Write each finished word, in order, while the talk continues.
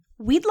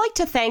We'd like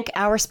to thank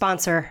our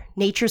sponsor,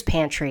 Nature's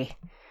Pantry.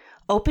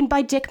 Opened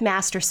by Dick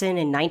Masterson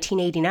in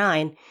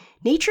 1989,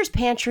 Nature's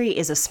Pantry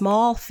is a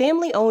small,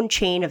 family-owned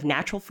chain of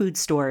natural food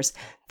stores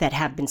that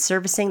have been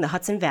servicing the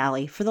Hudson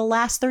Valley for the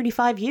last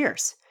 35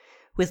 years.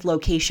 With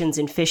locations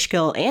in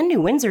Fishkill and New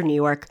Windsor, New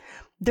York,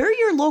 they're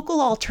your local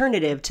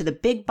alternative to the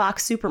big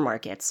box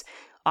supermarkets,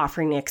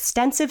 offering an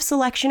extensive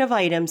selection of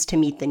items to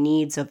meet the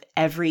needs of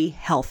every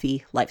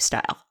healthy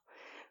lifestyle.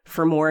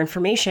 For more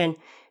information,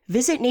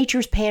 visit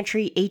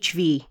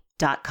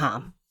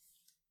naturespantryhv.com.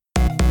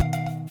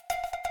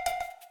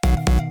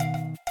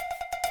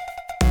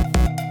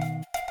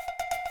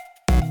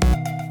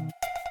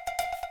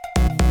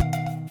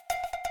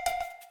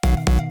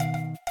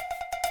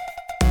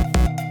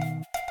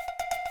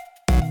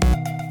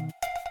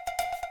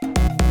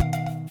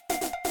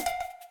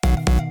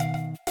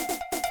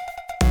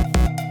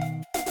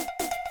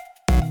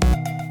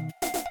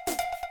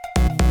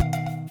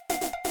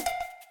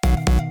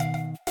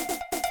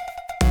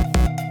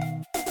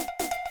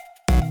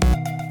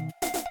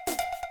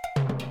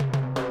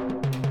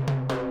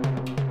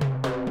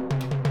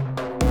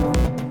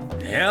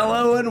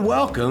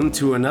 Welcome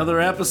to another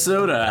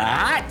episode of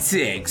Hot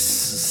Takes,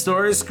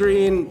 Story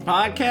Screen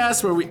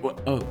podcast where we...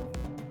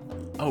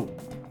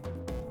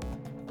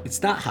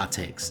 It's not Hot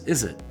Takes,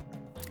 is it?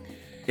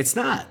 It's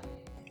not.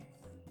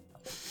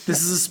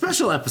 This is a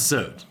special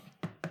episode.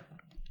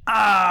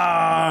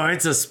 Oh,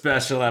 it's a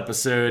special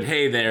episode.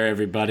 Hey there,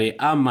 everybody.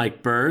 I'm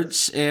Mike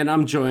Burge, and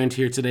I'm joined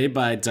here today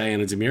by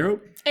Diana DeMiro.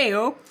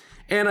 Heyo.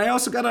 And I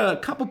also got a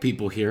couple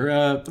people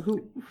here.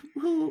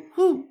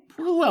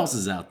 Who else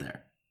is out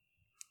there?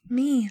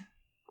 Me.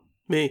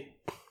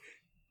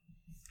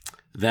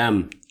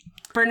 Them.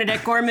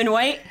 Bernadette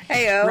Gorman-White.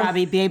 Heyo.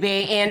 Robbie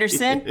Bebe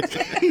Anderson.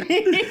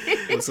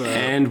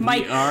 And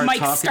we are Mike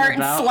talking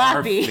about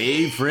sloppy. Our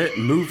favorite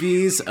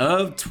movies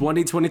of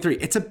 2023.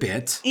 It's a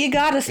bit. You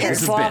gotta start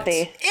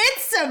sloppy.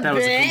 That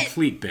was a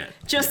complete bit.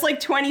 Just like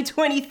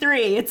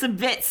 2023, it's a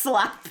bit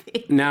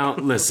sloppy. Now,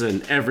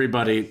 listen,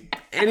 everybody,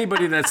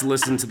 anybody that's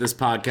listened to this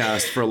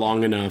podcast for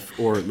long enough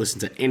or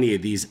listened to any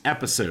of these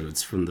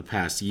episodes from the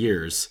past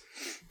years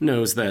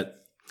knows that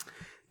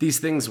these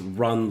things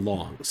run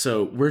long.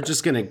 So we're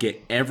just going to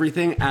get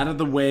everything out of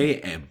the way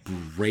and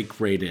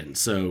break right in.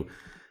 So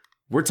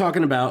we're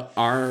talking about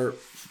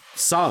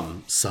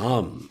some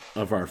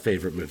of our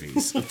favorite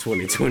movies of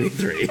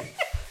 2023.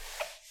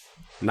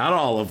 Not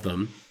all of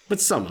them,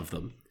 but some of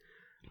them.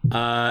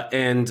 We're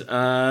going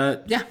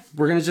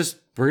to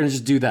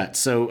just do that.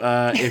 So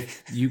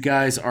if you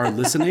guys are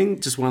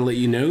listening, just want to let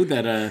you know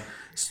that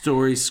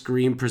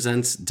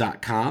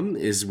StoryScreenPresents.com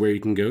is where you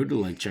can go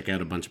to check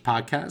out a bunch of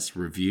podcasts,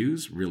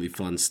 reviews, really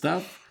fun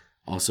stuff,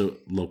 also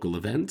local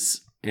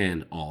events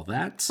and all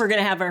that. We're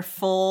going to have our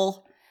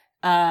full,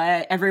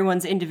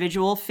 everyone's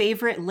individual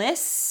favorite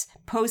lists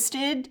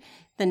posted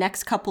the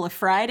next couple of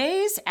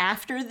Fridays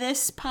after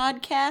this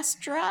podcast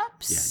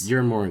drops. Yeah,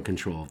 you're more in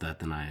control of that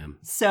than I am.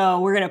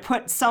 So we're going to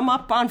put some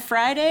up on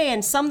Friday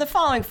and some the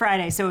following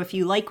Friday. So if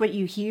you like what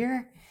you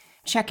hear,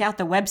 check out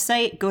the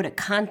website, go to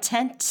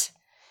content.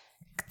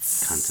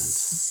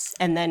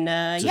 And then,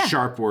 it's a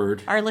sharp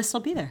word. Our list will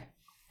be there.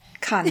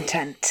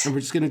 Content. And we're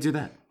just going to do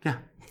that. Yeah.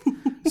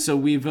 So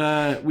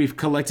we've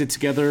collected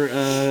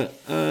together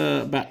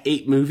about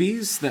 8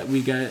 movies that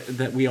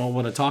we all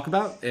want to talk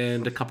about,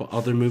 and a couple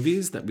other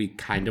movies that we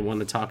kind of want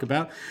to talk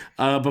about.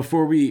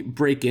 Before we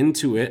break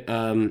into it,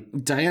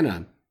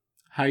 Diana,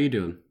 how are you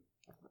doing?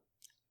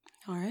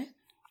 All right.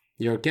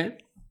 You okay?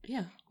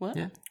 Yeah. What?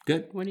 Yeah.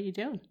 Good. What are you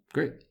doing?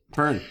 Great.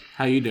 Bern,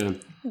 how you doing?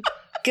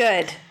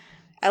 Good.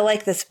 I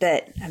like this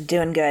bit. I'm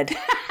doing good.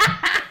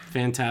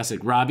 Fantastic.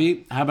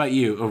 Robbie, how about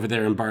you over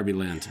there in Barbie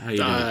Land? How you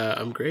doing?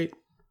 I'm great.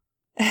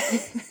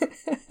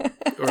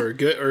 or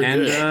good.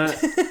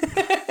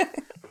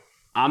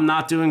 I'm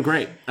not doing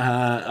great.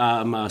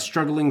 I'm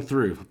struggling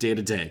through day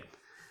to day.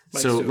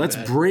 So let's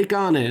break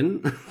on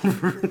in.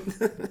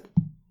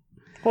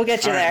 We'll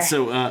get you there. Right,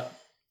 so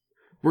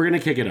we're going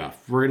to kick it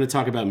off. We're going to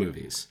talk about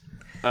movies.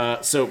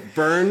 So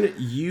Bern,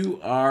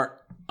 you are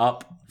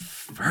up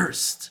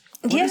first.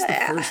 What is the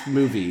first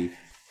movie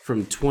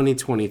from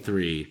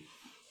 2023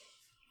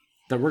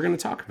 that we're going to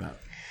talk about?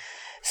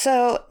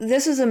 So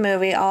this is a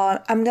movie.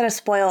 I'm going to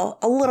spoil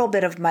a little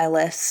bit of my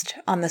list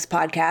on this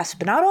podcast,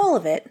 but not all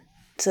of it,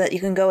 so that you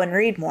can go and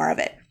read more of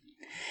it.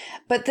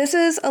 But this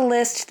is a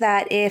list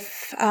that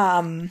if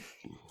the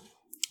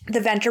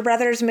Venture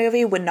Brothers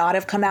movie would not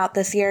have come out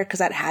this year, because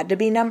that had to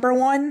be number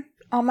 1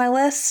 on my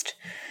list.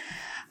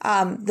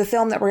 The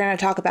film that we're going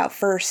to talk about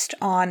first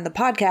on the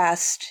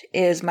podcast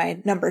is my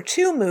number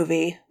 2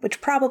 movie, which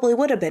probably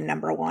would have been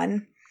number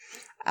 1.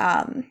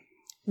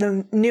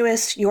 The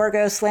newest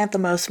Yorgos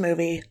Lanthimos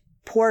movie,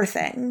 Poor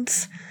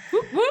Things.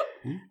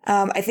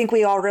 I think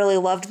we all really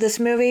loved this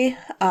movie,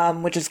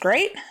 which is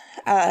great.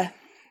 I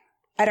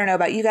don't know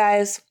about you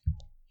guys.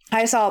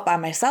 I saw it by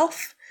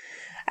myself.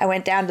 I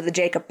went down to the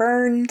Jacob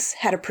Burns,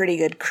 had a pretty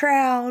good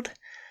crowd.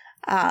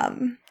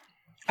 I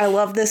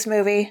love this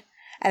movie.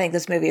 I think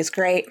this movie is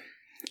great.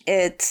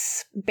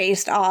 It's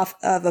based off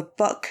of a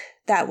book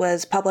that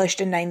was published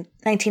in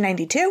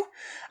 1992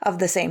 of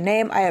the same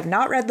name. I have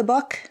not read the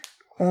book,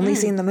 only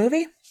seen the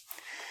movie.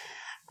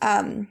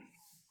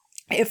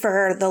 If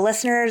for the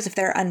listeners, if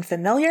they're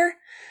unfamiliar,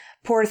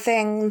 Poor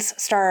Things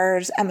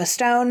stars Emma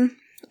Stone.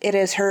 It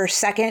is her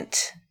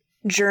second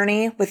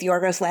journey with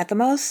Yorgos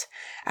Lanthimos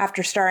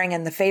after starring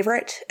in The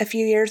Favorite a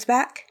few years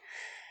back.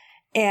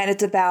 And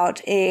it's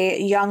about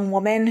a young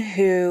woman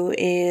who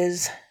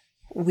is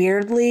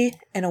weirdly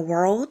in a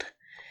world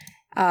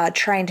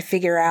trying to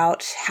figure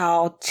out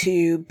how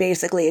to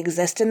basically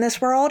exist in this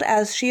world,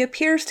 as she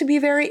appears to be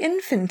very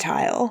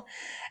infantile.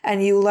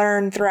 And you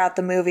learn throughout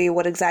the movie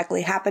what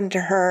exactly happened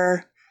to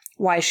her,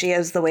 why she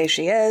is the way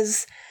she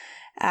is.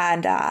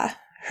 And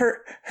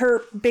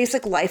her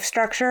basic life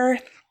structure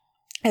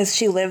is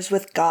she lives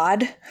with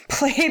God,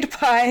 played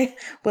by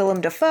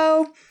Willem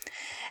Dafoe.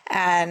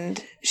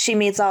 And she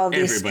meets all of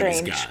these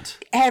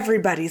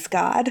Everybody's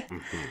God.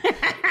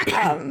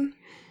 Mm-hmm.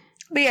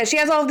 But yeah, she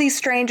has all of these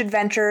strange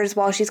adventures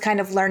while she's kind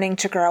of learning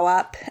to grow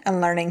up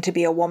and learning to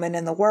be a woman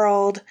in the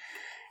world.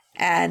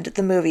 And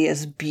the movie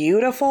is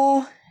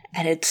beautiful.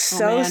 And it's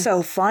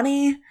so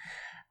funny.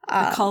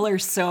 The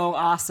color's so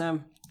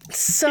awesome.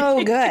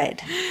 So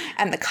good.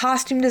 And the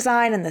costume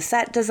design and the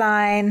set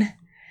design,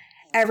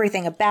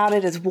 everything about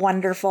it is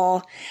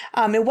wonderful.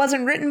 It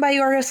wasn't written by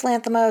Yorgos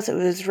Lanthimos. It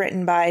was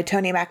written by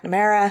Tony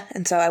McNamara.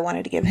 And so I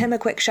wanted to give him a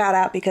quick shout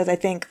out because I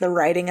think the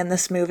writing in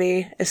this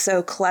movie is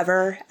so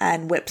clever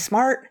and whip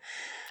smart.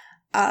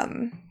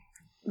 But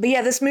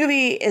yeah, this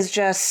movie is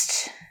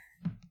just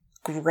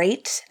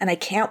great. And I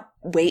can't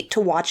wait to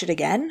watch it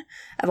again.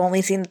 I've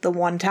only seen it the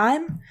one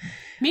time.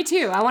 Me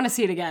too. I want to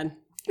see it again.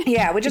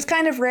 Yeah, which is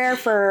kind of rare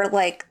for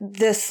like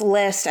this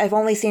list. I've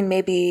only seen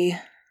maybe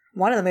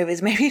one of the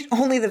movies, maybe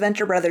only the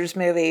Venture Brothers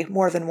movie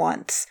more than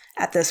once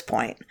at this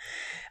point.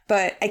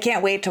 But I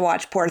can't wait to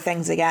watch Poor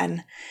Things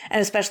again,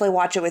 and especially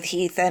watch it with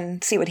Heath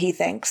and see what he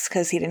thinks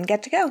because he didn't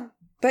get to go.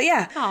 But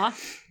yeah. Aw.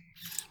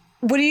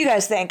 What do you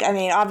guys think? I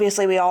mean,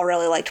 obviously we all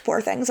really liked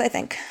Poor Things, I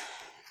think.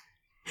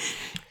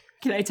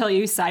 Can I tell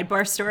you a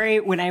sidebar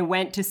story? When I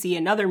went to see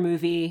another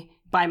movie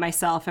by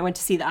myself, I went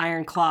to see The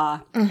Iron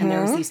Claw, and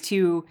there was these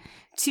two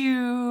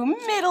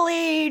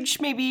middle-aged,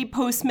 maybe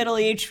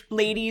post-middle-aged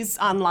ladies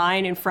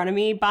online in front of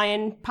me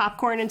buying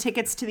popcorn and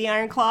tickets to The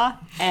Iron Claw.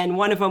 And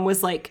one of them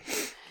was like,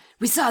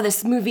 we saw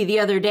this movie the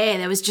other day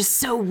that was just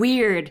so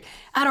weird.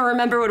 I don't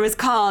remember what it was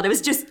called. It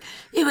was just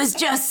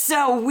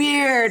so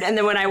weird. And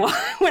then when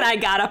I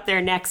got up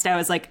there next, I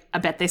was like, I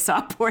bet they saw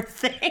Poor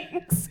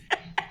Things.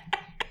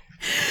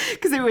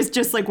 Because it was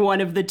just like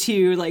one of the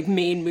two like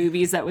main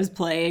movies that was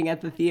playing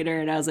at the theater.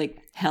 And I was like,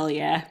 hell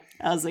yeah.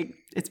 I was like,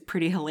 it's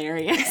pretty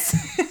hilarious.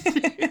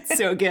 It's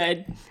so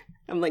good.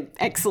 I'm like,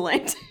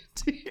 excellent.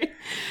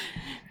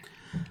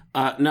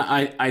 No,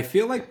 I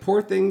feel like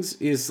Poor Things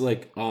is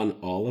like on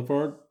all of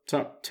our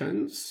top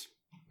 10s.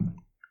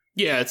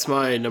 Yeah, it's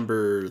my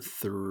number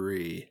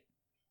 3.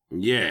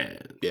 Yeah.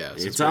 Yeah.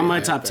 So it's on my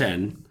top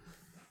 10.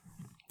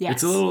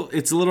 Yes.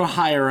 It's a little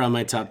higher on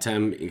my top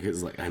 10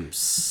 because like I'm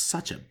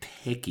such a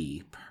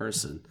picky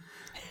person.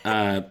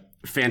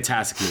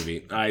 Fantastic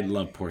movie. I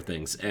love Poor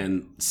Things,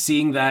 and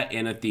seeing that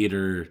in a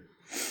theater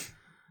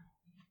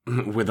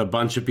with a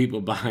bunch of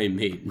people behind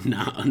me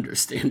not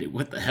understanding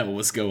what the hell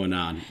was going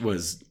on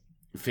was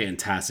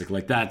fantastic.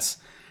 Like that's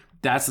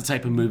the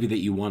type of movie that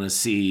you want to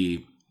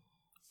see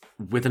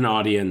with an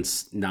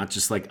audience, not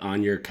just like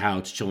on your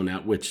couch chilling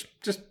out, which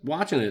just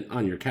watching it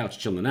on your couch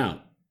chilling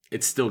out,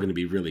 it's still going to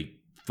be really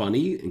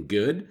funny and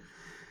good.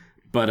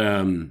 But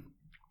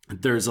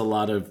there's a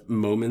lot of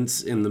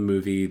moments in the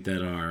movie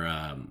that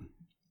are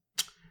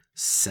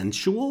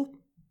sensual.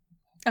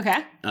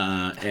 Okay.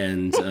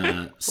 And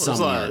there's a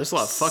lot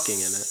of fucking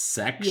in it.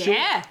 Sexual.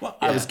 Yeah. Well,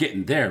 I was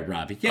getting there,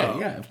 Robbie.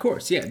 Yeah, of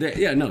course. Yeah.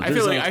 No. I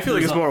feel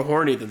like it's more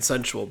horny than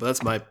sensual, but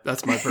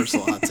that's my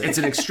personal hot take. It's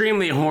an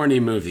extremely horny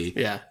movie.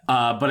 Yeah.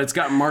 But it's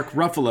got Mark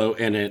Ruffalo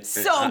in it.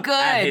 So good.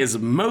 At his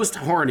most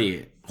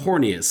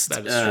horniest,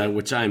 that is true.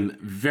 which I'm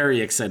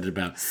very excited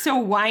about. So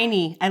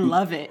whiny. I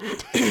love it.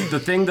 The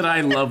thing that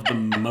I love the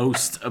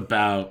most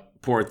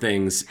about Poor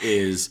Things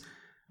is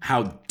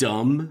how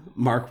dumb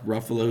Mark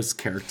Ruffalo's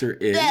character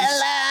is.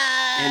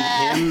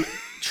 And him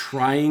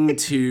trying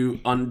to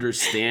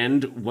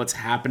understand what's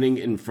happening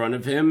in front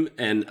of him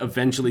and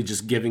eventually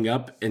just giving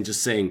up and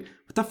just saying,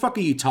 what the fuck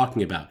are you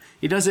talking about?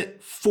 He does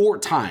it 4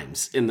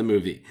 times in the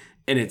movie.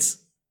 And it's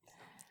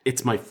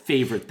my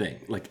favorite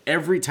thing. Like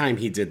every time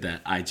he did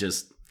that, I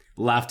just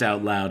laughed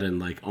out loud and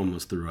like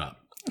almost threw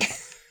up.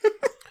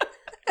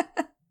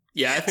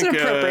 Yeah, I think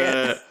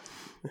appropriate.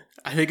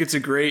 I think it's a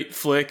great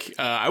flick.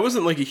 I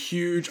wasn't like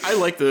I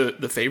like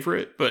the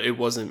Favorite, but it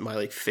wasn't my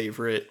like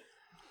favorite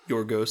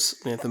Yorgos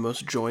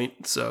Lanthimos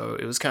joint. So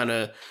it was kind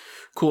of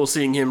cool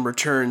seeing him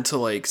return to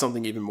like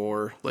something even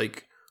more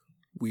like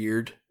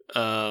weird.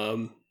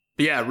 But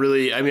yeah,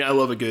 really, I mean, I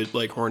love a good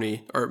like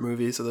horny art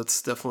movie. So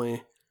that's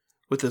definitely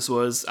what this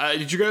was.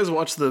 Did you guys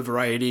watch the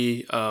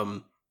Variety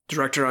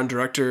director on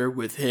director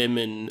with him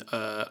and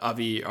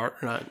Avi?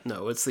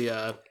 It's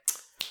the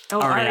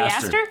Oh, Ari Ari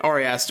Aster. Aster?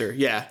 Ari Aster,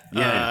 yeah.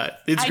 Yeah.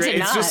 It's I great.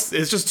 did It's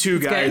not. just two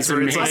guys. good.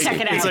 Where It's it's like,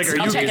 amazing. I'll check it it's out. like, are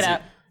I'll you check it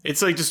out.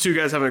 It's like just two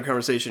guys having a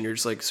conversation. You're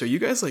just like, so you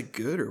guys like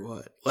good or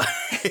what?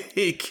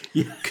 Like,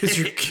 because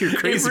you're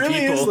crazy It really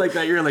people. is like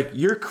that. You're like,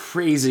 you're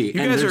crazy. And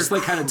guys they're are just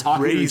like kind of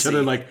talking to each crazy.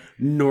 other like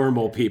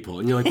normal people.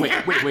 And you're like,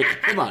 wait,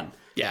 hold on.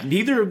 Yeah.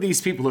 Neither of these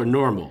people are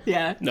normal.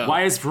 Yeah. No.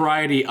 Why is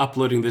Variety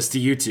uploading this to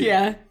YouTube?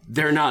 Yeah.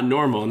 They're not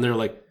normal. And they're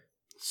like,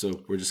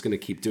 so we're just going to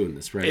keep doing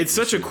this, right? It's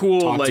We're such a just cool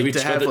gonna talk like each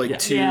to have other. like Yeah.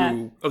 two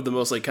Yeah. of the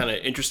most like kind of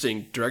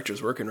interesting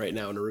directors working right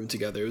now in a room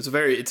together. It's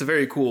a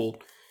very cool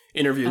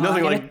interview.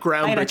 Nothing I'm like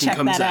gonna groundbreaking check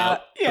comes that out.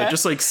 out, Yeah. but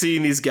just like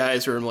seeing these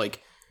guys where I'm like,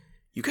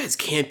 you guys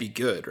can't be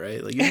good,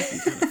 right? Like you must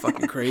be kind of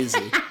fucking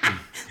crazy.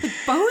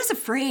 Bo's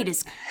Afraid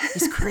is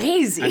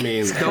crazy. I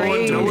mean, No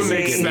one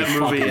makes Crazy. that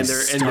movie and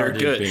they're Started,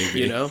 good, baby.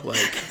 you know?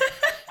 Like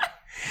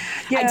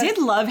I did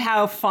love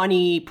how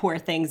funny Poor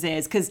Things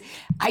is, because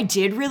I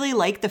did really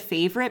like The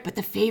Favorite, but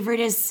The Favorite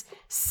is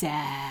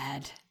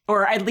sad.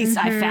 Or at least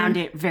I found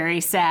it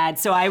very sad.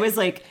 So I was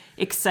like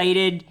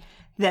excited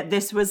that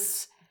this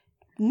was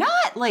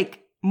not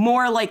like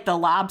more like The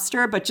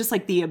Lobster, but just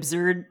like the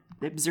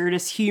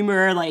absurdist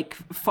humor, like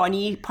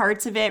funny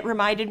parts of it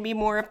reminded me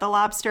more of The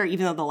Lobster,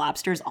 even though The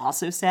Lobster is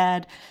also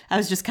sad. I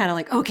was just kind of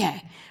like,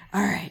 okay,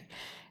 all right.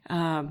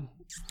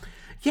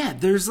 Yeah,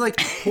 there's like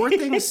Poor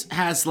Things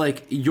has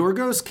like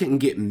Yorgos can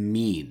get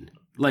mean.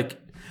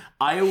 Like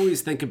I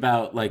always think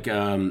about like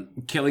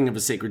Killing of a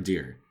Sacred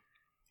Deer.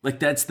 Like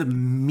that's the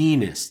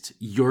meanest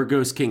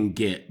Yorgos can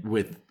get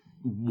with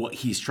what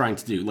he's trying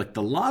to do. Like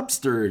The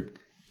Lobster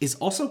is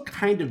also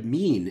kind of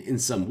mean in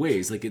some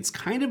ways. Like it's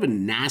kind of a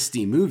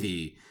nasty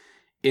movie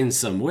in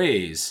some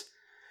ways.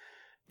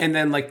 And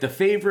then like The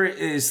Favorite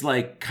is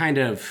like kind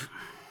of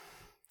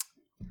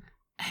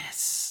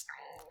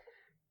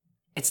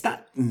it's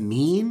not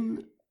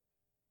mean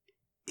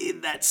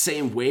in that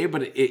same way,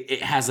 but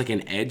it has like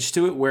an edge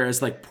to it.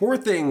 Whereas like Poor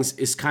Things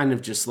is kind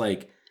of just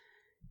like,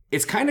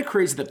 it's kind of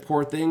crazy that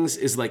Poor Things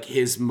is like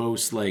his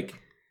most like,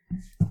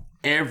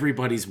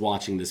 everybody's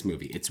watching this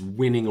movie. It's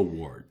winning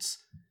awards.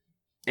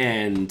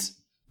 And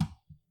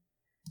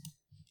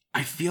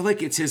I feel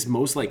like it's his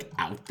most like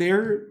out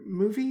there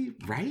movie,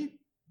 right?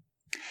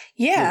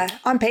 Yeah,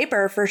 on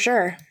paper for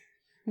sure.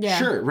 Yeah.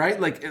 Sure, right?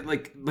 Like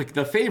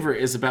The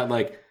Favorite is about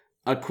like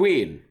a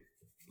queen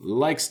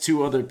likes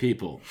two other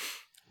people.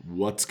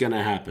 What's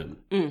gonna happen?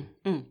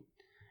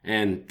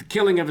 And The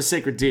Killing of a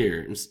Sacred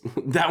Deer,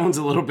 that one's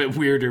a little bit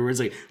weirder, where it's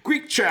like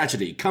Greek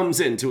tragedy comes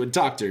into a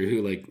doctor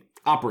who like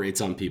operates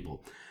on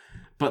people.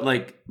 But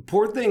like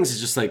Poor Things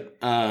is just like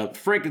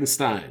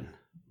Frankenstein,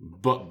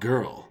 but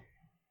girl.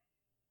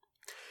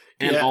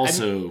 And Yeah,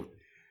 also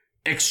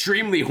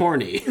extremely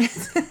horny.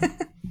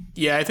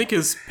 yeah, I think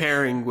his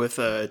pairing with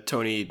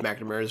Tony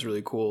McNamara is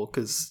really cool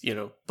because, you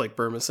know, like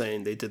Burma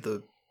saying, they did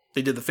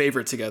the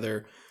Favorite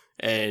together,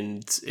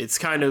 and it's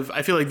kind of,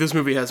 I feel like this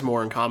movie has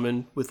more in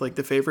common with like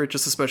The Favorite,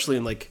 just especially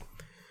in like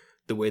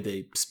the way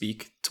they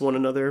speak to one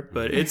another.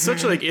 But it's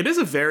such like, it is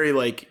a very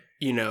like,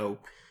 you know,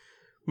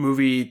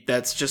 movie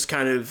that's just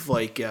kind of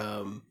like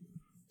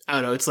I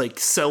don't know, it's like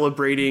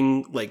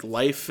celebrating like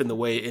life and the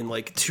way in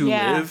like To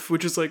Yeah. Live,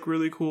 which is like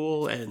really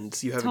cool. And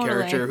you have Totally. a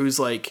character who's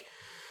like,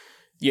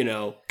 you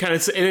know, kind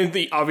of, and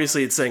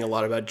obviously it's saying a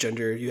lot about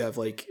gender. You have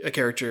like a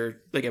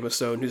character like Emma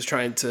Stone who's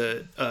trying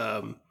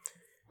to,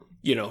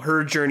 you know,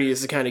 her journey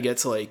is to kind of get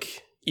to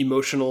like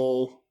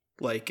emotional,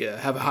 like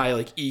have a high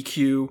like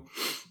EQ,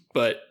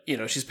 but you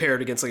know, she's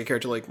paired against like a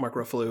character like Mark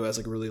Ruffalo who has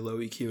like a really low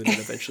EQ, and then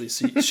eventually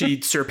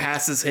she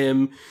surpasses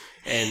him.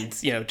 And,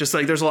 you know, just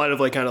like there's a lot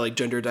of like kind of like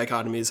gender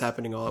dichotomies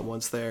happening all at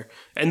once there.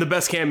 And the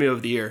best cameo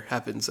of the year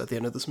happens at the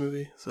end of this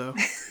movie. So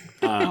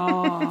For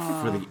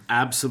the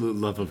absolute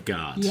love of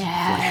God.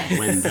 Yes. Like,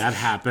 when that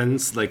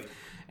happens, like,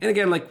 and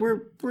again, like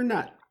we're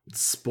not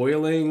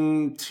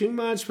spoiling too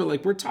much, but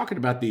like we're talking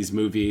about these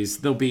movies.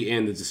 They'll be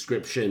in the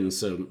description,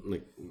 so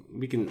like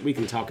we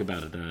can talk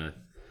about it.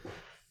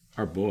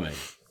 Our boy,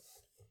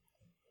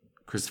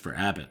 Christopher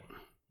Abbott.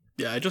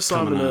 yeah, I just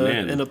saw him Coming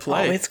on in a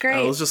play. Oh, it's great.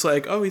 I was just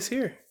like, oh, he's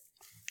here.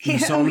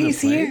 saw him in a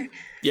he's play? here.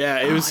 Yeah,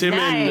 it was him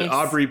nice. and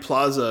Aubrey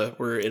Plaza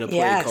were in a play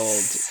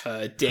Yes.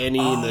 called Danny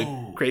and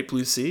the Great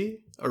Blue Sea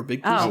or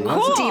Big Blue Oh, Sea.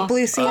 cool. Deep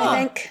Blue Sea,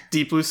 I think.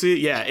 Deep Blue Sea.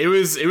 Yeah, it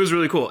was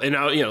really cool. And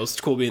now, you know, it's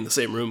cool being in the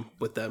same room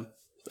with them.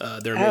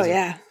 They're amazing. Oh,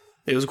 yeah.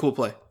 It was a cool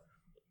play.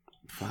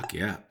 Fuck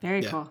yeah.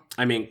 Very Yeah. cool.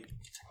 I mean,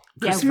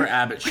 Christopher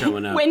Abbott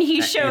showing up. When he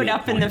at showed any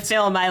up in the point.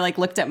 film, I like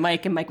looked at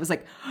Mike, and Mike was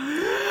like,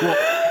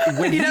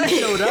 When he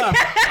showed up,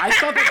 I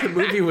thought that the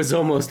movie was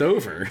almost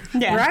over.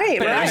 yeah. Right,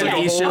 But right. it was Like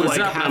He a whole, shows like,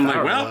 up, and half I'm like,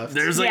 hour well, left.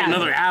 there's like Yeah.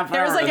 another half hour.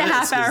 There was like a of this,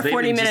 half hour, 'cause they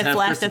 40 would just minutes have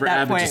left at Christopher that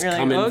Abbott point. just You're like,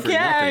 come in for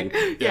okay.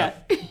 nothing. Yeah.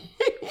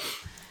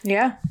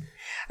 Yeah.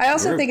 I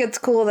also think it's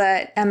cool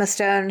that Emma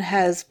Stone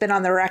has been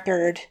on the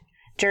record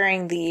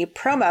during the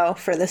promo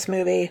for this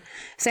movie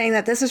saying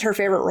that this is her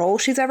favorite role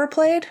she's ever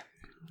played,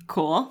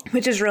 Cool.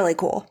 which is really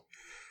cool.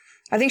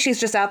 I think she's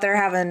just out there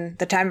having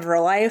the time of her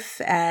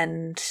life,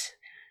 and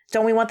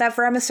don't we want that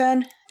for Emma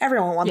Stone?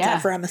 Everyone wants Yeah.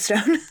 that for Emma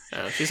Stone.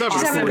 She's She's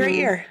having a great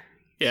year.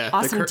 Yeah,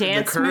 Awesome the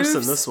dance curse moves.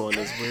 in this one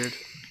is weird.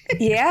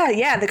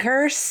 Yeah, The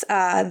Curse,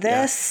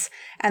 this,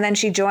 and then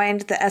she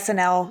joined the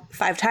SNL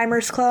Five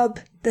Timers Club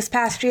this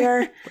past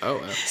year. Oh,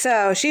 wow.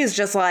 So she's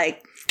just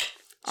like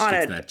on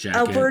gets an that jacket,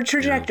 upward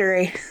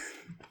trajectory.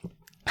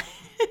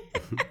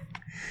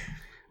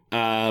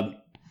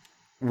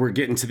 We're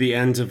getting to the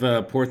end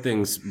of Poor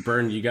Things.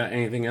 Bern, you got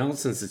anything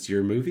else since it's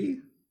your movie?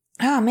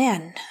 Oh,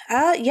 man.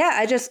 Yeah,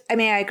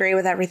 I agree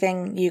with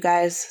everything you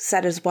guys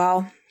said as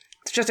well.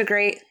 It's just a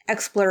great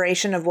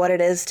exploration of what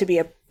it is to be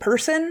a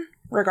person,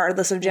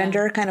 regardless of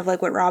gender, kind of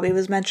like what Robbie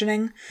was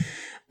mentioning.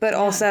 But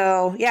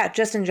also,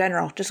 just in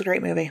general, just a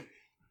great movie.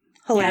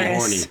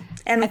 Hilarious.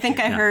 Horny. And I think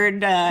I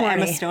heard Emma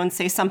Horny. Stone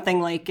say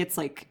something like it's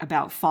like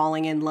about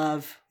falling in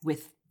love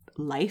with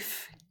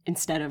life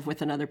instead of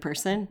with another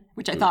person,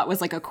 which I thought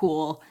was like a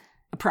cool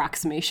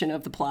approximation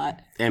of the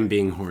plot. And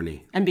being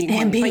horny. And being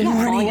horny. being But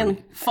yeah,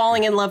 horny.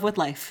 falling in love with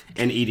life.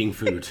 And eating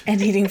food.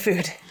 and eating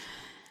food.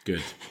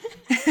 Good.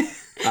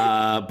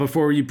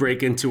 Before we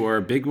break into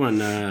our big one,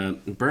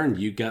 Bern,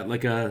 you got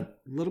like a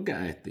little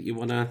guy that you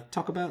want to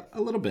talk about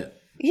a little bit.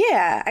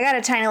 Yeah, I got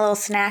a tiny little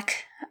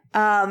snack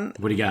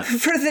What do you got?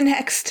 for the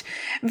next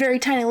very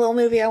tiny little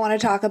movie I want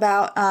to talk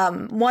about.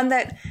 One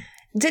that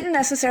didn't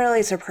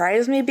necessarily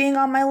surprise me being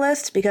on my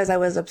list because I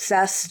was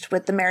obsessed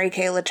with the Mary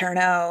Kay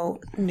Letourneau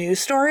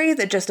news story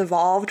that just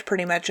evolved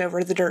pretty much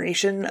over the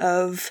duration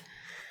of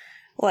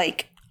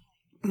like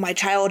my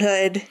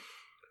childhood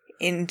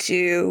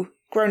into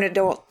grown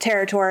adult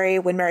territory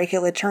when Mary Kay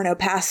Letourneau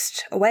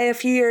passed away a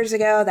few years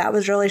ago. That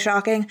was really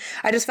shocking.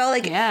 I just felt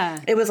like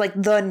it was like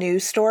the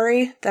news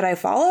story that I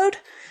followed.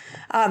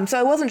 So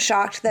I wasn't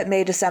shocked that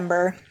May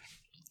December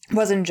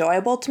was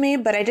enjoyable to me,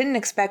 but I didn't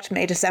expect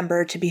May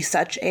December to be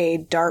such a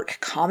dark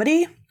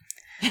comedy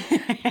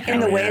in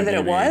the way that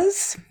it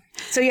was.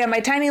 So yeah, my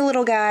tiny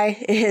little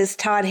guy is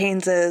Todd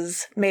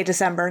Haynes's May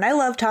December, and I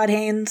love Todd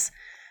Haynes.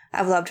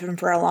 I've loved him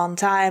for a long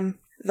time.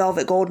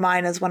 Velvet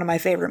Goldmine is one of my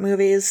favorite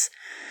movies.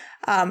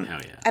 Hell yeah.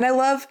 And I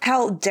love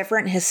how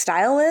different his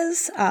style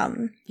is.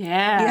 You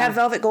have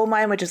Velvet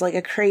Goldmine, which is like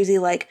a crazy,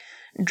 like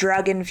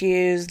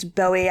drug-infused,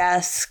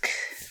 Bowie-esque,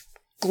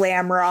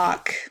 glam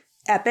rock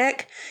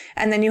epic.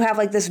 And then you have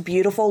like this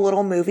beautiful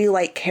little movie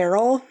like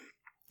Carol.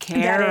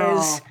 That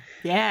is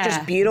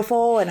just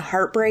beautiful and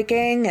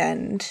heartbreaking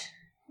and...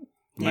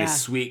 My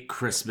sweet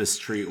Christmas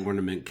tree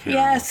ornament, Carol.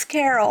 Yes,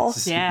 Carol.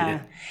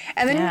 Yeah.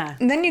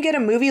 And then you get a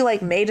movie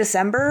like May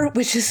December,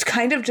 which is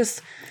kind of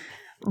just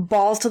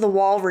balls to the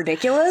wall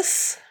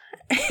ridiculous.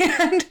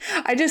 And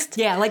I just...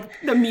 Yeah,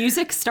 like the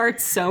music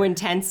starts so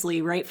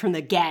intensely right from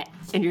the get.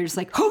 And you're just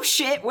like, oh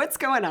shit, what's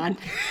going on?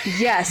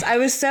 Yes, I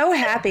was so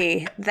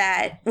happy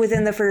that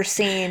within the first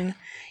scene,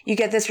 you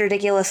get this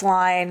ridiculous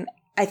line,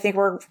 I think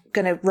we're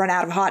going to run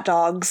out of hot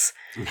dogs,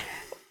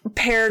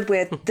 paired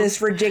with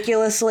this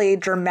ridiculously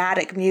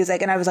dramatic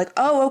music. And I was like,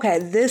 oh, okay,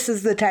 this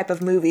is the type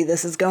of movie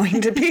this is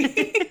going to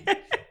be.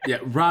 Yeah,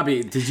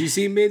 Robbie, did you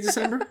see May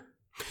December?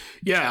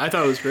 Yeah, I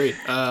thought it was great.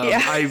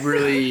 I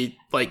really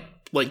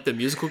like the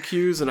musical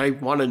cues, and I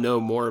want to know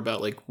more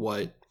about like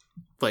what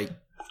like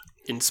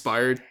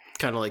inspired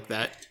kind of like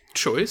that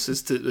choice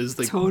is to use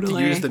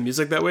the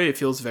music that way. It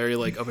feels very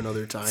like of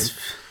another time.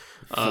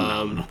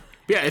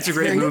 Yeah, it's a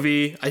great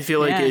movie. I feel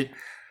like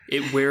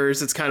it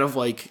wears its kind of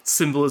like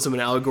symbolism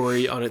and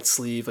allegory on its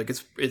sleeve. Like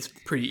it's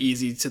pretty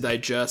easy to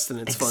digest, and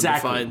it's fun to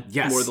find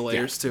more of the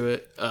layers to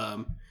it.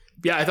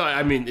 Yeah,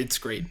 I mean, it's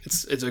great.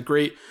 It's a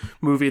great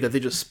movie that they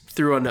just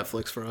threw on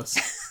Netflix for us.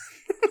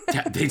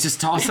 Yeah, they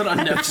just tossed it on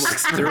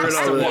Netflix. Threw it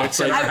on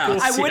there.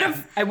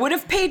 I would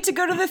have paid to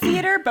go to the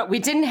theater, but we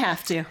didn't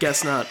have to.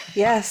 Guess not.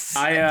 Yes.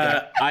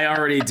 I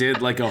already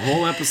did like a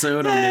whole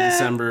episode on May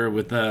December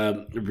with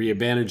Rhea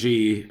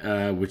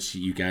Banerjee, which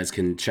you guys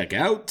can check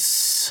out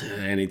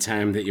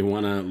anytime that you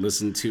want to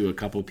listen to a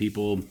couple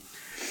people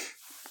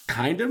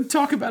kind of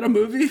talk about a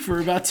movie for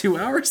about 2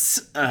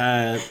 hours.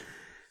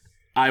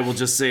 I will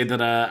just say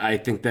that I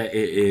think that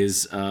it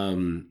is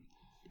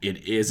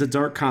a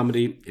dark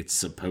comedy. It's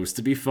supposed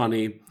to be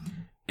funny.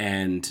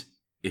 And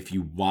if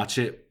you watch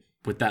it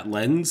with that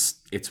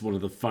lens, it's one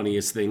of the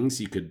funniest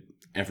things you could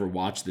ever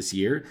watch this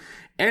year.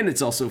 And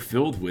it's also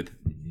filled with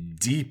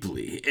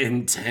deeply,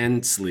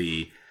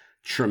 intensely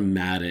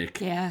traumatic,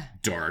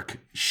 dark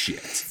shit.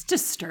 It's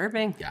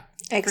disturbing. Yeah.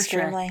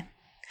 Extremely.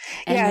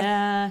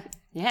 And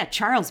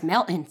Charles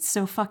Melton,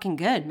 so fucking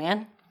good,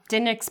 man.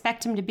 Didn't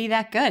expect him to be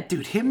that good.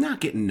 Dude, him not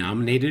getting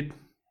nominated.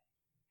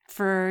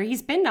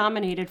 He's been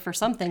nominated for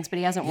some things, but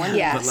he hasn't won.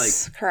 Yes, but,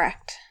 like,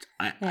 correct.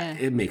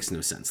 It makes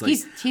no sense. Like,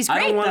 He's I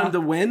great, don't want him though.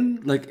 to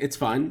win. Like, it's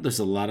fine. There's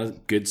a lot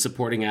of good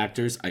supporting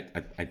actors.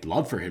 I'd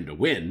love for him to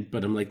win,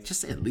 but I'm like,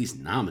 just at least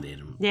nominate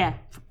him. Yeah.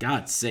 For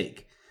God's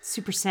sake.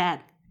 Super sad.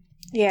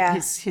 Yeah.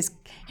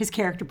 His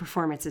character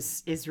performance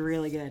is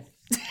really good.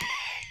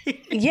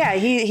 Yeah,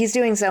 he's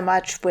doing so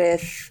much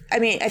with... I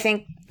mean, I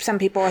think some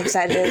people have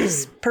said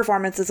his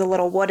performance is a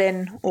little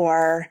wooden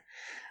or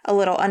a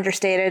little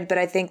understated, but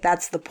I think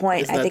that's the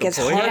point. Isn't I that think the it's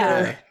point?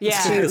 harder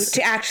Yeah.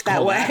 to act that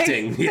Called way.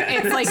 acting.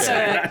 Yeah.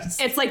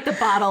 It's like the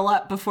bottle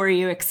up before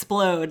you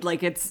explode.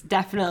 Like it's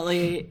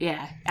definitely,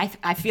 yeah.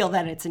 I feel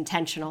that it's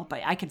intentional,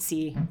 but I could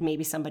see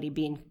maybe somebody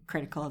being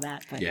critical of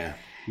that. But Yeah.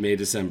 May,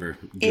 December.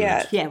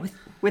 Good. Yeah.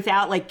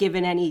 Without like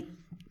giving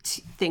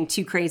anything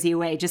too crazy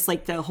away, just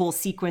like the whole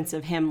sequence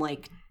of him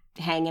like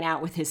hanging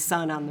out with his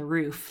son on the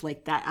roof,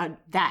 like that.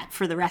 That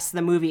for the rest of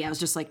the movie, I was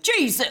just like,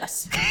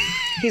 Jesus.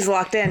 He's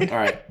locked in. All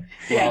right.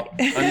 Well,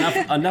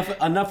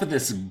 enough of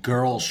this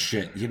girl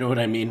shit. You know what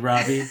I mean,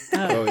 Robbie?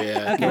 Oh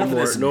yeah. Enough of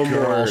this No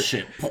girl more.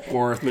 shit.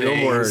 Poor things. No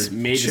more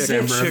May,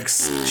 December. chick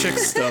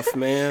stuff,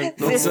 man.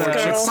 This Chick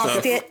girl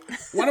stuff. shit.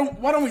 Why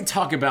don't we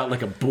talk about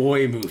like a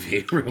boy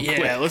movie real Yeah,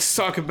 quick? let's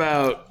talk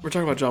about. We're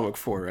talking about John Wick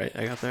 4, right?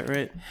 I got that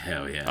right.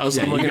 Hell yeah. I'm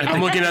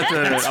looking at the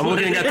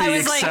I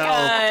was Excel.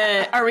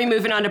 like, are we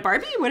moving on to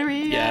Barbie? What are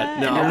we? Yeah,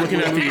 no, I'm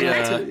looking at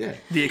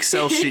the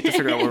Excel sheet to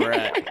figure out where we're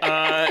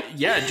at.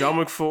 Yeah, John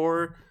Wick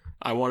 4.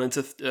 I wanted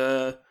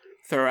to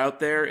throw out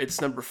there. It's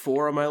number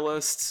 4 on my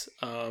list.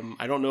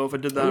 I don't know if I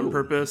did that on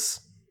purpose.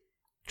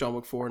 John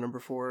Wick 4, number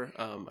 4.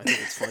 I think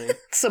it's funny.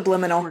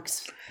 Subliminal.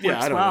 Yeah,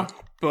 I don't know.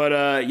 But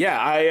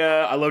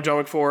I love John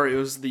Wick 4. It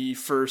was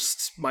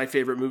my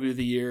favorite movie of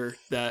the year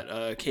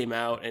that came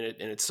out, and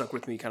it stuck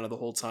with me kind of the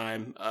whole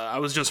time. I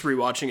was just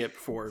rewatching it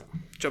before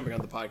jumping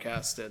on the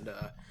podcast, and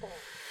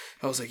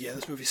I was like, yeah,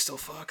 this movie still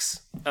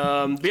fucks.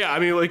 But yeah, I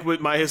mean, like with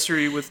my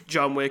history with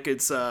John Wick,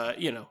 it's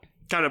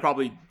kind of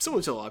probably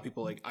similar to a lot of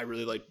people. Like I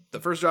really liked the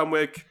first John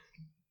Wick.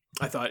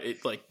 I thought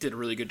it like did a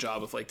really good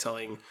job of like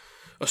telling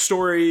a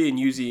story and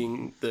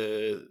using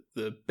the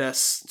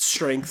best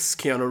strengths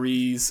Keanu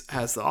Reeves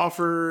has to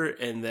offer.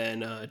 And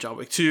then John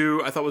Wick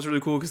 2 I thought was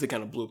really cool because they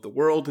kind of blew up the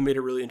world and made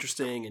it really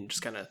interesting and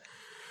just kind of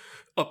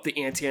up the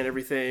ante on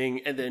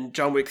everything. And then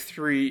John Wick Chapter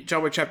 3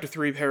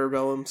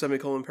 Parabellum,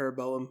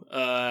 Parabellum.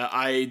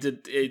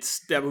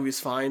 That movie's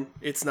fine.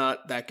 It's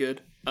not that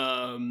good.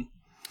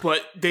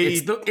 But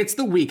it's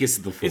the weakest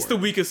of the 4. It's the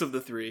weakest of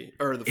the 3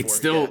 or the 4. It's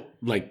still yeah.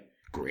 like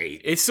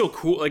great. It's still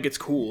cool. Like it's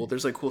cool.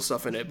 There's like cool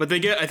stuff in it, but they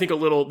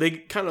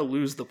kind of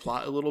lose the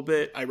plot a little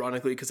bit,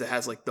 ironically, because it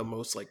has like the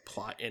most like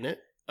plot in it.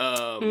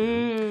 But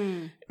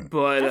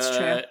That's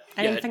true.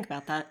 I didn't think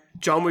about that.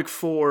 John Wick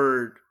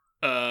 4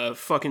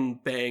 fucking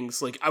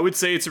bangs. Like I would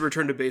say it's a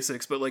return to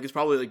basics, but like it's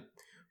probably like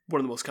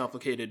one of the most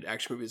complicated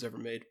action movies ever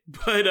made.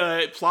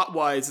 But plot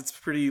wise, it's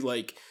pretty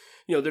like,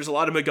 there's a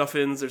lot of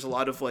MacGuffins. There's a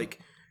lot of like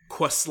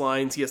quest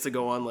lines he has to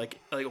go on, like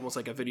almost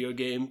like a video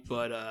game.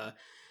 But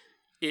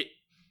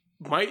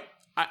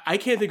I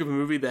can't think of a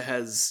movie that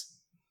has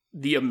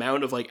the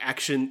amount of like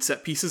action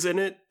set pieces in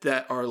it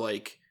that are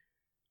like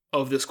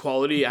of this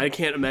quality. I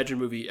can't imagine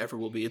a movie ever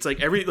will be. It's like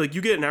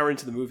you get an hour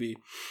into the movie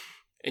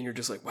and you're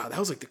just like, wow, that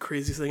was like the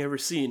craziest thing I've ever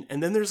seen.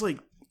 And then there's like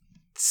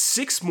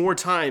 6 more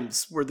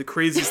times where the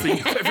craziest thing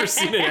you've ever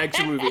seen in an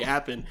action movie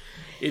happen.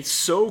 It's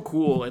so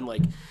cool. And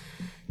like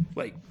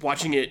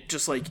watching it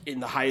just like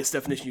in the highest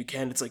definition you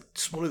can, it's like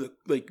just one of the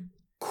like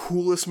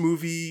coolest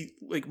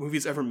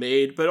movies ever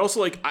made. But also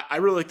like I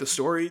really like the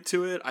story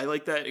to it. I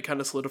like that it kind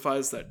of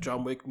solidifies that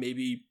John Wick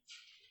maybe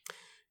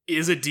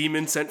is a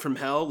demon sent from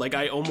hell. Like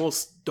I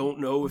almost don't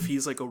know if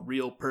he's like a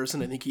real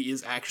person. I think he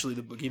is actually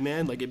the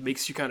boogeyman. Like it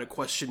makes you kind of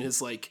question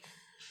his like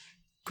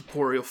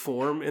corporeal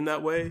form in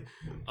that way.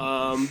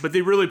 But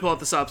they really pull out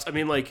the stops. I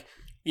mean, like,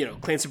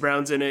 Clancy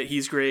Brown's in it.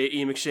 He's great.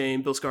 Ian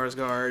McShane, Bill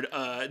Skarsgård,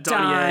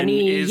 Donnie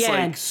Yen is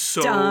like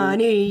so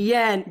Donnie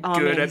Yen. Oh,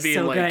 good man, at being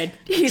so like good.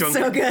 He's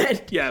drunken, so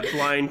good. Yeah,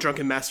 blind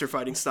drunken master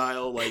fighting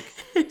style like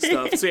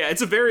stuff. So yeah,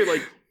 it's a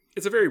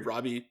very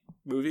Robbie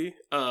movie.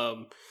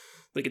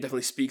 Like it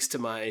definitely speaks to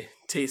my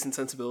taste and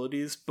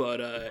sensibilities,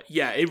 but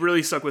yeah, it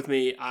really stuck with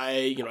me.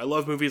 I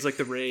love movies like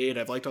The Raid.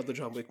 I've liked all the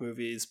John Wick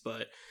movies,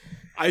 but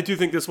I do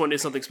think this one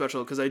is something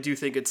special because I do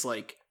think it's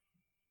like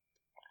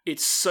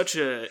it's such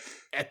a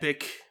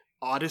epic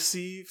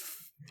odyssey,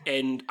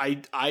 and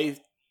I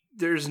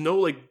there's no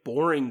like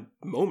boring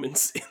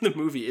moments in the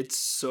movie. It's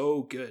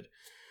so good.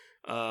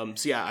 So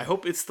yeah, I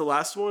hope it's the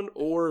last one,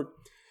 or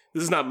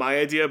this is not my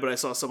idea, but I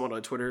saw someone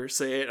on Twitter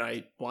say it. And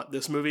I want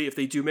this movie, if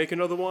they do make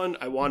another one,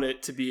 I want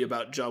it to be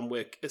about John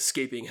Wick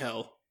escaping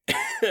hell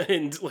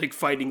and like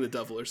fighting the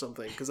devil or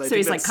something. So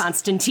he's like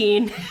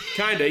Constantine.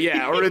 Kinda,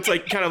 yeah. Or it's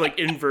like kind of like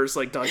inverse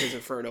like Dante's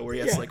Inferno where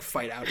he has to like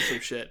fight out or some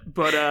shit.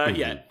 But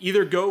yeah,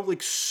 either go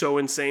like so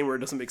insane where it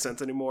doesn't make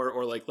sense anymore,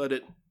 or like let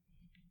it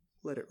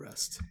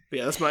rest. But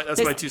yeah, that's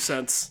my 2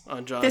 cents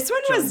on John. This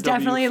one was John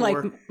definitely W4.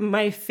 like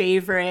my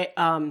favorite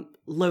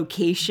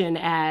location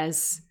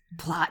as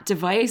plot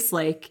device,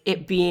 like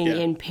it being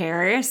in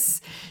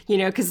Paris,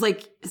 because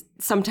like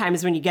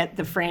sometimes when you get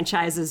the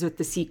franchises with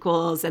the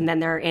sequels and then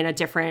they're in a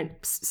different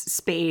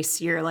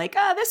space, you're like,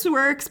 oh, this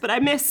works, but I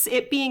miss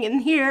it being in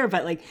here.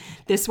 But like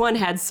this one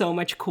had so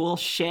much cool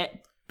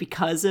shit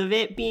because of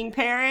it being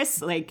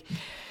Paris. Like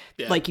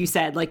you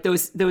said, like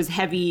those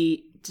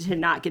heavy, to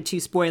not get too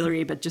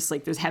spoilery, but just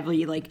like there's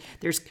heavily like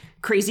there's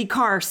crazy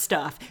car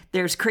stuff,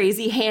 there's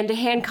crazy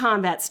hand-to-hand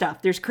combat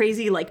stuff, there's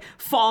crazy like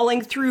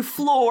falling through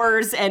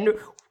floors and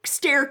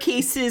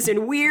staircases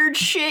and weird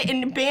shit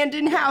and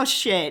abandoned house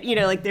shit. You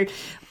know, like they're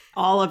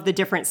all of the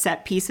different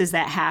set pieces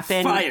that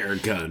happen. Fire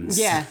guns.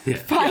 Yeah, Yeah.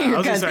 fire I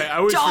was gonna guns. say, I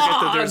always forget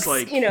that there's, dogs,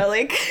 like- you know,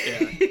 like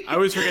Yeah. I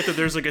always forget that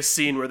there's like a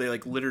scene where they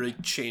like literally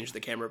change the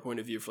camera point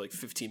of view for like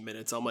 15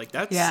 minutes. I'm like,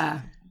 that's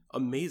yeah.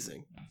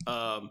 amazing.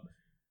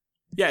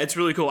 Yeah, it's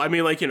really cool. I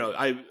mean, like, you know,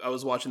 I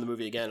was watching the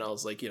movie again. I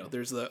was like, you know,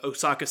 there's the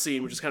Osaka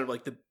scene, which is kind of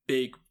like the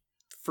big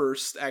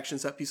first action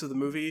set piece of the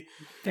movie.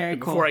 Very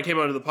And cool. before I came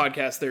onto the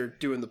podcast, they're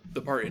doing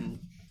the part in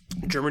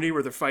Germany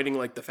where they're fighting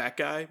like the fat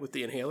guy with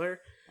the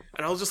inhaler.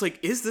 And I was just like,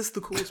 is this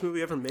the coolest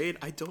movie ever made?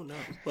 I don't know.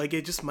 Like,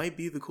 it just might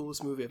be the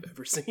coolest movie I've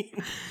ever seen.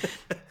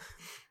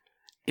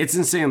 It's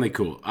insanely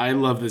cool. I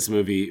love this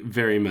movie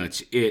very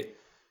much.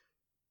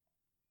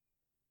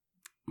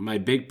 My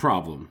big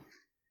problem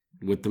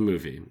with the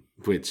movie,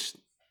 which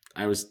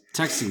I was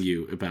texting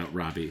you about,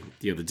 Robbie,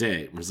 the other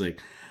day, was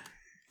like,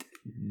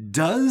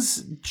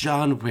 does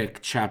John Wick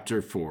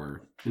Chapter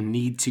 4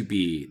 need to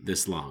be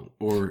this long?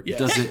 Or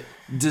does it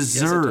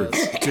deserve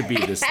to be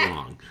this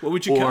long? What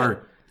would you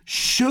cut?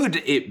 Should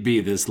it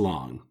be this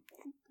long?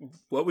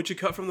 What would you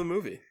cut from the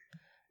movie?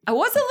 I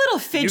was a little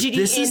fidgety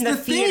this is in the the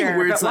thing theater,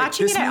 where but it's like,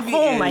 watching this it at movie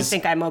home, I is-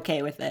 think I'm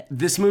okay with it.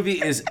 This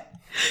movie is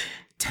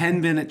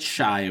 10 minutes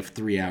shy of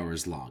 3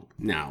 hours long.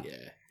 Now,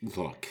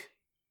 look.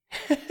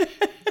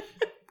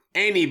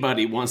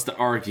 Anybody wants to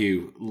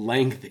argue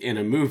length in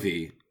a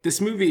movie.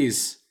 This movie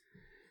is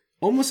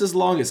almost as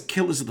long as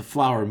Killers of the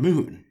Flower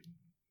Moon.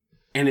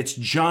 And it's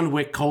John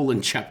Wick :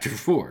 Chapter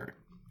 4.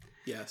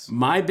 Yes.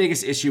 My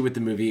biggest issue with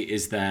the movie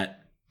is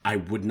that I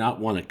would not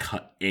want to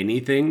cut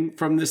anything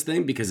from this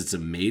thing because it's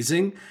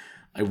amazing.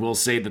 I will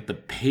say that the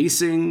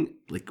pacing,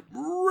 like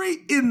right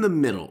in the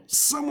middle,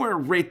 somewhere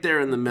right there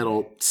in the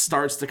middle,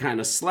 starts to kind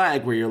of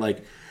slag where you're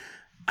like,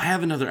 I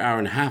have another hour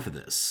and a half of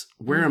this.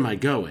 Where am I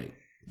going?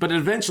 But it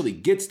eventually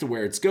gets to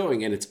where it's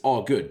going and it's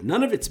all good.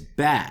 None of it's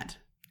bad.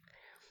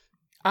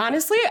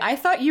 Honestly, I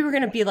thought you were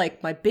going to be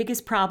like, my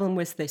biggest problem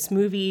with this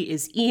movie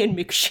is Ian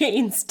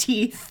McShane's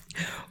teeth.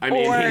 I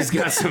mean, he's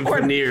got some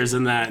veneers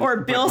in that. Or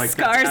but, Bill like,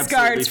 that's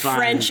absolutely Skarsgård's fine.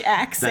 French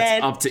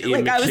accent. That's up to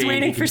Ian Like, I was McShane.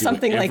 waiting He for can do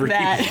something like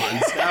whatever he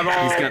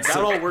that. wants. That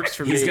all works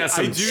for me. He's got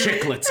some I do,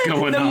 chiclets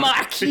going The on.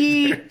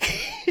 Maquis.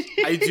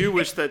 I do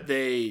wish that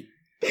they.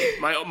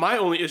 My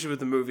only issue with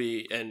the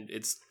movie, and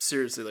it's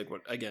seriously like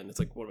it's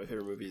like one of my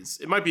favorite movies.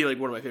 It might be like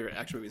one of my favorite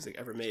action movies like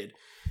ever made.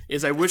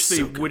 Is I wish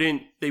they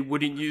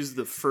wouldn't use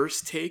the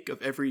first take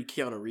of every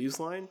Keanu Reeves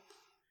line.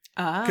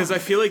 Because I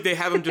feel like they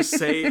have him just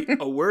say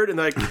a word and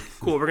they're like,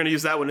 cool, we're gonna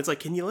use that one. It's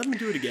like, can you let him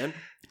do it again?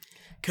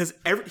 Because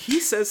he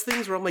says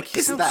things where I'm like,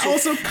 he sounds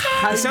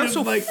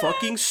so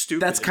fucking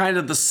stupid. That's kind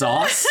of the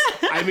sauce.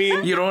 I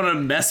mean, You don't want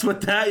to mess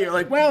with that. You're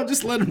like, well,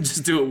 just let him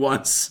just do it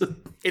once.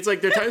 it's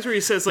like there are times where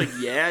he says like,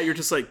 yeah, you're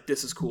just like,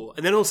 this is cool,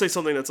 and then he'll say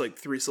something that's like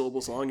 3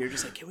 syllables long. You're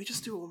just like, can we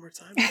just do it one more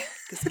time?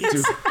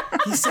 Because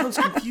he sounds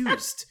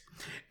confused.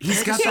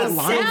 He's got that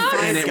line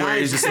in it where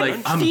he's just like,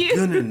 I'm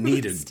gonna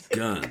need a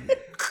gun.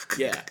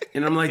 Yeah,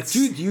 And I'm like,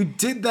 dude, you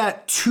did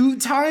that 2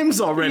 times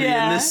already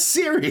in this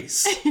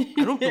series. I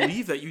don't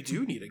believe that you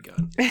do need a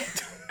gun.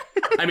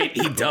 I mean,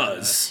 he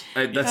does.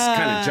 That's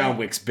kind of John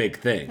Wick's big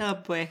thing. Oh,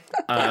 boy.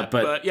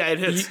 But yeah, it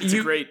hits.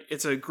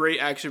 It's a great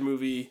action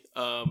movie.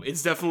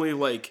 It's definitely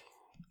like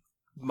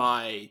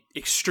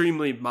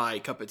extremely my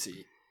cup of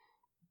tea.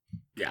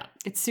 Yeah,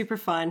 It's super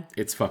fun.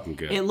 it's fucking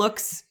good. It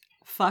looks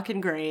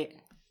fucking great.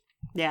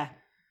 Yeah.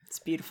 It's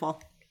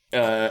beautiful.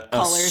 A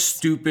colors.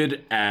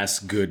 stupid ass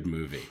good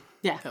movie,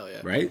 Yeah. Hell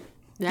yeah. right?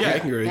 Yeah, I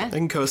can agree. Yeah. I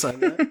can co-sign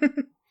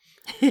that.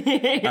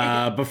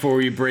 Before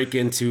we break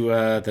into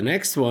the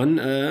next one,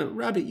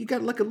 Robbie, you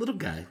got like a little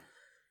guy.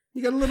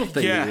 You got a little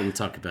thing Yeah. you want to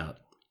talk about.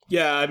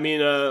 Yeah, I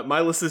mean,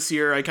 my list this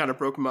year, I kind of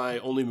broke my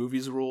only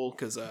movies rule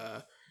because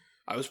I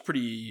was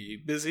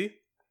pretty busy.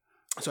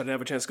 So I didn't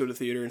have a chance to go to the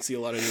theater and see a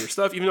lot of newer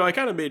stuff, even though I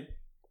kind of made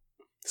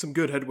some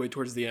good headway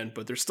towards the end.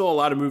 But there's still a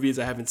lot of movies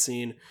I haven't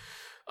seen.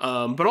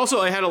 But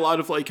also I had a lot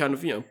of like kind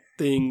of,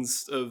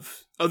 things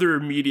of other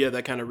media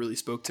that kind of really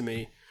spoke to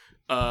me.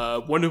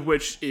 One of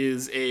which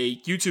is a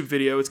YouTube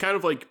video. It's kind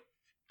of like,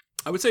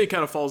 I would say it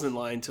kind of falls in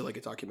line to like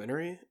a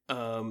documentary.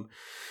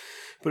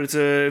 But it's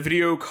a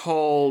video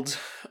called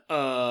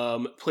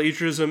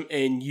Plagiarism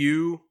and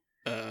You,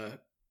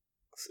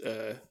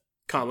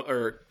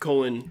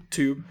 colon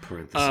tube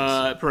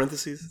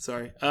parentheses.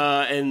 Sorry.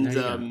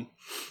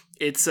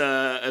 It's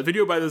a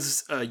video by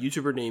this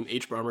YouTuber named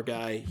H Bomber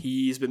Guy.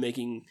 He's been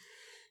making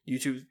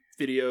YouTube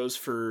videos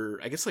for,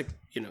 I guess, like,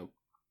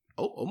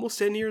 almost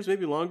 10 years,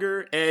 maybe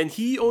longer. And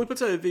he only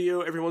puts out a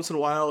video every once in a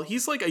while.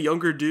 He's like a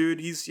younger dude.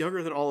 He's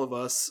younger than all of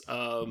us.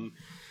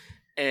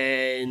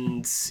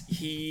 And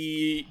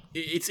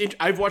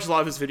I've watched a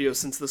lot of his videos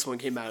since this one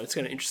came out. It's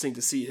kind of interesting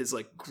to see his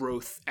like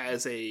growth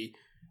as a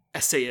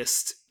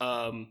essayist.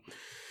 But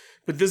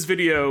this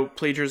video,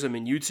 Plagiarism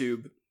in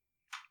YouTube,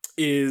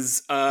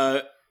 is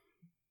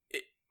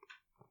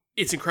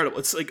it's incredible.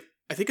 It's like,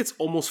 I think it's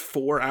almost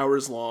 4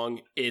 hours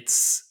long.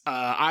 It's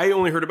I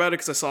only heard about it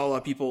because I saw a lot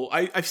of people.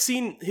 I've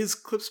seen his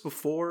clips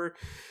before.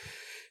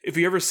 If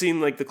you ever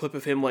seen like the clip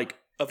of him like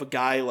of a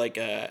guy like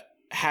a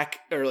hack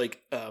or like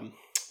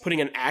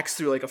putting an axe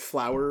through like a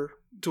flower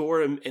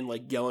door and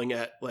like yelling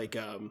at like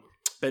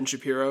Ben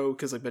Shapiro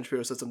because like Ben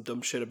Shapiro said some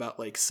dumb shit about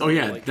like Oh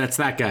yeah, like, that's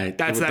that guy.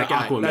 that's with that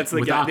guy. Aquaman, That's the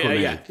with guy.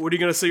 Aquaman. Yeah. What are you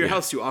gonna sell your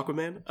house to,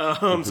 Aquaman?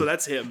 So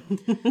that's him.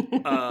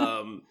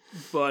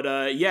 But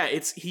yeah,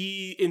 it's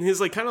he in his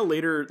like kind of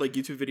later like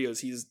YouTube videos.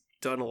 He's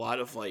done a lot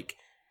of like,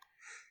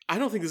 I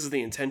don't think this is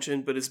the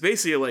intention, but it's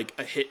basically like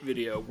a hit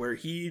video where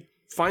he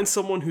finds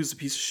someone who's a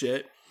piece of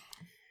shit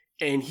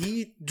and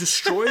he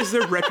destroys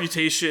their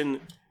reputation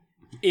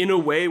in a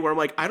way where I'm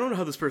like, I don't know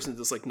how this person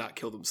just like not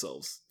kill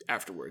themselves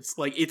afterwards.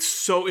 Like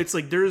it's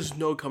like there's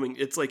no coming.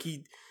 It's like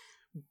he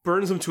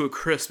burns them to a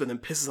crisp and then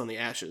pisses on the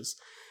ashes.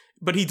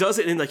 But he does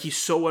it in like he's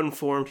so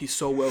uninformed, he's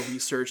so well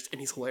researched, and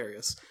he's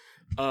hilarious.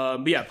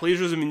 But yeah,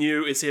 Plagiarism in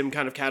You is him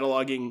kind of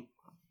cataloging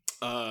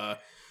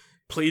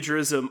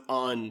plagiarism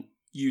on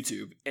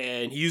YouTube,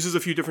 and he uses a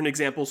few different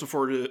examples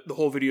before the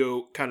whole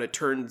video kind of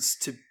turns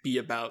to be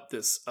about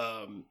this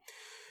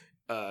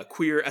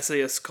queer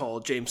essayist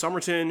called James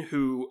Somerton,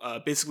 who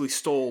basically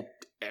stole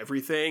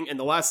everything. And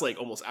the last like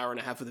almost hour and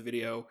a half of the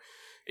video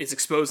is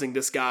exposing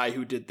this guy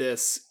who did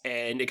this,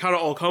 and it kind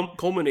of all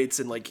culminates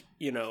in like,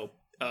 you know,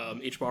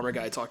 H. Bomber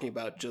Guy talking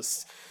about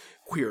just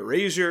queer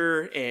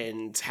erasure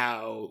and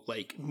how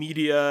like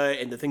media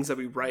and the things that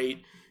we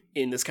write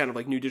in this kind of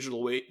like new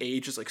digital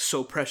age is like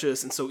so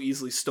precious and so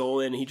easily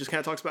stolen. And he just kind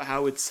of talks about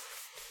how it's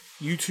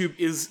YouTube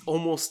is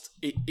almost,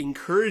 it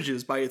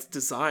encourages by its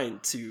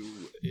design to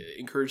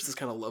encourage this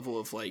kind of level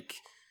of like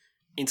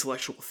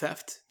intellectual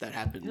theft that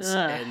happens.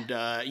 And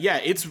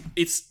yeah, it's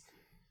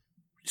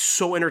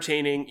so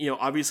entertaining. You know,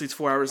 obviously it's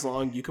 4 hours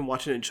long. You can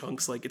watch it in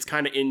chunks. Like it's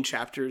kind of in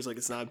chapters. Like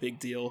it's not a big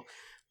deal.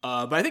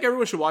 But I think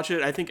everyone should watch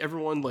it. I think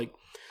everyone like,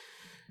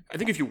 I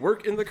think if you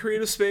work in the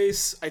creative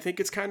space, I think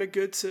it's kind of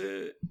good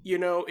to, you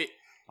know,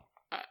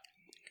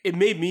 it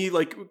made me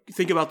like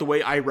think about the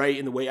way I write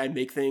and the way I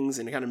make things,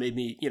 and it kind of made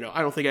me, you know,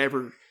 I don't think I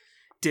ever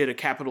did a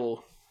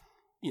capital,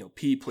 you know,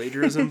 P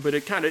plagiarism, but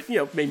it kind of, you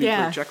know, made me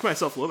check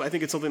myself a little bit. I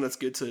think it's something that's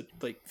good to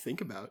like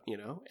think about, you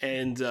know,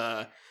 and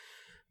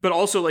but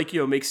also like, you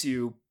know, makes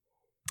you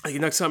like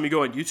next time you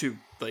go on YouTube,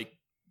 like,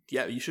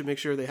 yeah, you should make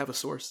sure they have a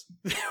source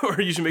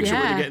or you should make sure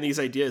where they're getting these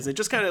ideas. It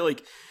just kind of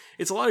like,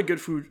 it's a lot of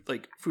good food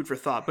for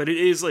thought, but it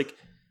is like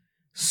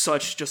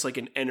such just like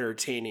an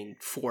entertaining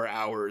 4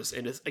 hours.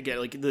 And it's again,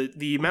 like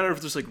the amount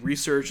of just like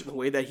research and the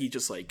way that he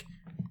just like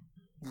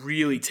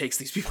really takes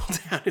these people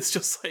down. It's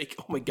just like,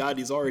 oh my God,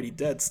 he's already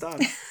dead. Stop.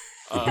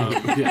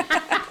 But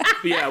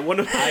yeah, one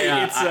of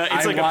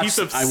it's like a piece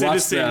of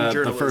citizen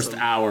journalism. The first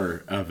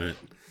hour of it.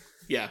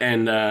 Yeah.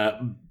 And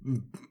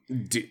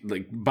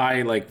like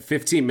by like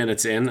 15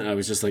 minutes in, I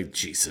was just like,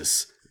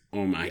 Jesus,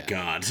 oh my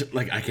God.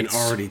 Like I can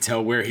already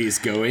tell where he's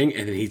going,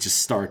 and then he just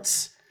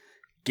starts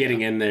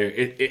getting in there.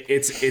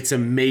 It's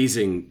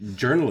amazing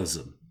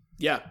journalism.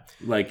 Yeah.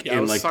 Like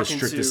in like the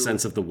strictest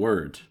sense of the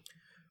word.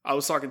 I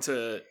was talking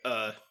to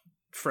a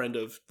friend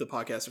of the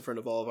podcast, a friend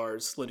of all of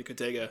ours, Linda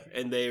Kotega,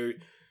 and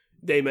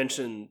they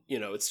mentioned, you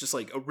know, it's just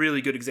like a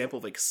really good example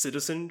of like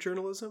citizen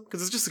journalism,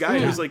 because it's just a guy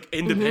who's like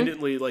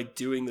independently like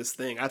doing this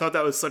thing. I thought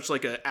that was such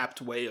like an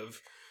apt way of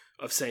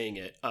saying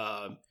it.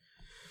 But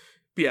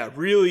yeah,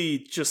 really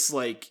just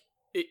like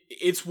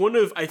it's one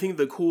of, I think,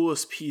 the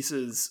coolest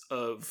pieces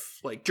of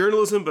like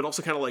journalism, but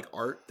also kind of like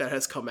art that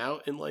has come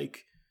out in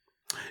like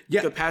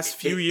the past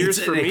few years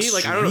for me.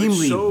 Like I don't know,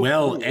 it's so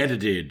well cool.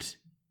 Edited.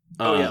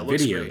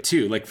 Video great.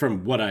 too. Like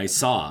from what I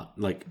saw,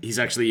 like he's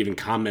actually even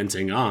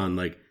commenting on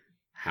like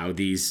how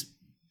these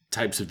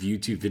types of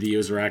YouTube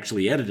videos are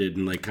actually edited,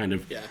 and like kind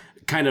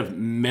of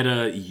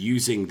meta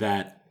using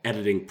that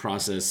editing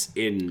process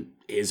in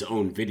his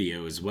own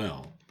video as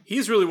well.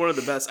 He's really one of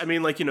the best. I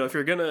mean, like, you know, if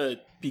you're gonna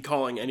be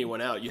calling anyone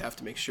out, you have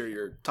to make sure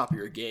you're top of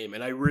your game.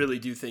 And I really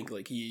do think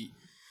like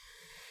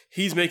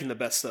he's making the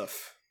best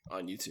stuff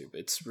on YouTube.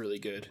 It's really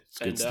good.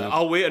 And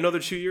I'll wait another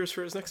 2 years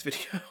for his next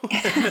video.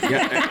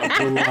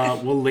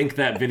 We'll link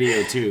that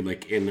video too,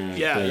 like in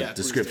the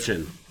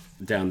description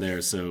down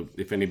there. So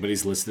if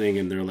anybody's listening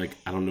and they're like,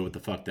 I don't know what the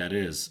fuck that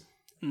is,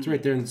 it's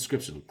right there in the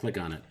description. Click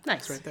on it.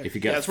 Nice. Right there. If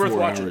you got 4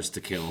 hours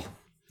to kill.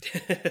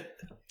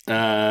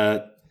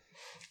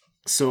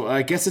 So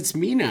I guess it's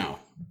me now.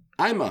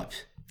 I'm up.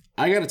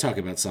 I got to talk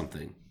about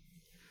something.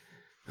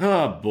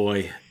 Oh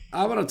boy,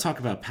 I want to talk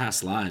about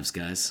past lives,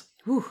 guys.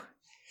 Whew.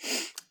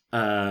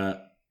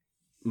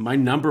 My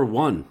number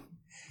 1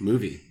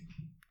 movie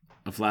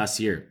of last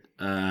year.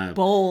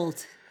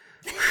 Bold.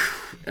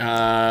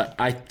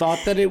 I thought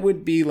that it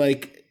would be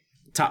like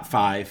top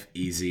 5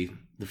 easy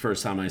the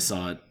first time I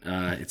saw it.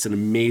 It's an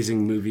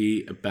amazing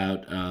movie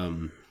about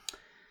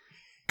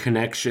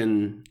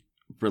connection,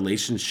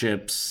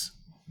 relationships,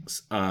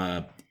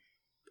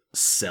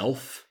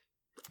 self.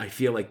 I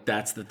feel like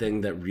that's the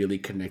thing that really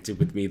connected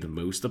with me the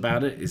most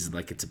about it, is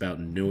like it's about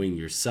knowing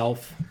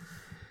yourself.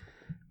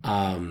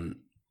 It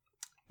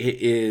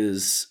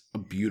is a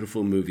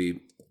beautiful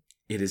movie.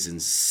 It is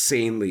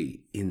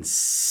insanely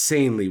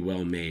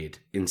well made,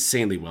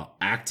 insanely well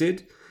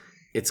acted,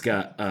 It's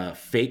got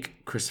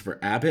fake Christopher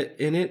Abbott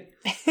in it.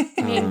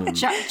 You mean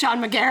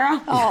John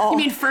Magaro? Oh. You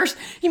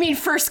mean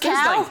first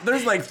cow?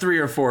 There's like 3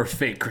 or 4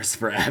 fake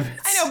Christopher Abbotts.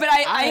 I know, but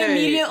I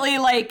immediately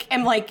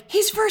am like,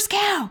 he's first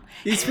cow.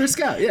 He's first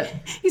cow, yeah.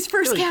 He's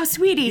first cow,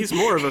 sweetie. He's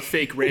more of a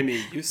fake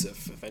Rami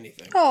Youssef, if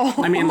anything. Oh,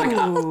 I mean, like,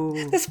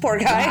 this poor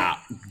guy.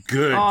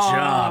 good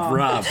job,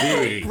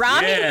 Robbie.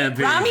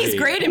 Rami's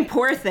great in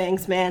Poor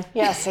Things, man.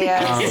 Yes, he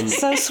is.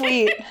 So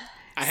sweet.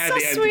 I had So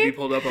the IMDb sweet.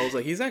 pulled up. I was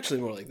like, he's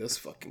actually more like this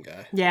fucking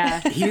guy. Yeah.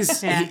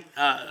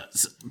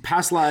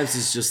 Past Lives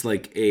is just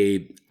like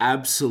a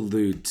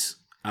absolute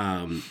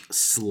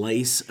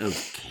slice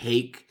of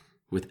cake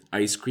with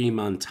ice cream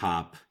on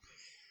top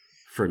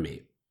for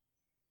me.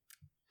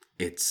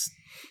 It's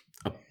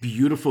a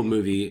beautiful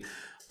movie.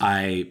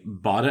 I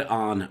bought it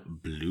on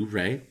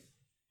Blu-ray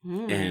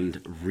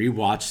and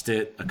rewatched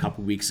it a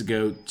couple weeks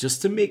ago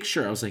just to make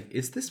sure. I was like,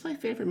 is this my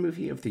favorite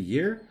movie of the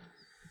year?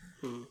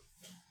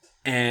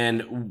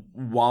 And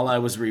while I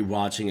was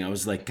rewatching, I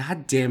was like,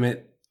 God damn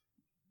it.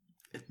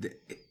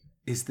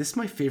 Is this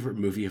my favorite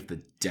movie of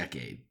the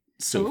decade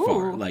so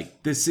far?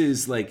 Like, this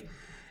is like,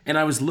 and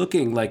I was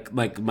looking like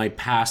my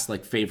past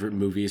like favorite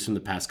movies from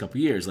the past couple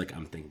years. Like,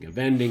 I'm thinking of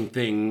Ending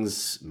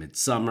Things,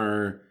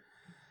 Midsommar,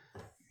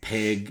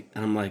 Pig.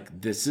 And I'm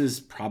like, this is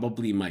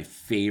probably my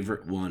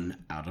favorite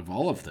one out of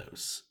all of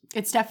those.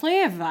 It's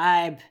definitely a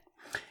vibe.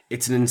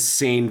 It's an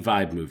insane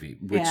vibe movie,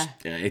 which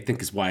I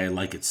think is why I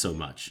like it so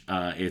much.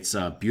 It's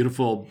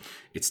beautiful,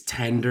 it's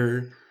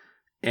tender,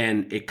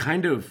 and it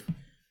kind of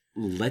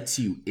lets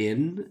you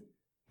in.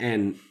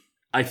 And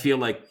I feel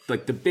like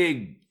the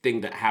big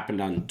thing that happened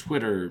on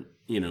Twitter,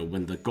 you know,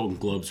 when the Golden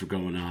Globes were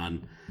going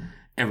on,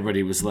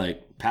 everybody was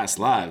like, Past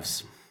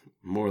Lives,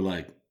 more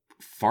like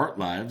Fart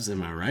Lives,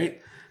 am I right?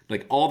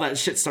 Like, all that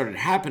shit started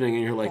happening,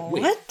 and you're like,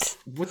 wait,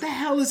 what the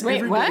hell is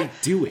everybody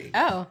doing?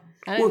 Oh.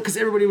 Well, because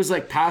everybody was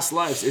like, Past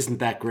Lives isn't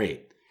that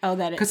great. Oh,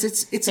 that is. Because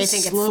it's they a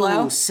think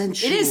slow, it's slow?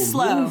 sensual It is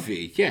slow.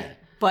 movie. Yeah.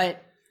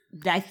 But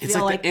I feel It's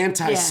like the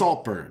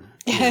anti-salt burn.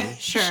 You know?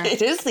 Sure.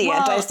 It is the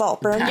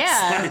anti-salt burn.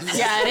 Yeah,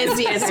 it is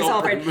the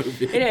anti-salt burn.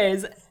 movie. It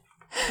is.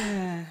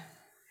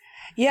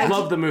 Yeah. I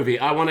love the movie.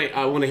 I want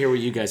to hear what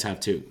you guys have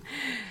too.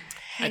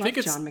 I think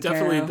it's John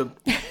definitely McGarrow.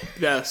 the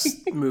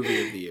best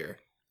movie of the year.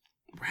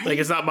 Like,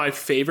 it's not my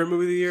favorite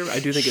movie of the year. I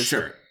do think it's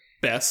the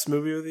best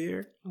movie of the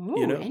year. Ooh,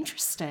 you know?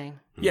 interesting.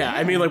 Yeah,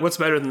 I mean, like, what's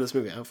better than this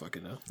movie? I don't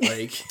fucking know.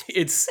 Like,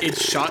 it's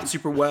shot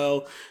super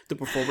well. The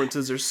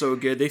performances are so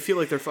good. They feel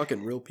like they're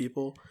fucking real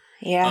people.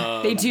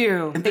 Yeah. They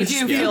do. They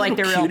do feel like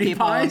they're real Cutie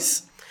people.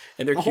 pies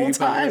And they're the whole cutie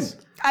time. pies.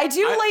 I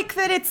do like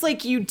that it's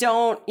like you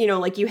don't,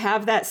 like you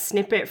have that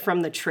snippet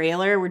from the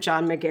trailer where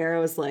John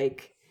Magaro is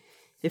like,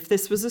 if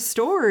this was a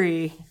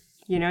story,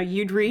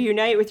 you'd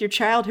reunite with your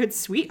childhood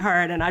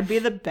sweetheart and I'd be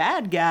the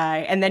bad guy.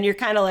 And then you're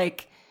kind of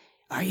like,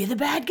 are you the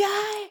bad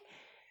guy?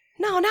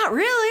 No, not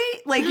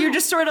really. Like, you're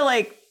just sort of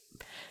like,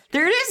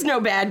 there is no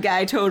bad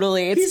guy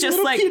totally. It's He's just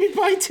a little like, cutie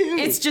pie too.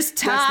 it's just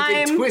That's the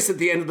time. big twist at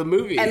the end of the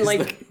movie. And, is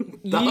like,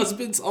 the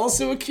husband's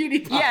also a cutie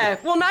pie. yeah,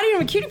 well, not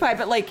even a cutie pie,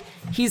 but like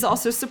he's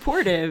also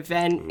supportive,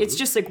 and it's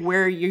just like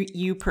where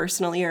you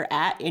personally are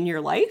at in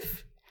your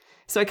life.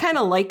 So I kind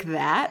of like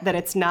that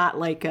it's not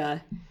like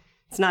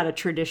it's not a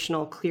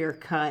traditional clear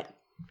cut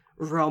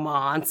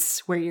romance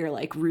where you're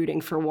like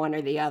rooting for one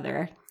or the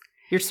other.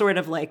 You're sort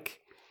of like,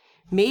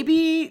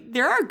 maybe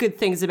there are good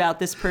things about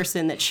this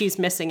person that she's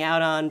missing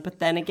out on, but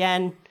then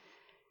again,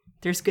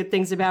 there's good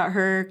things about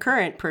her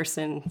current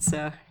person.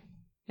 So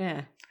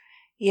yeah.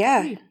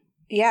 Yeah.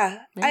 Yeah.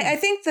 I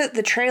think that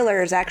the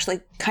trailer is actually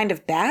kind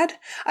of bad.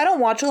 I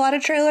don't watch a lot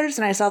of trailers,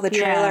 and I saw the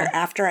trailer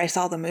after I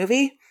saw the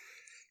movie.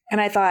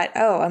 And I thought,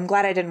 oh, I'm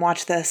glad I didn't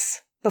watch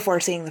this before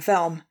seeing the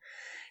film.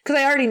 Because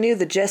I already knew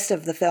the gist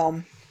of the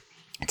film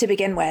to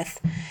begin with.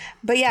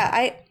 But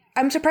yeah,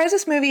 I'm surprised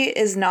this movie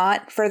is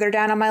not further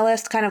down on my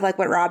list, kind of like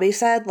what Robbie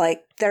said.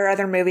 Like, there are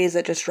other movies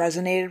that just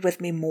resonated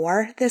with me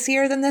more this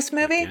year than this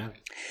movie.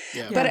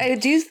 Yeah. But I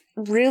do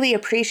really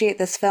appreciate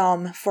this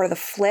film for the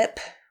flip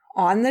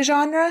on the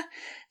genre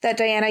that,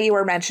 Diana, you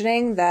were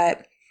mentioning,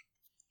 that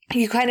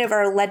you kind of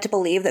are led to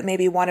believe that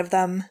maybe one of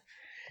them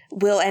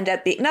will end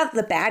up being not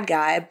the bad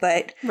guy,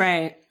 but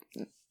right.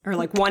 Or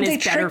like one they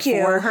is better trick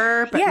you. for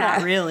her, but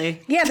not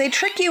really. Yeah, they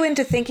trick you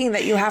into thinking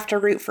that you have to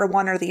root for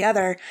one or the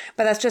other,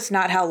 but that's just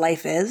not how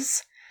life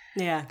is.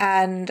 Yeah.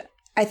 And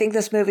I think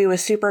this movie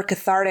was super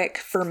cathartic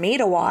for me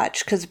to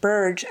watch because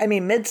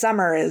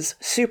Midsommar is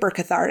super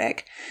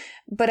cathartic.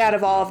 But out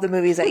of all of the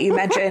movies that you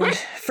mentioned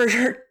for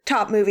your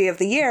top movie of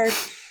the year,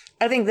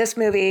 I think this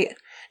movie,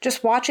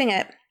 just watching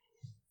it,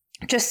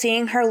 just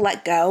seeing her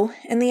let go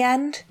in the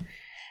end.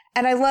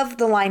 And I love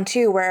the line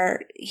too,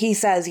 where he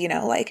says,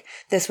 like,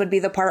 this would be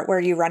the part where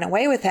you run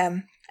away with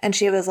him. And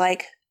she was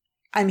like,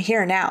 I'm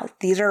here now.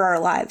 These are our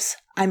lives.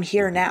 I'm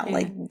here now. Yeah.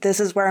 Like, this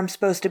is where I'm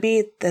supposed to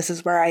be. This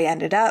is where I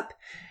ended up.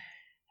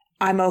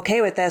 I'm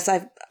okay with this.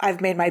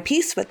 I've made my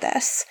peace with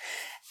this.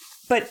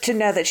 But to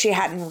know that she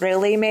hadn't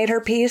really made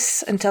her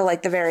peace until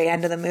like the very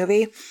end of the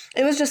movie,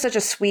 it was just such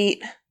a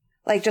sweet,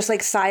 like, just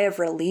like sigh of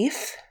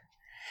relief.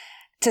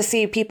 to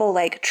see people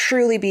like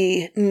truly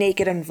be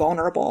naked and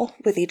vulnerable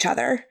with each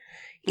other,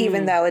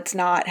 even though it's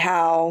not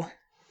how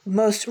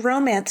most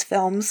romance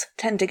films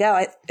tend to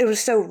go. It was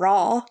so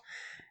raw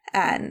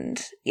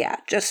and yeah,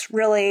 just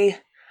really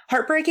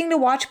heartbreaking to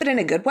watch, but in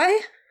a good way.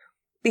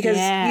 Because,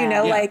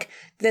 like,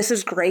 this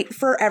is great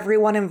for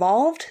everyone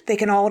involved. They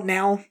can all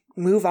now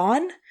move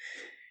on.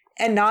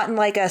 And not in,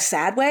 like, a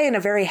sad way, in a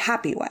very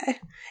happy way.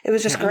 It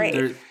was just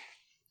great.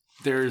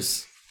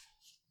 There's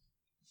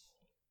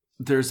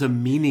a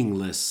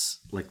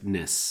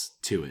meaninglessness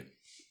to it.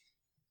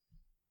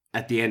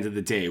 At the end of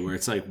the day, where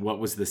it's like, what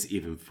was this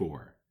even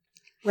for?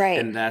 Right.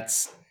 And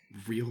that's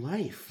real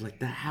life. Like,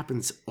 that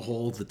happens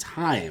all the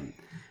time.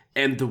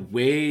 And the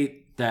way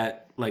that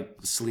like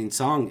Celine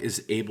Song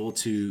is able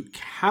to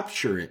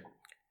capture it,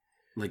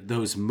 like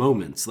those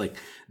moments, like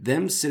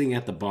them sitting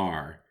at the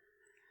bar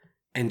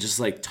and just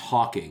like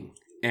talking,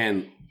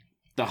 and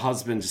the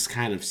husband just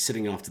kind of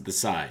sitting off to the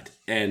side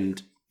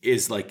and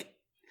is like,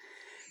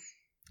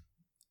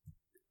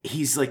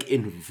 he's like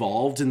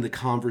involved in the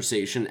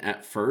conversation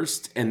at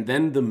first, and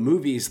then the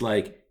movie's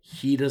like,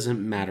 he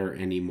doesn't matter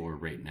anymore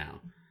right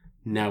now.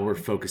 Now we're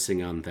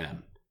focusing on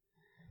them.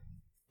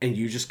 And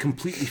you just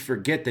completely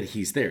forget that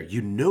he's there.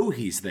 You know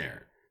he's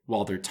there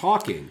while they're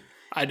talking.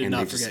 I did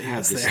not forget he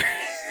was there.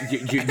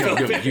 You don't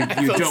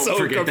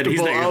forget that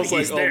he's there. I was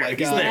like, oh my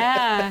God.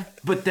 Yeah.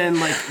 But then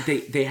like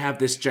they have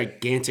this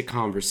gigantic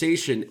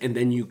conversation, and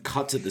then you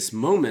cut to this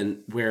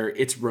moment where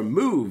it's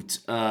removed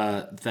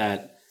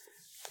that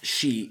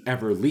she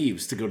ever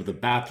leaves to go to the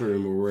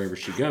bathroom or wherever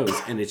she goes,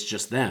 and it's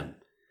just them.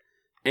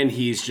 And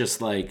he's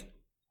just like,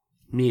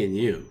 me and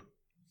you,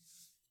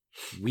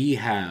 we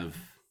have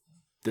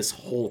this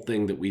whole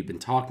thing that we've been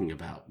talking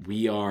about.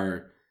 We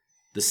are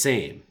the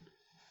same.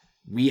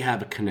 We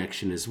have a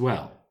connection as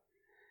well.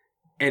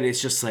 And it's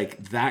just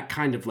like that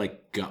kind of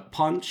like gut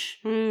punch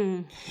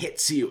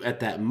hits you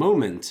at that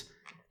moment.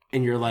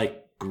 And you're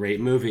like,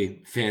 great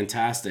movie,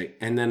 fantastic.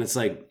 And then it's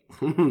like,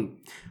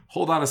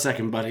 hold on a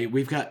second, buddy.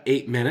 We've got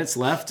 8 minutes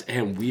left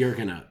and we are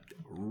going to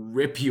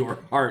rip your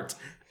heart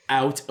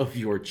out of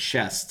your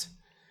chest.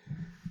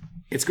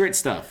 It's great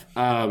stuff.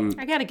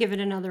 I got to give it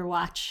another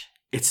watch.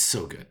 It's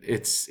so good.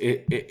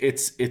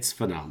 It's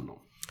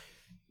phenomenal.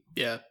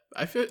 Yeah,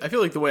 I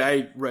feel like the way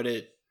I read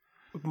it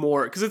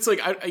more, because it's like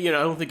I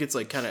don't think it's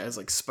like kind of as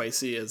like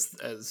spicy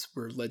as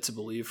we're led to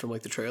believe from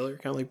like the trailer,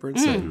 kind of like Brent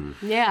said.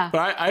 Yeah,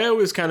 but I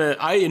always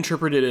I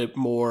interpreted it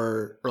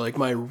more, or like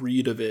my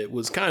read of it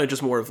was kind of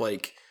just more of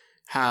like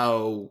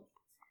how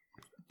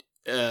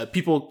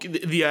people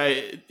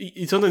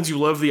sometimes you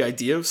love the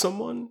idea of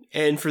someone,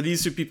 and for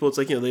these two people it's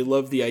like, they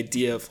love the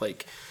idea of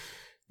like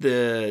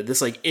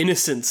this like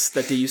innocence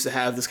that they used to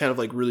have, this kind of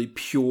like really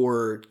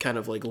pure kind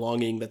of like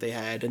longing that they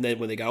had, and then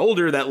when they got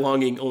older that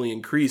longing only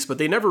increased, but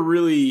they never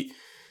really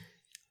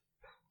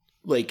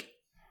like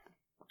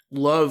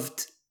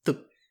loved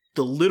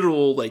the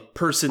literal like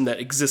person that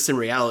exists in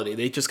reality.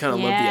 They just kind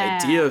of love the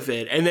idea of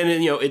it. And then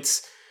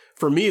it's,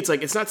 for me it's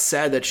like, it's not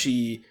sad that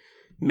she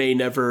may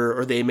never,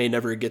 or they may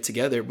never get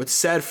together. What's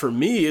sad for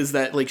me is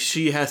that like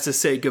she has to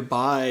say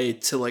goodbye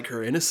to like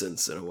her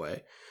innocence in a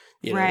way.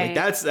 Like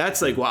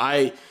that's like what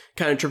I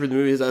kind of interpret the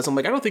movie as. I'm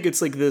like, I don't think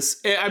it's like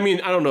this. I mean,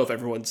 I don't know if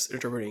everyone's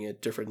interpreting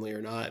it differently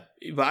or not,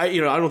 but I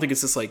don't think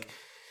it's just like,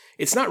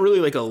 it's not really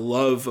like a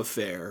love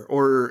affair,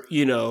 or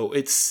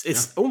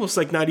it's almost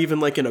like not even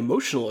like an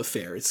emotional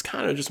affair. It's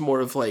kind of just more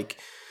of like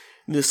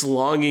this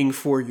longing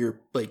for your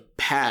like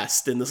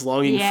past, and this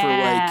longing for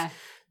like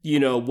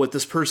what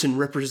this person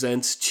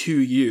represents to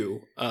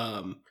you.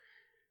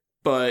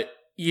 But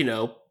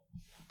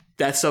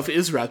that stuff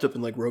is wrapped up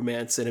in like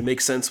romance, and it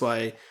makes sense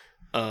why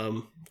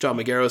John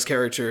Magaro's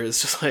character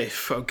is just like,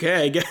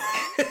 okay, I guess.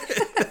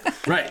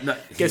 Right. No,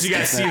 guess you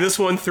got to see this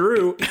one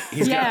through.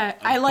 He's got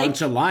a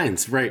bunch of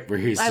lines, right, where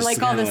he's I just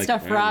like all the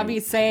stuff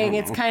Robbie's saying.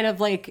 It's know. kind of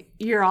like,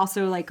 you're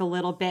also like a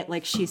little bit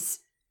like she's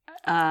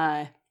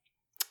kind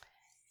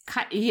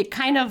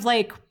of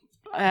like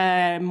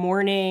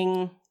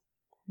mourning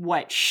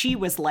what she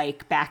was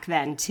like back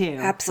then too.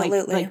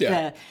 Absolutely.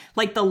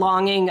 Like the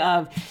longing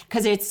of,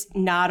 because it's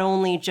not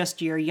only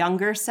just your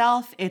younger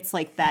self, it's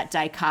like that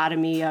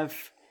dichotomy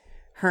of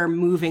her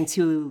moving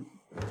to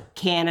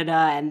Canada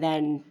and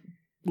then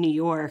New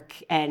York,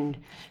 and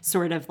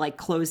sort of like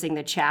closing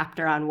the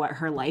chapter on what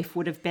her life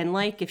would have been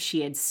like if she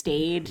had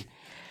stayed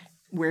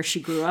where she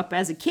grew up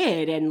as a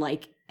kid and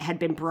like had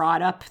been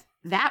brought up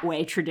that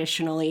way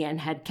traditionally and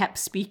had kept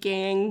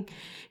speaking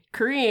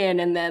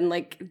Korean, and then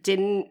like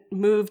didn't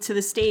move to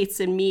the States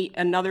and meet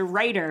another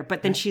writer,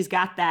 but then she's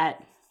got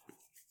that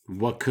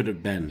what could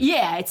have been.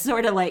 Yeah, it's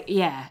sort of like,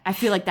 I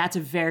feel like that's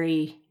a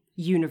very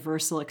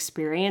universal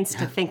experience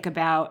to think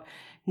about,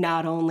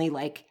 not only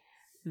like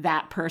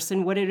that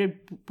person would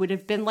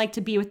have been like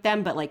to be with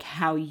them, but like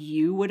how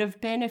you would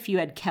have been if you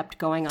had kept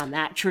going on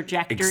that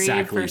trajectory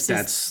versus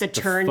that's the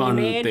turn fun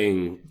you made.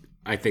 Thing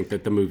I think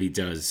that the movie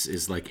does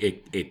is like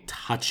it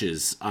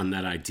touches on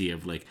that idea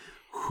of like,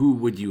 who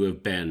would you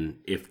have been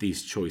if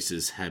these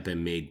choices had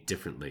been made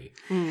differently?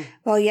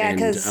 Well, yeah,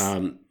 because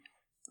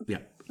yeah,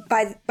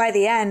 by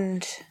the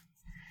end,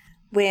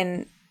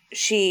 when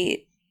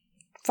she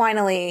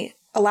finally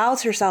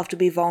allows herself to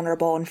be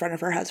vulnerable in front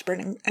of her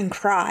husband and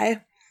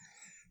cry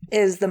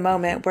is the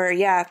moment where,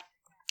 yeah,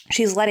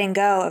 she's letting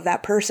go of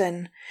that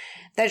person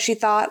that she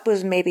thought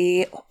was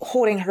maybe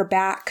holding her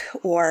back,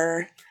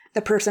 or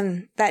the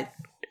person that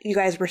you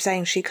guys were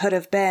saying she could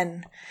have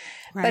been.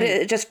 Right. But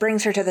it just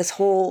brings her to this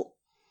whole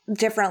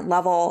different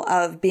level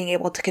of being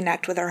able to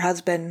connect with her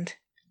husband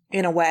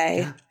in a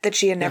way that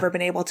she had never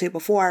been able to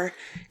before,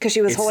 because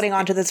she was holding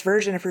on to this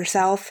version of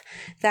herself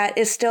that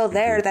is still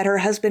there, that her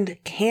husband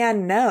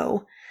can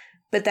know,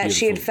 but that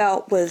she had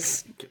felt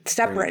was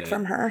separate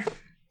from her.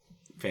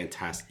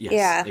 Fantastic. Yes.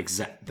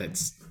 Yeah.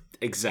 That's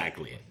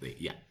exactly it.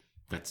 Yeah.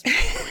 That's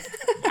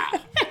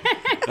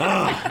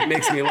wow. It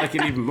makes me like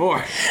it even more.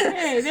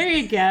 Hey, there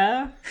you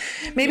go.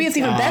 Maybe it's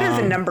even better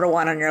than number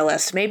one on your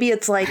list. Maybe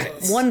it's like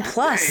 1+.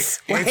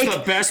 Like, It's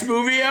the best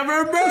movie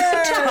ever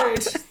made.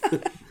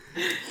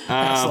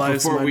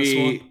 Before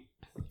we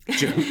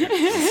jump,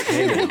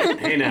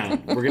 hey now,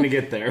 we're gonna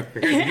get there.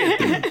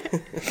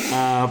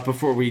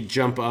 Before we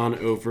jump on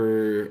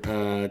over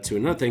to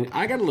another thing,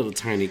 I got a little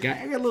tiny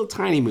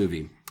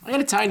movie. I got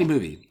a tiny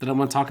movie that I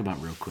want to talk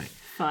about real quick.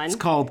 Fun. It's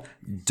called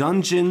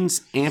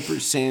Dungeons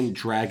 &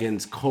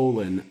 Dragons: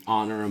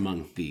 Honor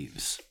Among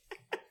Thieves.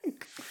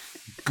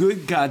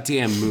 Good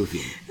goddamn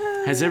movie.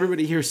 Has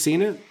everybody here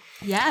seen it?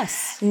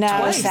 Yes. no,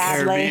 Twice.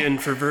 sadly. Caribbean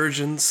for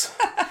virgins.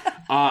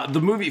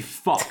 The movie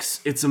fucks.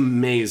 It's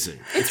amazing.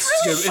 It's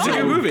really It's a fun.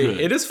 good movie.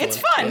 good. It is fun. It's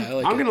fun. Yeah, I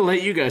like I'm it. going to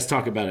let you guys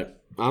talk about it.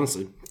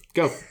 Honestly.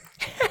 Go.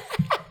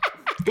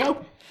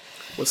 Go.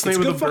 What's the name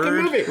of good the fucking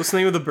bird? movie. What's the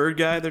name of the bird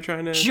guy they're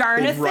trying to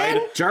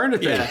Jarnathan?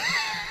 Jonathan.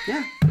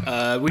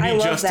 Yeah. We I need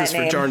love justice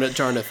that for name.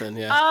 Jarnathan.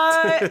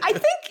 Yeah.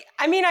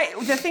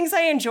 The things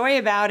I enjoy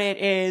about it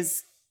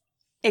is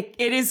it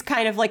is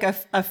kind of like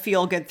a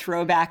feel-good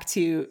throwback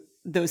to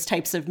those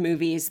types of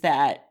movies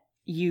that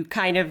you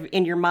kind of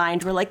in your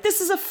mind were like,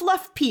 this is a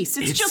fluff piece.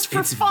 It's just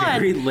for fun. It's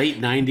very late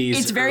 90s.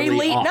 It's very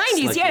early late aughts.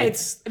 90s, Like,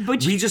 yeah,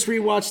 we just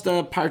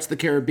rewatched Pirates of the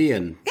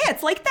Caribbean. Yeah,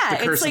 it's like that.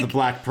 The Curse It's like of the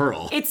Black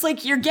Pearl. it's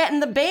like you're getting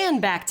the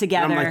band back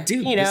together. And I'm like,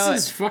 dude, you know,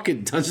 this is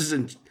fucking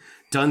Dungeons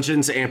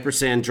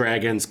 &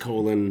 Dragons: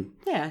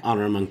 Yeah.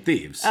 Honor Among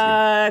Thieves.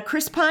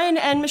 Chris Pine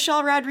and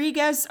Michelle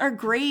Rodriguez are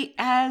great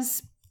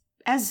as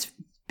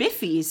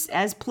Biffies,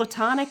 as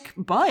platonic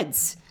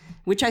buds,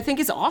 which I think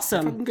is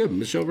awesome. Good.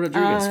 Michelle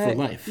Rodriguez for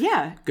life.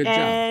 Yeah. Good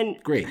And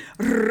job. Great.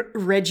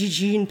 Reggie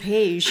Jean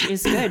Page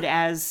is good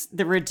as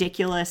the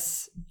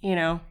ridiculous, you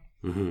know.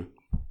 Mm-hmm.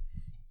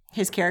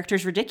 His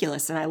character's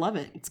ridiculous, and I love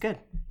it. It's good.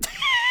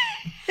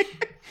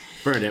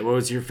 Bernadette, what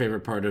was your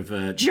favorite part of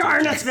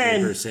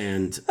Jarnathan!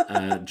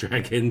 and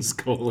Dragons: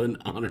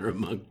 Honor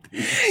Among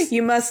Thieves?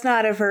 You must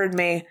not have heard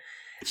me.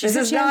 This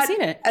said is she hadn't not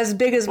seen it. as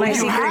big as my you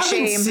secret haven't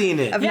shame seen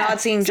it. of Yeah.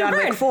 not seeing So John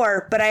Vern- Wick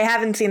 4, but I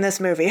haven't seen this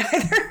movie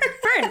either.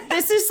 Vern,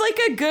 this is like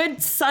a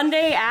good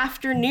Sunday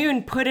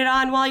afternoon. Put it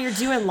on while you're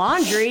doing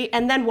laundry,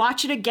 and then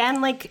watch it again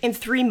like in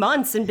 3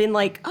 months, and been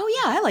like, oh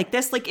yeah, I like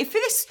this. Like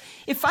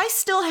if I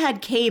still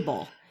had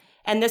cable,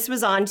 and this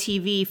was on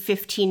TV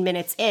 15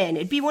 minutes in,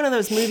 it'd be one of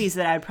those movies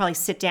that I'd probably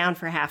sit down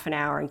for half an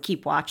hour and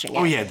keep watching it.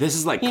 Oh yeah, this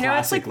is like You know,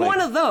 it's classic, like one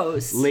of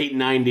those. late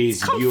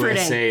 90s comforting.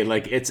 USA.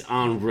 Like it's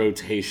on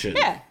rotation.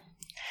 Yeah.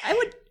 I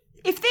would,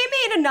 if they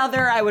made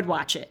another, I would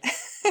watch it.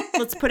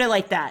 Let's put it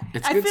like that.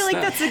 I good feel like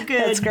stuff. that's a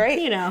good, That's great.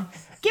 you know,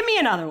 give me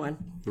another one.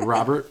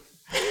 Robert.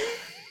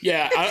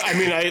 Yeah, I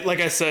mean, like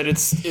I said,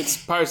 it's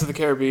Pirates of the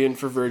Caribbean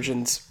for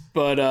virgins,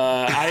 but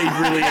I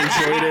really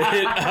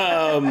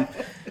enjoyed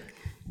it.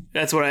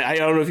 That's what I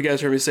don't know if you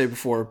guys heard me say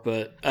before,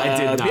 but I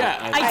did not. Yeah,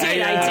 I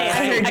did.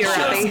 I heard you,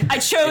 Robbie. I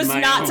chose In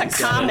my not own to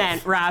setup.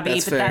 comment, Robbie,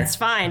 That's but fair. that's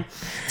fine.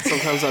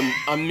 Sometimes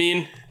I'm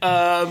mean.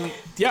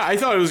 Yeah, I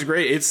thought it was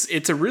great.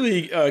 It's a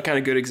really kind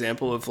of good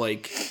example of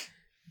like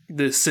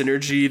the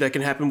synergy that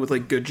can happen with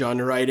like good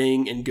genre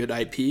writing and good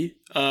IP.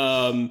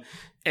 And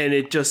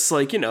it just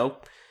like, you know,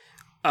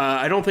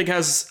 I don't think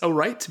has a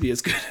right to be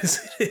as good as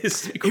it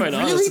is, to be quite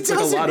honest. It's like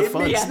a lot of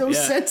fun. It makes no Yeah.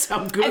 sense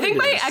how good I think it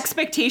my is.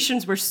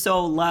 expectations were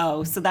so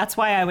low, so that's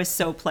why I was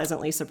so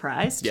pleasantly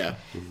surprised. Yeah.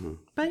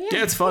 But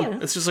Yeah, it's fun. you know,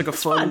 It's just like a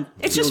fun,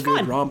 It's just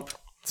feel-good fun. romp.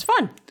 it's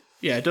fun.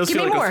 Yeah, it does Give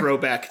feel me like more. a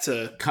throwback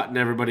to Cutting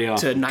everybody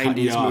off.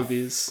 90s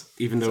movies.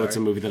 Even though it's a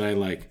movie that I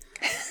like.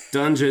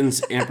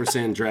 Dungeons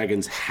 &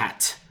 Dragons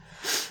hat.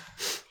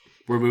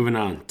 We're moving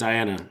on.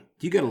 Diana,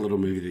 you got a little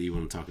movie that you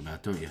want to talk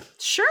about, don't you?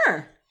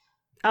 Sure.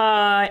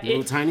 A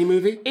little tiny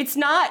movie? It's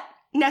not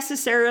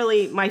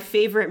necessarily my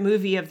favorite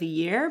movie of the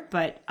year,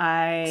 but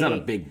It's not a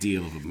big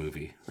deal of a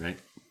movie, right?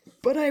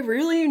 but I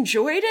really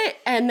enjoyed it.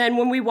 And then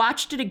when we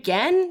watched it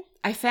again,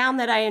 I found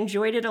that I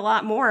enjoyed it a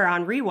lot more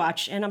on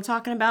rewatch. And I'm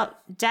talking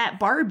about Dat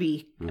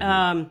Barbie.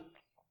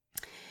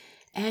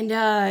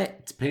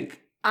 It's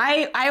pink.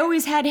 I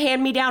always had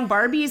hand-me-down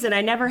Barbies, and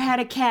I never had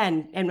a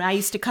Ken. And I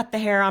used to cut the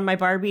hair on my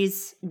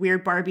Barbies,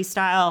 weird Barbie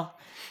style,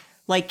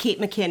 like Kate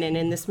McKinnon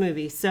in this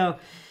movie. So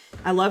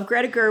I love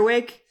Greta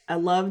Gerwig. I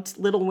loved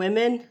Little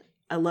Women.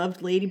 I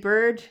loved Lady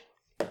Bird.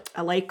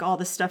 I like all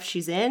the stuff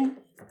she's in.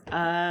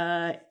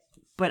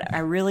 But I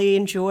really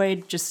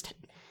enjoyed just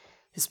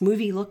this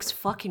movie looks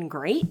fucking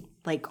great.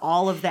 Like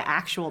all of the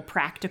actual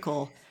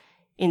practical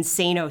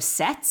insano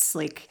sets,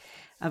 like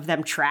of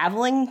them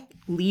traveling,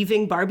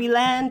 leaving Barbie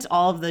Land,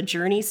 all of the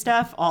journey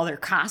stuff, all their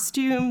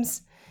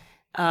costumes.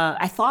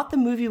 I thought the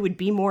movie would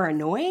be more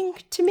annoying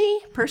to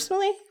me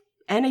personally,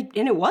 and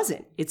it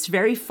wasn't. It's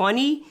very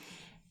funny,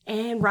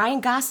 and Ryan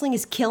Gosling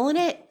is killing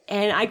it.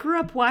 And I grew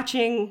up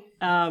watching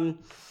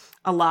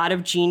a lot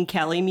of Gene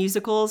Kelly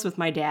musicals with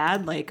my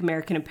dad, like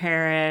American in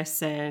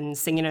Paris and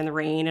Singing in the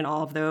Rain and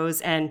all of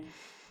those. And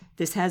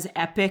this has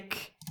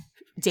epic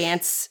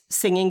dance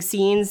singing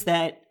scenes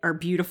that are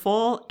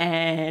beautiful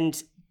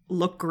and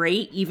look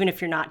great, even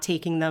if you're not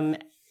taking them,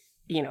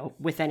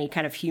 with any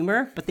kind of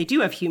humor. But they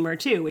do have humor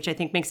too, which I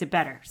think makes it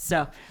better.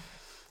 So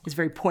it's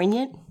very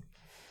poignant.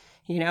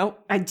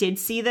 I did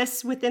see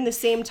this within the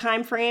same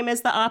time frame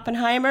as the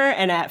Oppenheimer,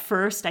 and at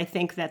first I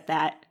think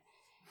that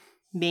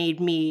made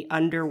me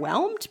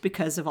underwhelmed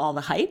because of all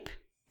the hype.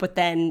 But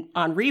then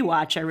on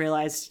rewatch, I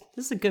realized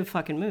this is a good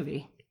fucking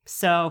movie.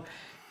 So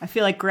I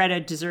feel like Greta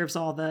deserves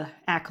all the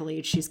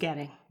accolades she's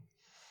getting.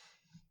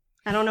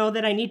 I don't know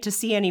that I need to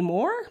see any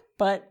more,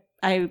 but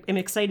I am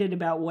excited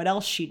about what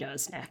else she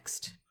does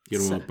next. You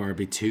don't want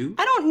Barbie 2?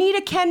 I don't need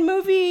a Ken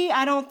movie.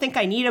 I don't think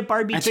I need a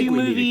Barbie 2 movie.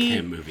 I think we need a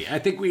Ken movie. I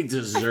think we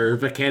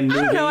deserve a Ken movie.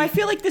 I don't know. I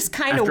feel like this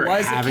kind of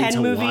was a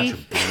Ken movie.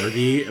 Watch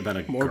Barbie about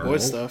a More girl. boy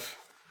stuff.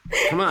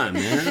 Come on,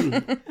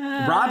 man.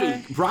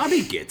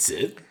 Robbie gets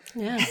it.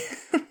 Yeah.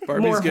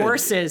 Barbie's More good.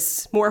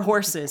 horses. More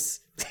horses.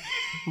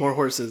 More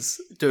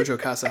horses. Dojo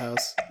Casa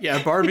House.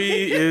 Yeah,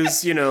 Barbie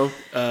is,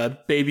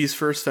 baby's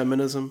first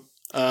feminism.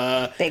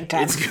 Big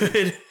time. It's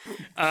good.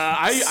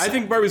 I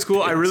think Barbie's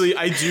cool. I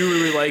do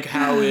really like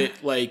how it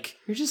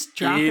You're just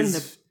dropping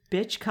the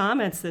bitch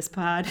comments this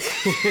pod.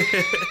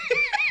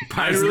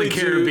 Pirates of the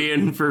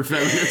Caribbean for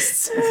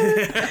feminists.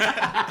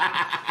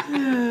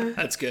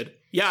 That's good.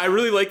 Yeah, I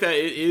really like that.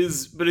 It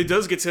is, but it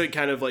does get to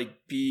kind of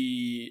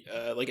be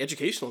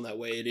educational in that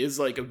way. It is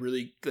a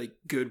really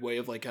good way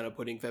of kind of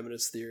putting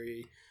feminist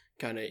theory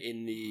kind of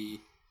in the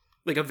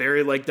a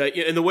very that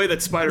in the way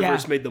that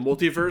Spider-Verse made the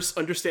multiverse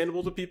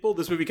understandable to people.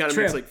 This movie kind of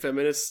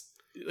makes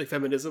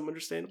feminism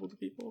understandable to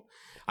people.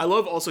 I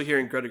love also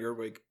hearing Greta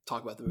Gerwig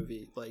talk about the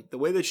movie, the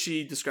way that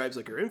she describes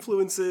her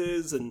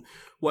influences and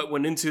what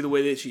went into the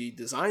way that she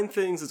designed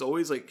things. It's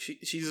always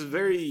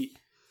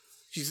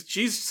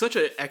she's such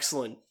an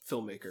excellent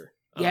filmmaker.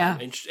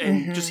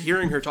 And just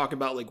hearing her talk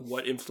about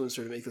what influenced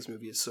her to make this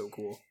movie is so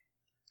cool.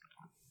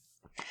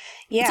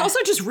 Yeah. It's also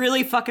just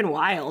really fucking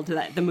wild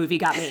that the movie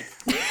got made.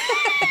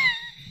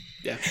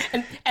 Yeah.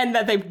 And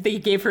that they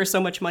gave her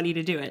so much money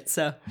to do it.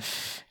 So,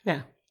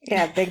 yeah.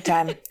 Yeah, big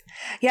time.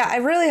 Yeah, I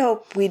really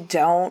hope we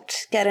don't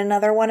get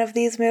another one of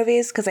these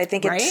movies because I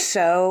think it's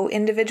so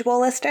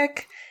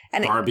individualistic.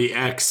 And Barbie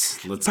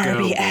X. Let's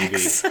Barbie go,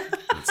 X. baby.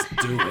 Let's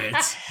do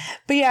it.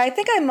 But yeah, I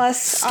think I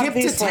must Skip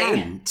to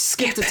 10.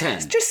 Skip to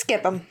 10. Just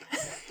skip them.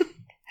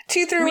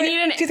 2 through 9.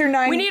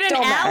 We need an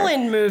don't matter.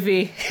 Alan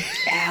movie.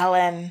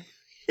 Alan.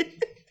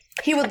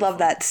 He would love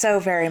that so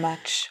very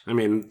much. I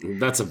mean,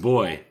 that's a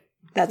boy.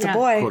 That's a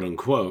boy. Quote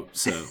unquote.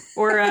 So.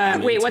 Or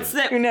wait, what's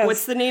knows?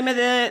 what's the name of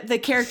the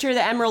character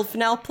that Emerald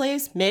Fennell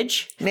plays?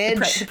 Midge.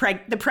 Midge.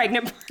 The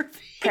pregnant Barbie.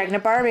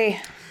 Pregnant Barbie.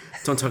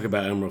 Don't talk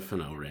about Emerald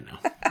Fennell right now.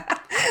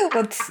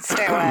 Let's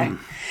stay away.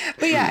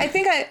 But yeah, I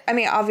think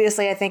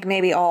obviously I think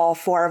maybe all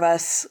 4 of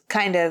us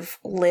kind of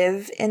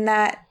live in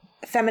that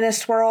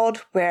feminist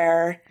world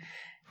where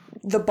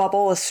the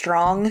bubble is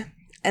strong.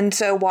 And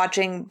so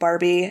watching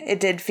Barbie, it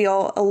did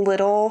feel a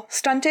little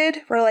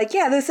stunted. We're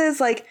this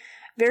is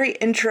very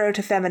intro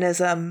to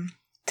feminism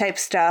type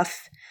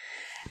stuff.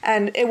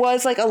 And it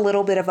was a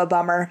little bit of a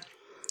bummer.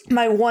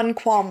 My one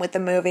qualm with the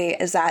movie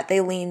is that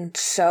they lean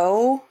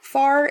so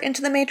far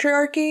into the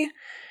matriarchy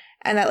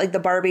and that the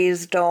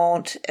Barbies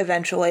don't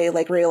eventually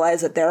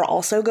realize that they're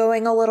also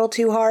going a little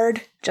too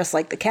hard, just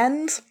like the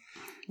Kens.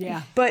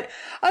 Yeah. But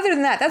other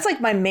than that, that's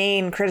my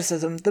main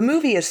criticism. The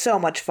movie is so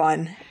much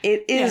fun.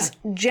 It is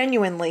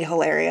genuinely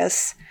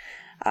hilarious.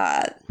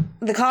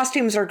 The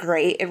costumes are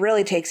great. It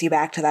really takes you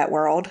back to that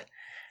world.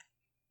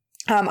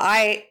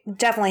 I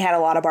definitely had a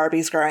lot of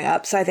Barbies growing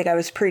up, so I think I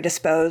was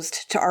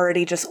predisposed to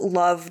already just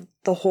love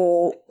the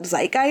whole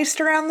zeitgeist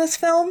around this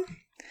film.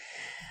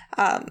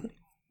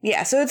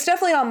 Yeah, so it's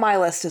definitely on my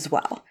list as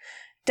well.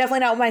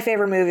 Definitely not my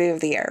favorite movie of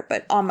the year,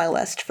 but on my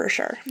list for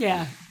sure.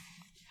 Yeah.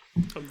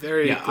 I'm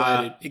very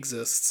glad it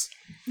exists.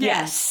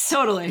 Yes,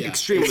 totally. Yeah.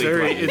 Extremely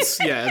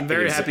glad. I'm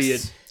very happy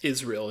it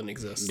is real and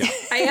exists. Yeah.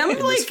 I am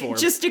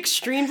just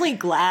extremely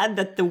glad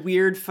that the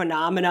weird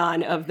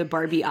phenomenon of the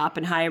Barbie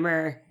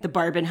Oppenheimer, the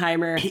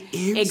Barbenheimer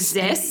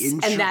exists.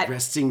 An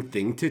interesting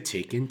thing to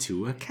take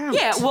into account.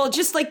 Yeah, well,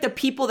 just the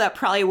people that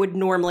probably would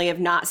normally have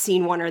not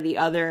seen one or the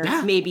other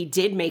maybe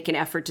did make an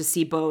effort to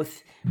see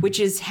both, which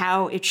is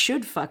how it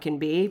should fucking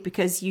be,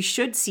 because you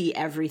should see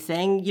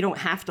everything. You don't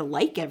have to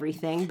like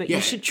everything, but you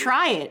should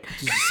try it.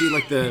 Did you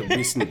see the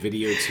recent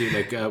video too?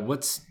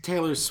 What's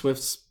Taylor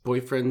Swift's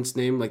boyfriend's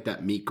name?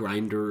 That meat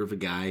grinder of a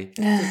guy.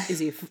 Is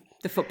he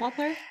the football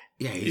player?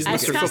 Yeah, He's I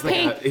Mr. stopped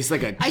paying. he's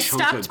like a I chunk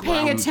stopped of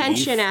paying ground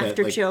attention beef that,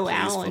 after like, Joe plays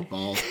Allen.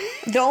 football.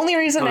 The only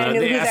reason I knew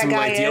They who asked that him, guy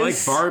like, do you like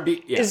is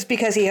Barbie? Yeah. is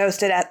because he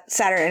hosted at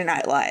Saturday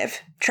Night Live.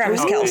 Travis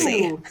Oh.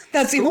 Kelsey.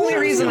 That's the only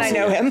reason I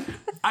know him.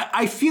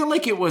 I feel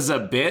like it was a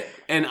bit,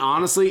 and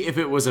honestly, if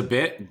it was a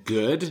bit,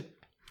 good.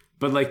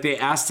 But like they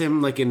asked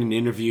him like in an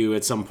interview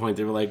at some point,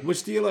 they were like,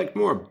 "Which do you like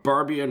more,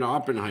 Barbie and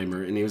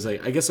Oppenheimer?" And he was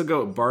like, "I guess I'll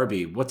go with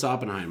Barbie. What's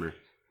Oppenheimer?"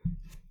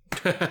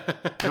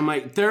 I'm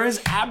like, there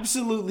is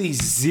absolutely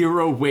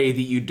zero way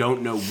that you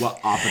don't know what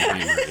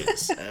Oppenheimer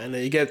is. And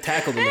you get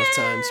tackled enough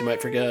times, you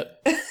might forget.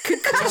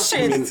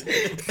 Concussions.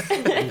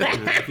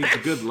 If he's a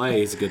good lay,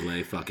 he's a good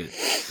lay. Fuck it.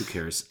 Who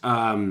cares?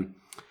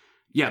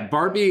 Yeah,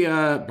 Barbie.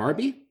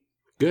 Barbie,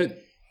 good,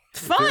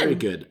 Fun. very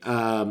good.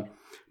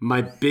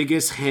 My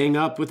biggest hang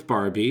up with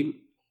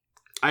Barbie,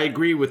 I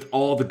agree with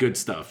all the good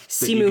stuff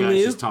that you guys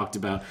Simu. just talked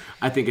about.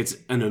 I think it's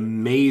an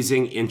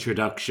amazing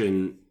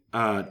introduction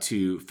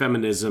to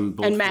feminism,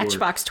 both And for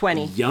Matchbox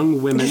 20.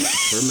 young women,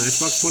 for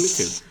Matchbox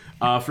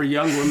 22, for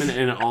young women,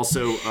 and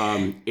also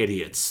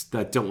idiots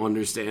that don't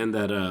understand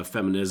that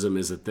feminism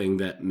is a thing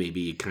that maybe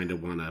you kind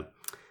of want to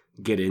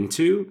get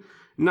into.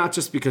 Not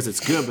just because it's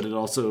good, but it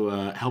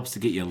also helps to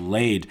get you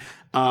laid.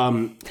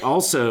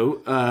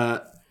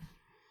 Also,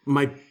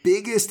 my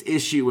biggest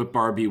issue with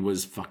Barbie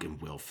was fucking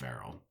Will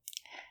Ferrell.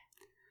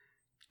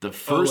 The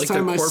first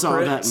time I saw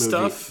that movie,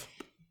 stuff?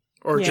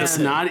 Or Yeah. just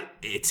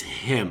it's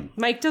him.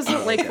 Mike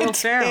doesn't like Will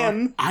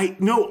Ferrell. I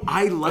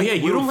like. yeah,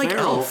 you Will don't like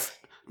Ferrell. Elf.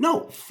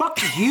 No, fuck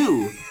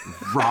you,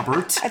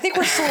 Robert. I think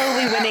we're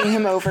slowly winning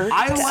him over.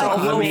 I like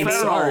Will maybe.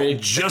 Ferrell Sorry.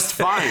 just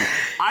fine.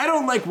 I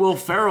don't like Will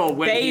Ferrell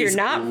when Faye, he's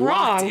you're not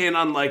locked wrong. in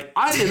on like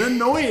I'm in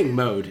annoying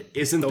mode.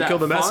 Isn't don't that kill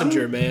the fun?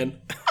 messenger, man.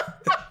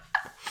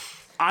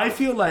 I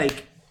feel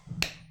like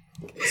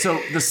so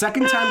the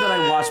second time that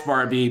I watched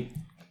Barbie,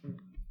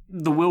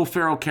 the Will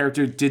Ferrell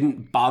character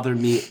didn't bother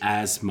me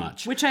as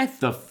much. Which I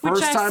the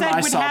first time said I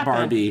would saw happen.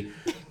 Barbie,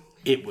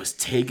 it was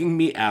taking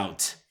me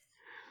out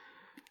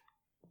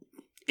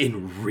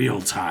in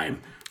real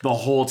time. The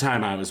whole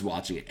time I was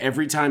watching it.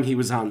 Every time he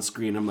was on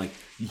screen, I'm like,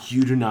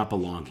 you do not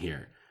belong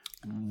here.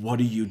 What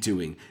are you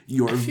doing?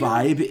 Your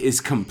vibe is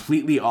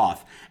completely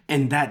off.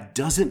 And that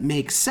doesn't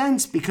make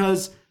sense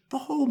because the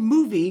whole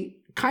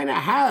movie kind of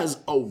has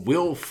a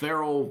Will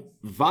Ferrell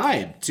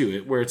vibe to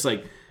it where it's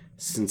like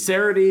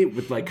sincerity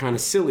with like kind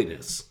of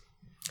silliness.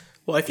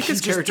 Well, I think his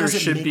It just character doesn't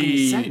should make any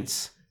be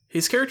sense.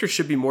 his character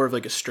should be more of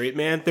like a straight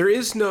man. There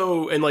is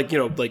no, and like, you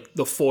know, like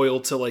the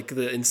foil to like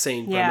the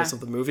insane premise Yeah. of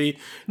the movie.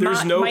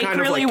 There's no Mike kind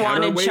really of like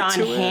wanted counterweight John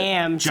to it.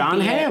 Hamm. to John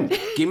be it. Hamm.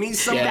 Give me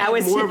some That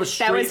was more of a that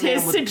straight was his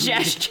man with comedic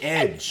suggestion.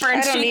 edge. Burns I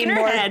don't shaking need her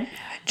more. head.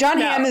 John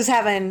Hamm is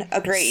having a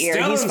great year.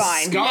 He's Stellan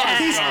fine.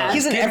 Skarsgård.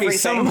 He's in Give me everything.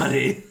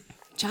 somebody.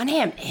 John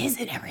Hamm is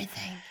in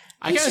everything.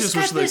 I kind of just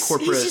wish the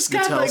corporate he's just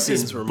got Mattel like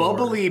scenes this were more.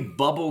 bubbly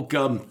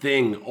bubblegum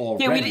thing Yeah,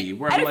 already.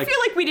 where I I'm like, feel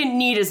like we didn't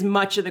need as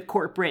much of the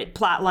corporate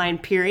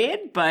plotline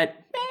period, but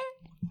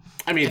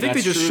I mean, I think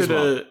they that's just true should as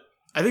well. have.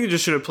 I think they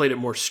just should have played it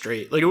more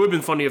straight. Like it would have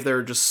been funny if they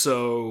were just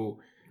so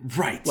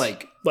Right.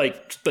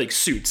 like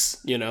suits,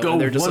 you know. Go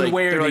and they're just one like,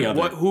 way or they're the like, other.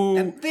 What? Who?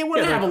 And they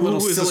want to yeah, have a like, little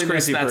who is this silliness,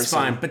 crazy that's person?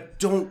 fine. But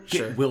don't get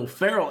Sure. Will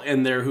Ferrell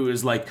in there who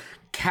is like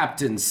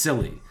Captain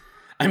Silly.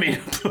 I mean,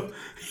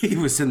 he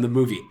was in the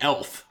movie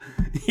Elf.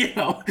 You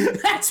know,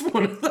 that's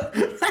one of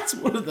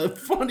the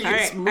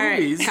funniest All right,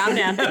 movies calm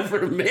down.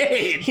 ever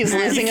made. He's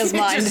losing his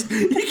mind.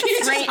 You can't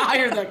just Rein-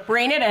 hire that.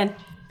 rein it in.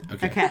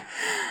 Okay.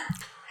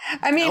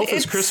 I mean, Elf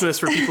is it's Christmas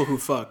for people who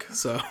fuck.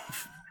 So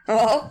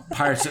well,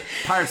 Pirates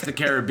of the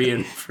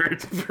Caribbean for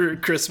for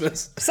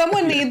Christmas.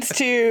 someone needs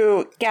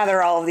to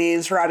gather all of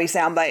these Robbie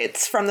sound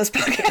bites from this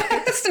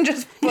podcast and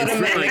just put them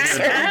in. really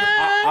good.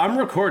 I'm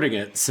recording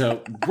it,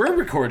 so we're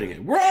recording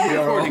it. We're all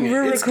recording it.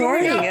 We're It's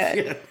going recording up.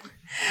 it.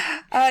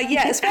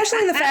 Yeah,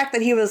 especially the fact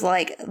that he was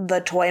like the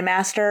toy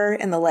master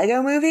in the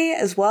Lego movie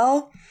as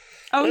well.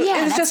 Oh yeah,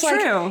 It was that's just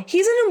true. like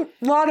he's in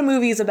a lot of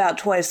movies about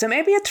toys, so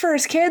maybe it's for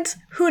his kids.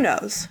 Who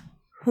knows?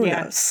 Who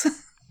Yeah. knows?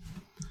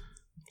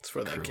 It's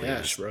for that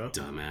cash, bro.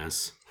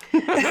 Dumbass.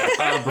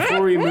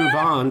 Before we move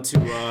on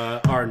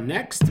to our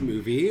next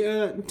movie,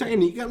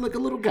 Diana, you got like a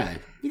little guy.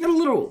 You got a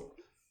little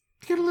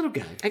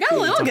guy. I got a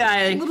little guy.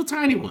 A little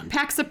tiny one.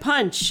 Packs a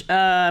punch.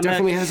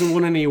 Definitely hasn't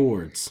won any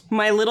awards.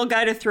 My little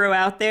guy to throw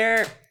out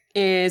there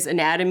is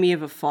Anatomy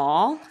of a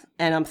Fall.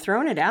 And I'm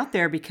throwing it out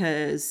there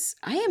because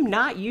I am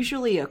not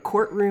usually a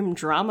courtroom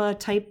drama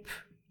type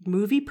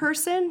movie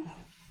person.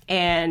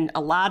 And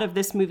a lot of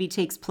this movie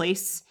takes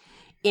place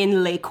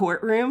in Le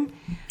Courtroom.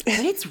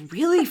 But it's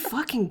really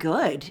fucking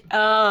good.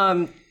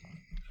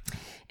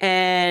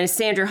 And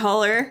Sandra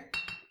Huller,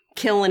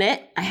 killing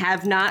it. I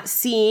have not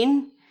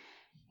seen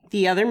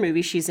the other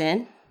movie she's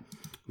in,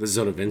 The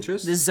Zone of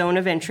Interest? The Zone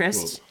of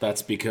Interest.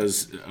 That's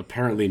because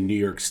apparently New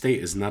York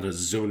State is not a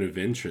zone of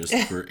interest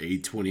for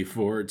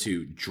A24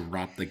 to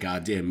drop the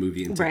goddamn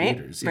movie into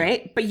theaters. Yeah.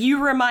 Right. But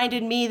you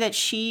reminded me that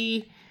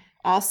she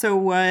also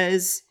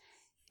was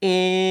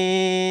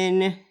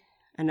in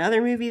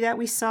another movie that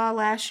we saw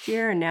last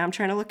year, and now I'm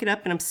trying to look it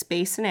up and I'm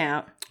spacing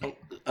out.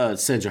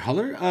 Sandra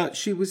Huller,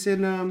 she was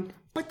in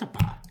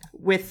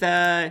with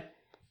Now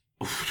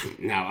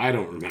I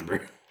don't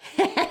remember.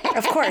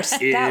 Of course,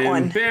 that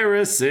one.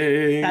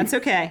 Embarrassing. That's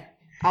okay.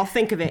 I'll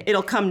think of it.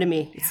 It'll come to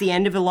me. It's the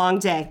end of a long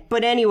day.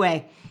 But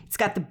anyway, it's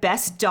got the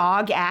best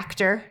dog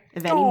actor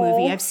of any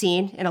movie I've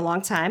seen in a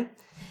long time.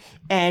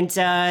 And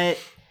the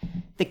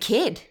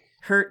kid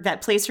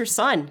that plays her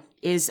son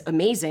is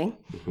amazing.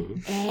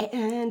 Mm-hmm.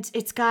 And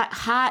it's got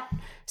hot,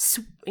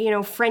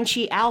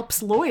 Frenchy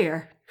Alps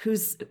lawyer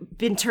who's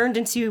been turned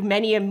into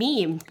many a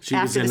meme She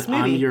after was this in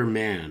movie. I'm Your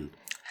Man.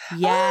 Oh,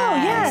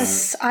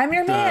 yes. I'm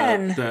Your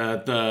Man.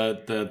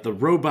 The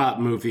robot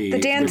movie. The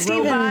Dan with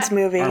Stevens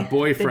movie. Our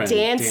boyfriend. The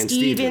Dan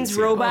Stevens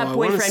robot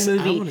boyfriend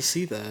movie. I want to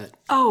see that.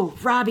 Oh,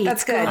 Robbie.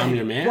 That's it's good. I'm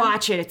Your Man?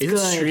 Watch it. It's Is good.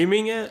 it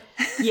streaming yet?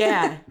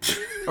 Yeah.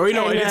 Oh,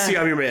 I did see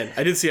I'm Your Man.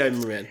 I did see I'm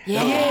Your Man.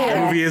 Yeah.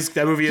 That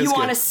movie is You good.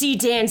 want to see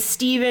Dan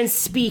Stevens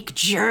speak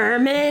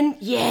German?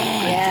 Yeah.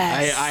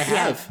 Yes. I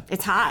have.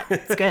 It's hot.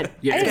 It's good.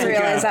 Yeah, I didn't it's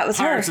realize that was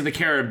her. Pirates of the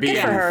Caribbean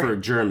Good for her. for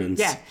Germans.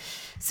 Yeah.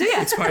 So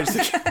yeah.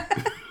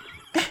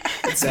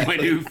 It's my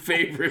new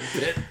favorite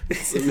bit.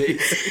 It's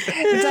amazing.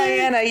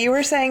 Diana, you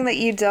were saying that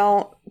you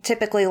don't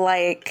typically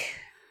like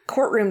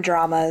courtroom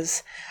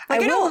dramas. I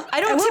don't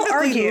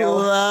typically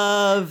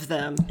love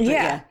them. But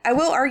Yeah, I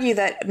will argue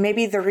that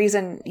maybe the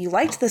reason you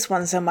liked this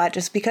one so much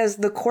is because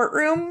the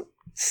courtroom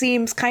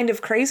seems kind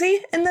of crazy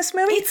in this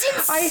movie. It's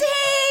insane.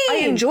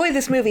 I enjoy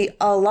this movie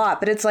a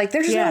lot, but it's like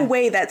there's no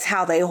way that's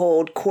how they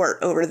hold court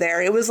over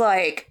there. It was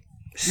like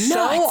so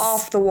Nuts.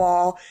 off the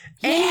wall.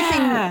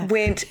 Anything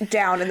went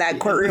down in that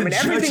courtroom, and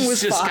everything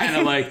was just fine. kind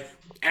of like,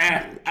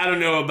 I don't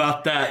know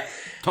about that.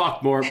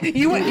 Talk more.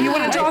 You want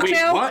to talk Wait,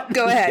 now? what?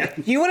 Go ahead.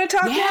 Yeah. You want to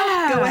talk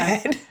now? Go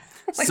ahead.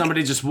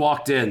 Somebody just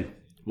walked in.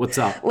 What's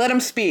up? Let him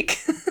speak.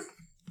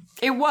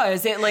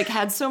 It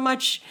had so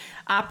much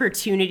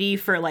opportunity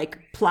for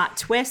like plot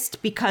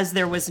twist because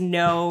there was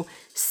no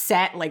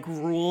set like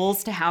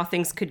rules to how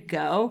things could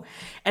go.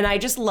 And I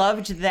just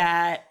loved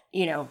that,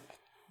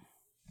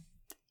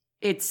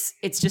 it's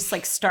just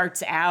like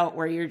starts out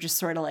where you're just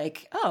sort of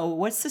like, oh,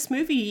 what's this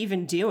movie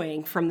even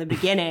doing from the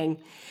beginning?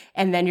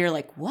 And then you're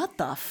like, what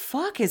the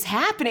fuck is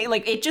happening?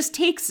 Like it just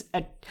takes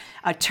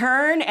a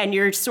turn and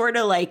you're sort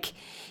of like,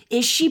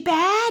 is she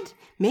bad?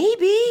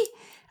 Maybe.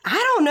 I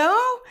don't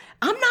know.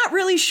 I'm not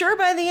really sure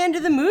by the end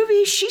of the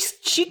movie.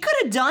 She could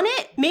have done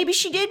it. Maybe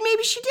she did,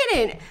 maybe she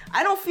didn't.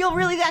 I don't feel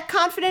really that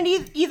confident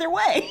either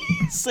way.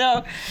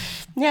 So,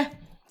 yeah,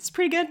 it's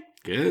pretty good.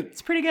 Good.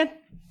 It's pretty good.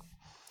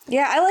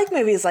 Yeah, I like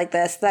movies like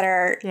this that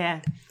are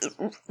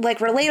like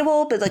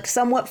relatable, but like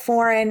somewhat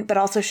foreign, but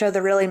also show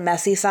the really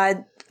messy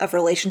side of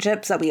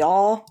relationships that we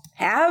all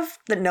have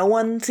that no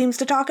one seems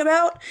to talk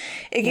about.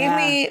 It gave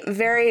me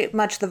very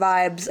much the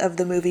vibes of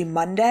the movie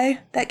Monday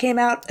that came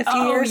out a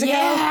few years ago.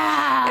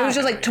 It was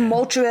just like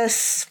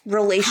tumultuous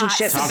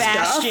relationship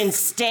Sebastian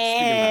stuff.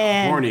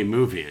 Stan. Horny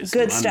movies.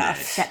 Good Monday.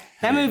 stuff.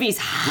 That movie's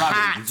hot.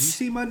 Robin, did you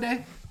see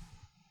Monday?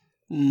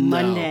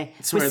 Monday.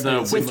 It's where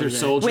the Winter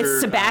Soldier With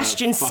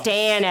Sebastian fucks.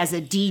 Stan as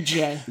a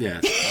DJ. Yeah.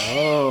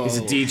 Oh, He's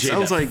a DJ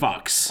sounds that like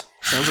fucks.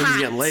 sounds like he's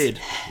getting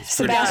laid.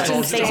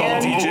 Sebastian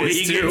Stan.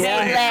 DJs too.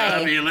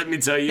 They lay. Let me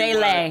tell you. They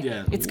what. lay.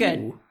 Yeah. It's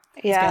good.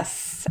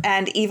 Yes.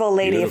 And Evil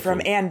Lady Beautiful.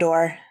 from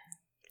Andor.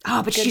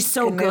 Oh, but she's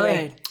so Good movie.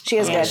 good. She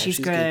is Yeah, good. she's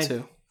She's good. good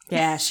too.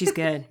 Yeah, she's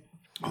good.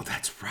 Oh,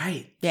 that's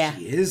right. Yeah.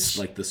 She is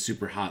like the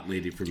super hot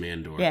lady from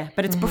Andor. Yeah,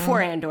 but it's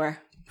before Andor.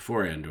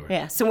 Before Andor.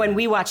 Yeah, so when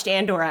we watched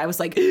Andor, I was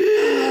like,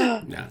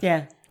 Yeah.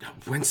 yeah,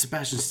 When's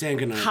Sebastian Stan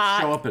gonna Hot.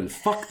 show up and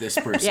fuck this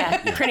person?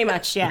 yeah, pretty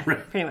much, yeah,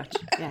 pretty much.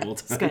 Yeah, Well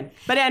it's done. good.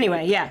 But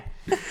anyway, yeah.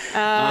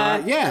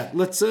 Yeah.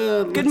 Let's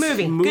Good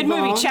movie. move Good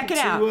movie. on Check it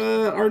to,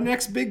 out. Our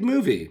next big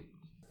movie.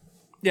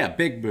 Yeah,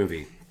 big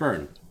movie.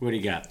 Burn. What do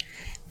you got?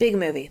 Big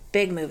movie.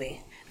 Big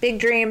movie. Big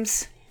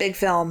dreams. Big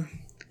film.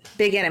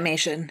 Big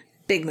animation.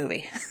 Big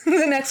movie.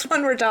 The next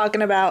one we're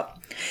talking about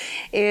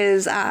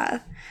is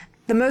the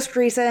most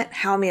recent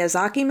Hayao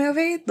Miyazaki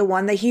movie. The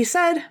one that he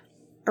said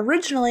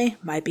originally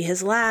might be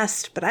his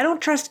last, but I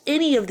don't trust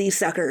any of these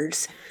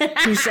suckers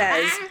who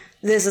says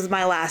this is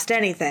my last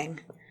anything.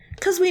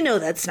 Because we know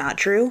that's not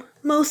true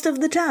most of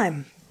the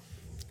time.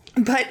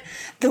 But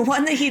the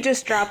one that he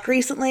just dropped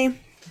recently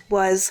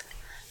was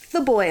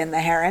The Boy and the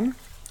Heron,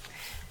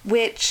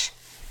 which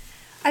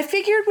I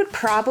figured would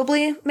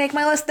probably make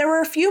my list. There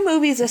were a few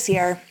movies this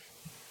year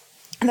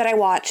that I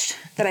watched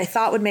that I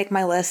thought would make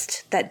my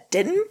list that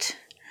didn't.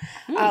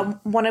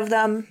 One of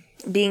them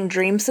being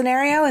Dream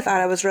Scenario. I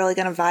thought I was really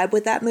going to vibe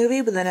with that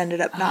movie, but then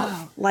ended up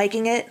not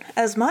liking it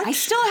as much. I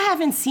still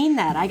haven't seen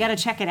that. I got to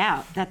check it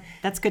out.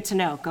 That's good to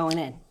know going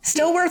in.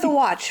 Still worth a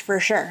watch for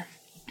sure.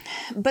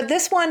 But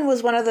this one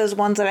was one of those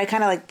ones that I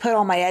kind of like put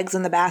all my eggs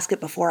in the basket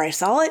before I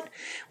saw it,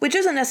 which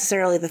isn't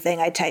necessarily the thing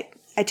I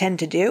tend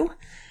to do.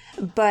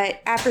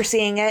 But after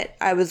seeing it,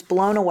 I was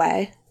blown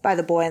away by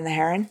The Boy and the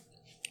Heron.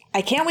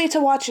 I can't wait to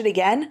watch it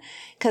again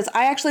because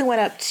I actually went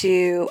up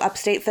to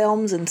Upstate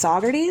Films in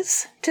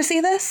Saugerties to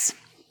see this.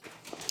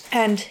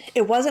 And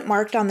it wasn't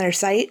marked on their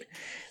site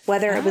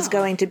whether it was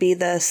going to be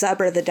the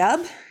sub or the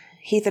dub.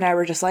 Heath and I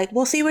were just like,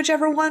 we'll see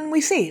whichever one we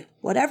see,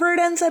 whatever it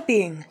ends up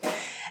being.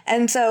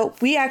 And so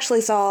we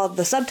actually saw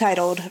the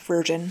subtitled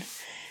version.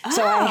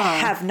 So I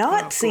have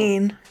not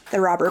seen the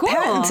Robert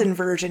Pattinson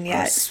version Our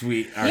yet.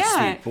 sweet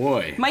Yeah.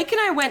 boy. Mike and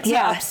I went to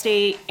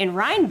upstate in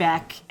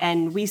Rhinebeck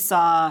and we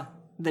saw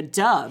the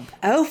dub.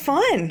 Oh,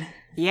 fun.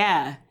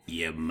 Yeah.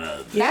 Your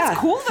mother. Yeah. That's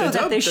cool though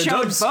that they The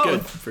showed dub's both.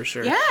 good, for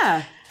sure.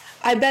 Yeah.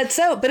 I bet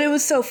so. But it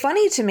was so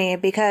funny to me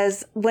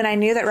because when I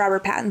knew that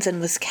Robert Pattinson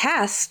was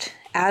cast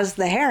as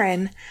the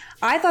Heron,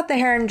 I thought the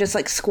Heron just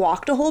like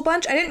squawked a whole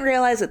bunch. I didn't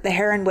realize that the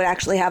Heron would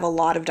actually have a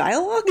lot of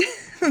dialogue.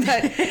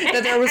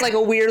 that there was like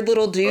a weird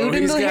little dude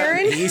in the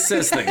Heron. He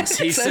says things.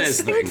 He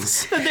says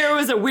things. But there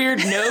was a weird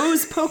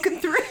nose poking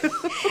through.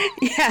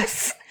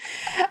 Yes.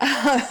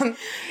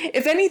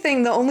 If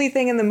anything, the only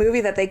thing in the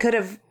movie that they could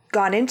have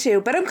gone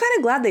into, but I'm kind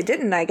of glad they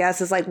didn't, I guess,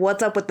 is like,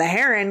 what's up with the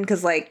Heron?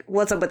 Because, like,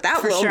 what's up with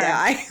that little sure.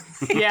 guy?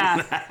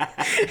 Yeah.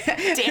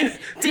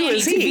 Danny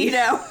is he?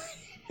 DeVito.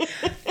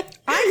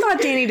 I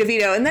thought Danny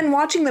DeVito. And then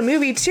watching the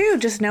movie, too,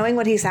 just knowing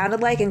what he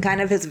sounded like and kind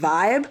of his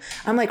vibe,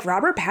 I'm like,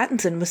 Robert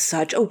Pattinson was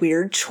such a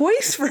weird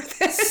choice for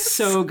this.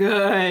 So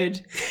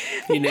good.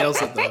 He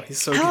nails it, though.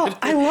 He's so Oh, good.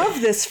 I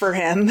love this for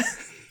him.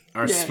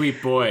 Our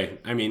sweet boy.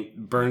 I mean,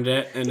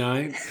 Bernadette and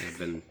I have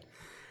been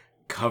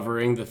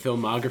covering the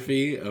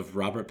filmography of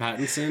Robert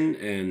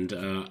Pattinson, and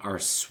our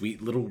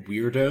sweet little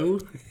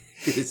weirdo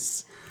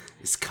is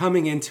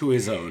coming into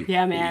his own.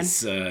 Yeah, man.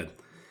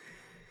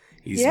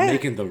 He's Yeah.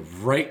 making the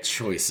right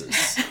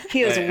choices.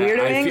 He is I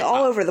weirdoing feel-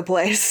 all over the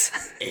place.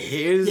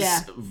 His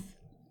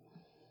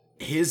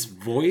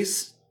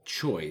voice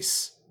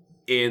choice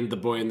in The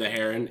Boy and the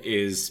Heron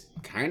is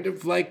kind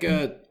of like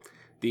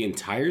the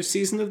entire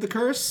season of The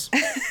Curse,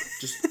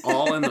 just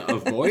all in a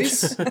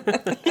voice.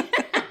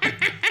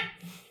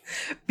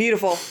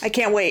 Beautiful. I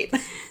can't wait.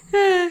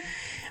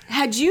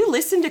 Had you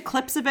listened to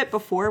clips of it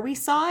before we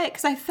saw it?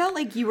 Because I felt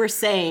like you were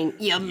saying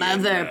 "your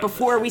mother"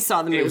 before we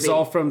saw the movie. It was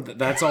all from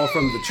that's all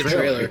from the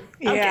trailer.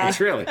 Yeah. The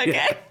trailer. okay.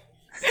 Yeah.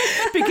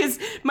 Because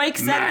Mike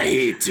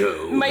said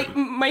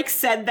Mike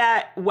said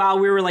that while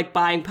we were like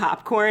buying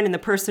popcorn, and the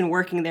person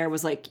working there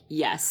was like,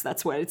 "Yes,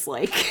 that's what it's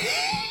like."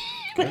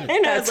 And I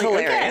That's was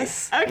like,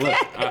 hilarious. Okay.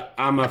 Look,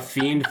 I'm a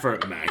fiend for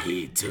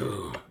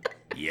Mahito,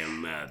 your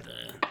mother.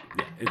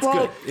 Yeah, it's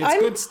Well, good. It's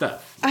good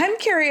stuff. I'm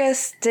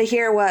curious to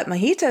hear what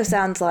Mojito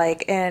sounds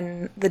like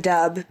in the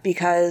dub,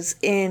 because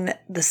in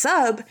the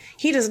sub,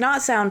 he does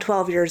not sound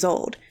 12 years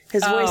old.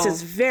 His voice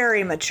is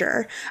very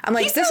mature. I'm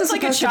like, this is sounds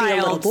like a supposed to be a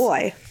little child.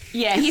 boy.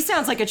 Yeah, he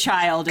sounds like a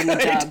child in the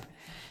dub.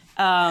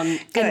 And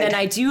then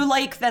I do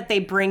like that they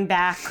bring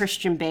back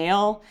Christian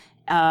Bale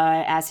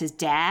as his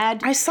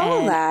dad. I saw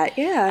And that,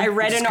 yeah. I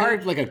read It's an kind art.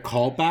 of like a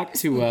callback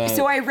to.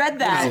 So I read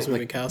that. Howl's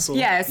Moving Castle.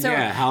 Yeah, so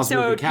Howl's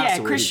Moving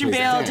Castle, where he Christian plays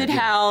the Bale dad, did yeah.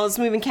 Howl's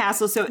Moving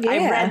Castle. So I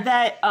Yeah. read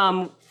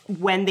that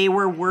when they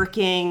were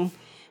working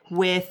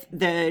with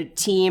the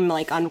team,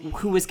 like on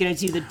who was going to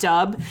do the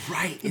dub,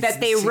 Right, it's that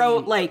they insane.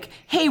 wrote like,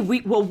 "Hey,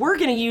 we're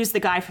going to use the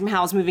guy from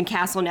Howl's Moving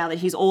Castle now that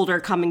he's older,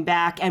 coming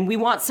back, and we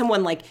want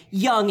someone like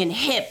young and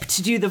hip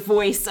to do the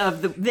voice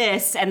of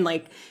this," and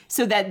like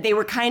so that they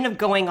were kind of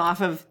going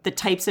off of the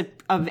types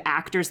of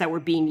actors that were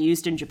being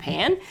used in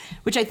Japan,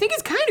 which I think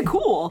is kind of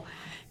cool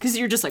because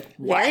you're just like,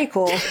 what? Very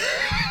cool.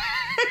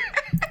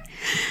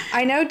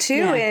 I know,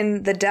 too,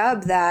 in the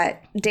dub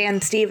that Dan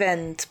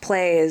Stevens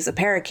plays a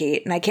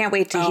parakeet, and I can't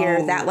wait to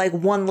hear that, like,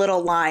 one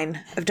little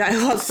line of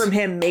dialogue from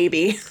him,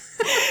 maybe.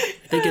 I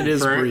think it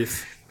is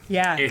brief.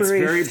 Yeah. It's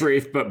brief. very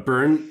brief, but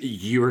Bern,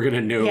 you are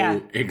gonna know Yeah.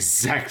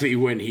 exactly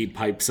when he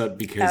pipes up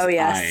because Oh,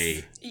 yes.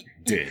 I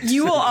did.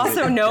 You will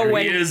also know There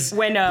when he is.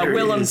 when There he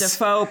Willem is.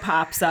 Dafoe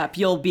pops up.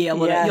 You'll be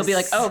able to. You'll be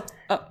like, Yes.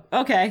 oh,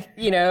 okay,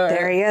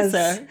 There he is.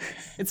 So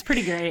it's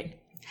pretty great.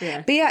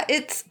 Yeah. But yeah,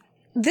 it's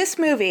this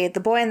movie, The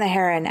Boy and the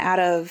Heron,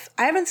 I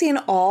haven't seen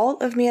all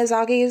of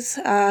Miyazaki's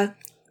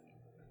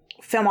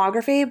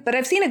filmography, but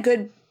I've seen a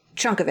good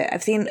chunk of it.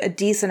 I've seen a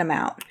decent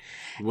amount.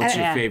 What's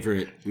your Yeah.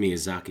 favorite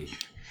Miyazaki?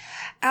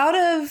 Out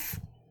of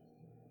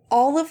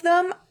all of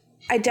them,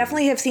 I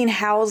definitely have seen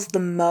Howl's the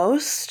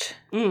most.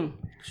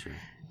 Sure.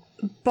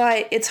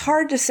 But it's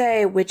hard to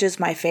say which is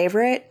my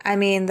favorite. I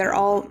mean, they're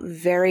all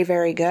very,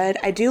 very good.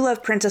 I do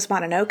love Princess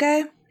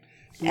Mononoke,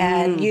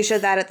 and you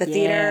showed that at the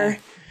theater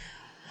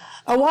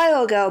a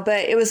while ago,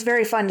 but it was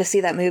very fun to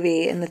see that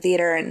movie in the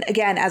theater, and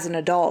again, as an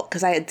adult,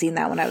 because I had seen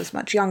that when I was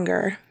much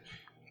younger.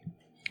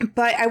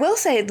 But I will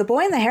say, The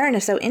Boy and the Heron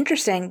is so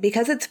interesting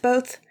because it's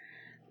both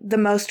the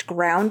most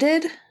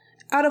grounded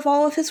out of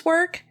all of his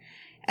work,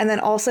 and then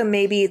also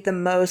maybe the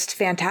most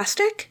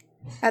fantastic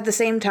at the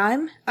same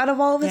time out of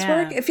all of his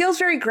Yeah. work. It feels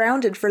very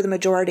grounded for the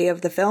majority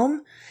of the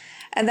film.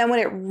 And then when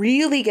it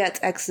really gets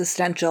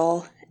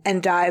existential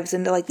and dives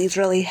into like these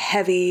really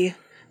heavy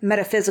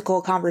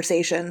metaphysical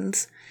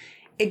conversations,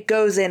 it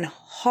goes in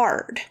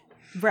hard.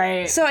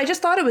 Right. So I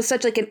just thought it was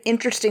such like an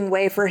interesting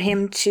way for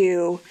him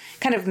to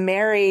kind of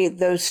marry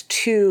those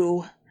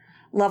two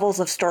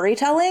levels of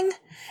storytelling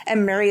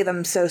and marry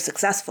them so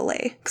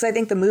successfully. Because I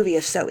think the movie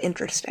is so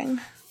interesting.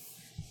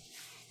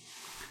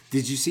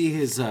 Did you see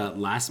his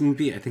last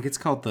movie? I think it's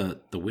called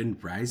The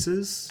Wind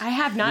Rises. I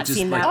have not Which is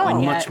seen like that one a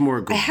yet. much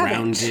more I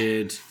haven't.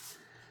 grounded.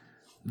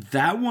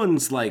 that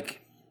one's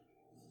like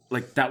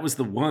that was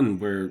the one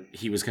where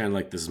he was kind of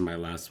like, this is my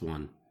last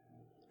one.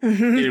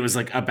 And it was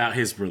like about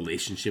his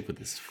relationship with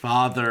his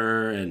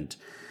father, and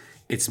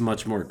it's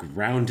much more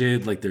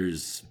grounded. Like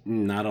there's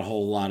not a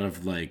whole lot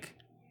of like,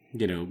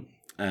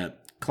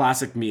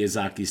 classic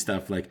Miyazaki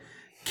stuff, like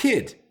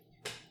kid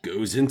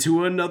goes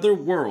into another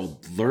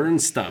world,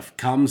 learns stuff,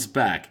 comes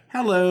back.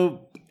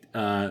 Hello.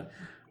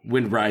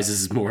 Wind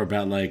Rises is more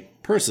about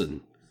like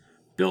person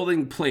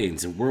building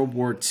planes in World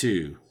War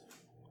II.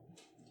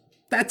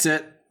 That's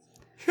it.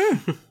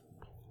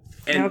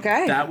 And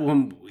Okay. that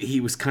one, he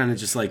was kind of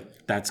just like,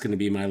 that's going to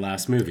be my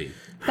last movie.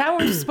 That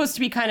one was supposed to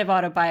be kind of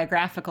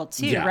autobiographical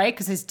too, Yeah. right?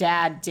 Because his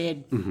dad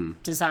did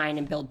design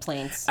and build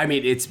planes. I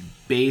mean, it's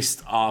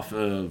based off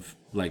of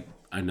like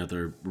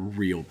another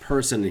real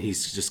person, and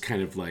he's just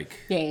kind of like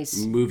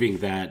moving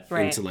that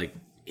Right. into like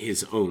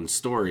his own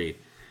story.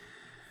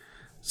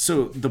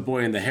 So The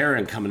Boy and the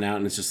Heron coming out,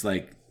 and it's just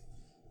like,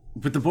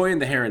 but The Boy and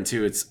the Heron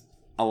too, it's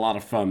a lot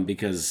of fun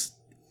because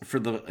for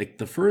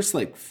the first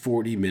like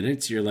 40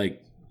 minutes, you're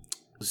like,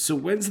 so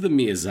when's the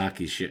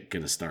Miyazaki shit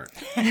gonna start?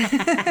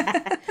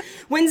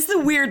 When's the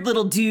weird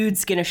little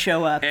dudes gonna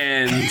show up?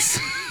 And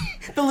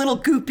The little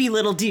goopy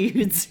little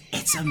dudes.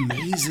 it's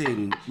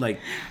amazing. Like,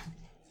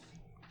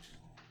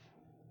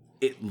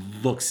 it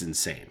looks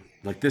insane.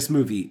 Like, this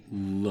movie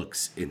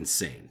looks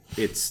insane.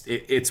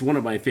 It's one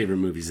of my favorite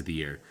movies of the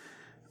year.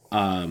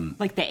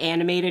 Like the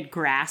animated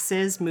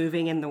grasses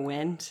moving in the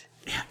wind.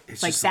 Yeah,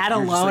 it's Like just that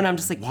you're just alone, I'm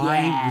just like,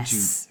 why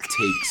yes. would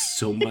you take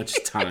so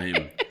much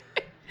time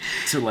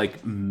to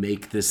like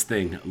make this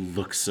thing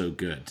look so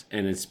good?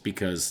 And it's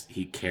because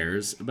he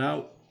cares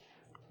about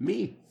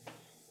me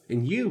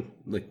and you,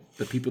 like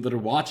the people that are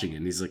watching it.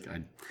 And he's like,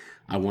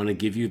 I want to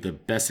give you the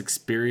best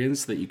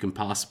experience that you can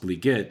possibly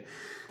get,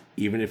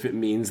 even if it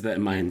means that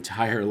my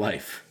entire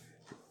life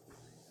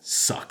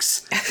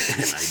sucks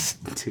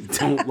and I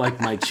don't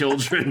like my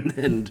children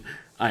and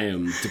I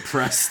am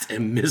depressed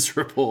and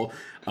miserable.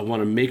 I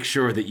want to make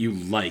sure that you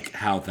like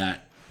how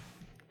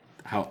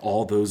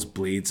all those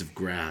blades of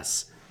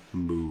grass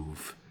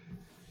move.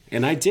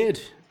 And I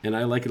did, and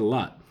I like it a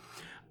lot.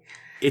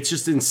 It's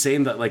just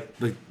insane that like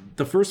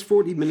the first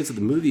 40 minutes of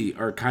the movie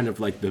are kind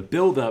of like the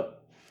build up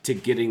to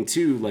getting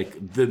to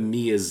like the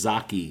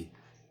Miyazaki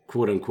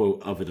quote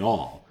unquote of it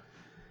all.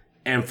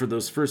 And for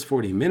those first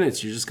 40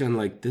 minutes, you're just kind of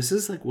like, this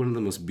is like one of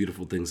the most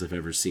beautiful things I've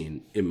ever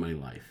seen in my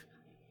life.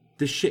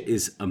 This shit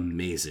is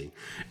amazing.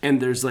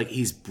 And there's like,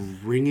 he's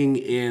bringing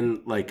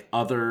in like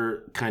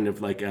other kind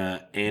of like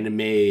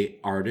anime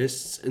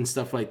artists and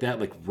stuff like that.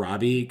 Like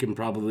Robbie can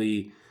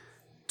probably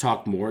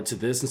talk more to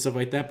this and stuff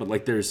like that. But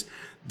like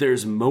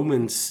there's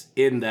moments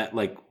in that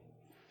like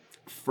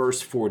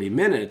first 40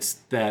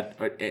 minutes that,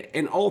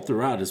 and all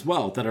throughout as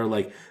well, that are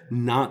like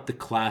not the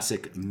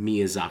classic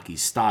Miyazaki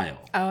style.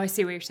 Oh, I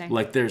see what you're saying.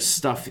 Like there's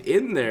stuff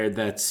in there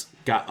that's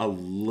got a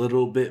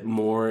little bit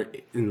more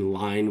in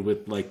line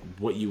with like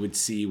what you would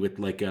see with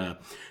like a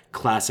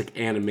classic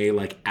anime,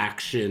 like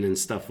action and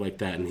stuff like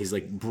that. And he's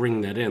like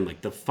bringing that in,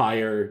 like the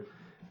fire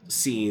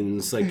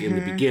scenes like in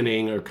the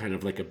beginning are kind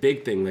of like a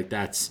big thing. Like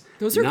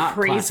those are not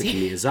crazy. classic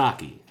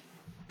Miyazaki.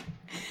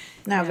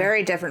 No,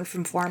 very different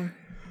from form.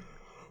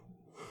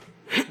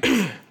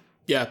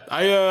 Yeah,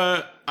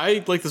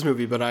 I like this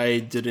movie, but I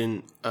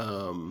didn't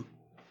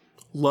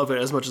love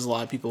it as much as a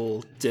lot of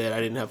people did.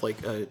 I didn't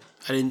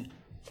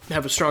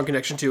have a strong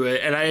connection to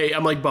it, and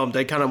I'm like bummed.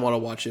 I kind of want to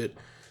watch it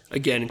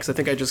again because I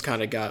think I just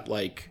kind of got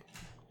like,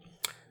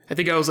 I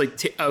think I was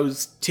like I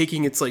was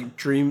taking its like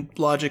dream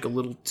logic a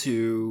little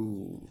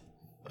too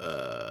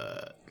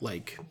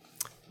like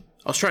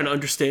I was trying to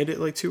understand it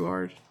like too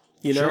hard,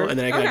 you know, and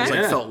then I kind of just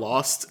like felt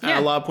lost at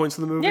a lot of points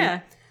in the movie.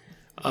 Yeah.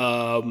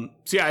 So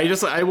yeah,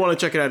 I want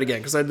to check it out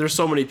again because there's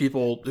so many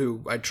people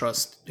who I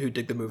trust who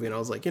dig the movie, and I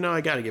was like,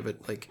 I got to give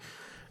it like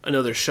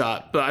another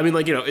shot. But I mean,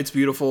 like, it's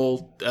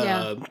beautiful.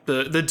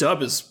 The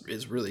dub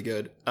is really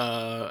good,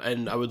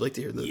 and I would like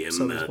to hear the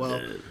sub as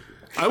well.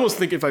 I almost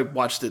think if I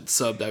watched it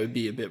subbed, I would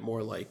be a bit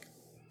more like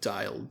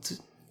dialed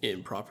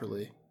in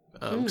properly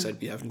because I'd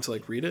be having to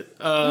like read it.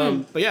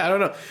 But yeah, I don't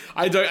know.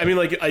 I mean,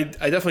 like, I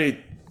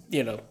definitely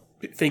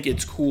think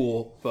it's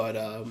cool,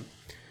 but.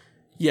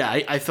 Yeah,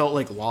 I felt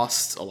like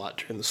lost a lot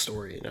during the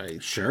story, and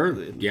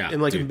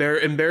and like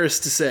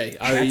embarrassed to say,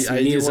 I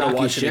do want to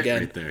watch it again.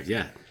 Right there,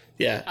 yeah.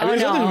 Yeah, I mean,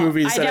 there's other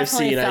movies that I've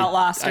seen. I felt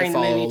lost during the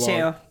movie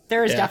along. too.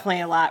 There was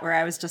definitely a lot where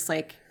I was just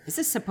like, "Is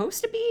this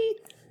supposed to be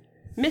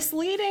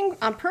misleading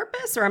on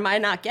purpose, or am I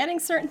not getting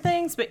certain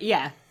things?" But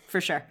yeah,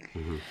 for sure.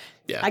 Mm-hmm.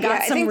 Yeah, I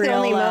got some real. The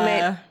only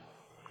moment,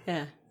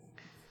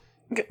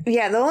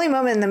 the only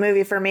moment in the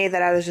movie for me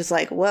that I was just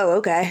like, "Whoa,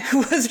 okay,"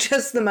 was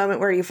just the moment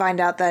where you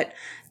find out that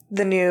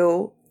the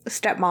new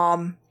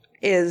stepmom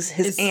is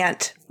his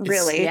aunt,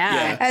 really.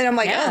 Yeah. And I'm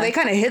like, oh, they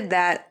kind of hid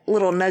that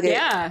little nugget.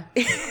 Yeah.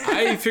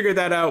 I figured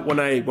that out when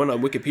I went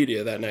on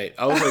Wikipedia that night.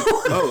 I was like,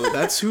 oh,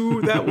 that's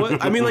who that was?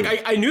 I mean,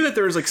 like, I knew that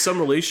there was, like, some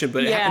relation,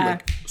 but it happened,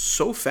 like,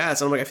 so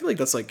fast. And I'm like, I feel like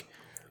that's, like,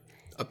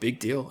 a big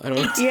deal. I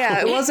don't know.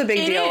 Yeah, it was a big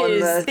It deal is. in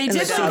the They in the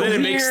did dub. that Then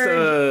it makes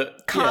the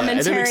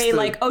commentary the-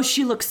 like, oh,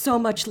 she looks so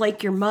much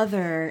like your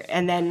mother,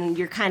 and then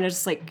you're kind of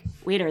just like,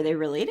 wait, are they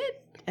related?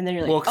 And then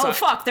you're like, Well, 'cause oh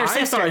fuck, they're I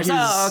thought sisters. his-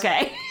 Oh,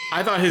 okay.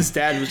 I thought his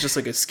dad was just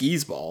like a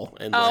skis ball.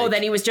 And Oh, like,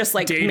 then he was just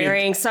like dated-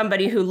 marrying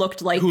somebody who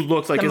looked like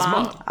like the his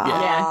mom.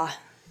 Yeah.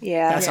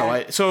 Yeah. That's how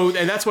I. So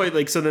and that's why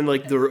like so then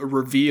like the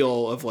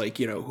reveal of like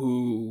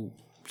who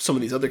some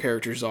of these other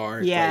characters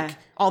are. Yeah. Like,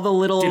 All the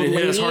little didn't hit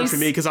ladies. as hard for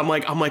me because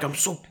I'm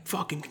so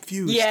fucking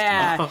confused.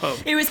 Yeah.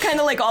 It was kind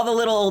of like all the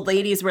little old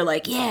ladies were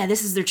like, yeah,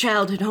 this is their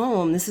childhood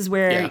home. This is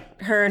where Yeah.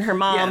 her and her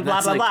mom, Yeah, blah,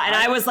 that's blah, like- blah. And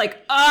I was like,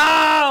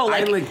 oh,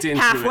 like linked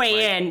into halfway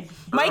it, like, in.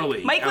 Mike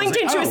early. Mike I was linked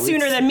like, into oh, it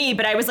sooner it's- than me,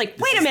 but I was like,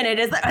 wait a minute,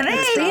 is that, are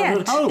they?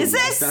 Yeah. Oh, Is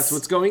this? That's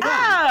what's going on.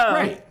 Oh.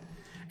 Right.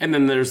 And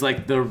then there's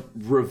like the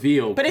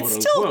reveal. But it's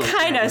still quote,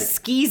 kind of like,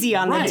 skeezy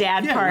on Right, the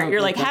dad yeah, part. no,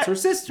 You're like, that's her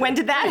sister. when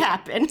did that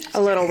happen?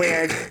 A little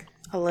weird.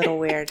 A little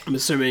weird. I'm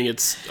assuming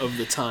it's of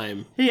the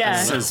time.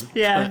 Yeah.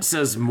 It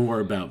says more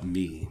about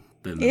me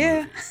than the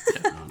Yeah.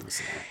 movie,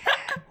 honestly.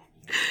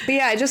 But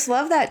yeah, I just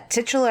love that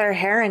titular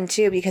Heron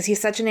too, because he's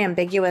such an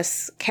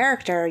ambiguous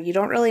character. You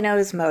don't really know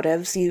his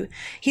motives.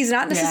 He's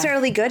not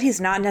necessarily good.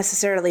 He's not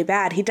necessarily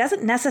bad. He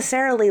doesn't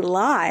necessarily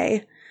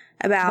lie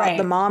about Right.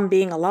 the mom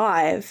being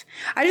alive.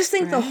 I just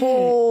think the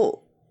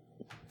whole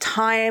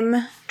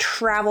time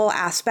travel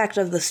aspect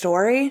of the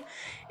story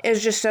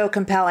is just so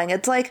compelling.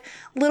 It's like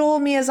little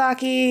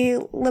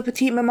Miyazaki Le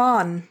Petit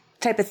Maman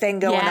type of thing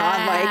going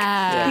on.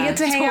 Like he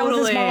gets to hang out with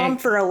his Totally. mom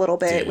for a little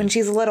bit when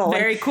she's little.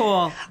 Very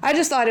cool. I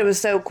just thought it was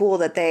so cool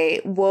that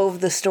they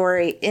wove the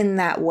story in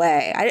that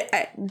way.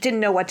 I didn't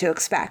know what to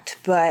expect,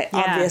 but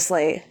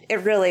obviously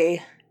it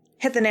really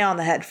hit the nail on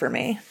the head for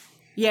me.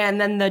 Yeah,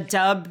 and then the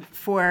dub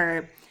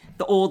for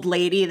the old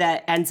lady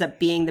that ends up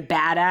being the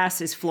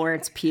badass is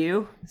Florence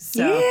Pugh.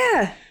 So,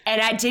 Yeah. and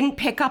I didn't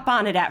pick up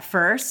on it at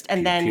first,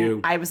 and then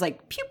pew. I was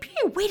like, pew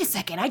pew, wait a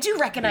second, I do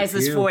recognize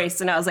this pew. voice,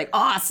 and I was like,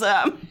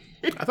 awesome.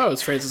 I thought it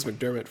was Frances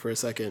McDermott for a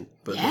second,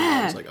 but then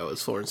I was like, oh,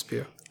 it's Florence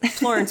Pugh.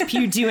 Florence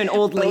Pugh do an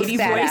old lady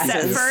voice at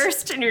badasses.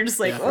 first, and you're just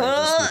like,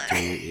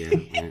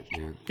 Yeah.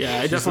 Yeah,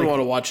 I definitely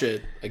want to watch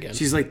it again.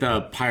 She's like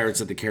the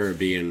Pirates of the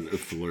Caribbean of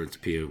Florence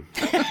Pugh.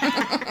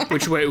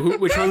 Which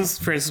which one's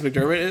Frances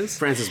McDermott is?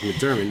 Frances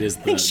McDermott is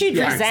the think she'd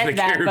Pirates of resent the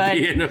that, but-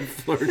 Caribbean of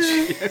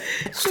Florence.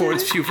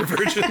 Florence Pugh for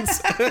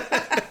virgins.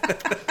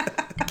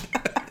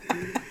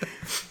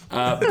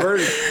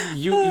 Bird,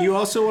 you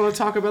also want to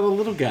talk about the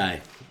little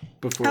guy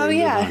before we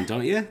yeah. move on,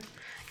 don't you?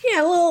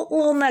 Yeah, a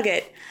little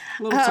nugget.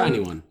 Little tiny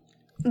one.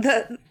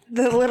 The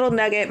little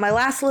nugget, my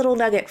last little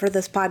nugget for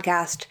this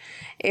podcast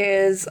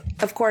is,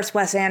 of course,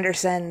 Wes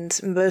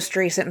Anderson's most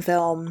recent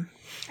film,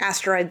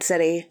 Asteroid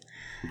City.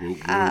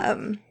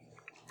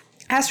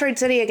 Asteroid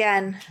City,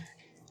 again,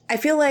 I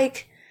feel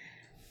like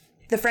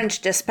The French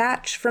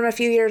Dispatch from a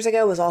few years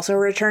ago was also a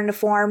return to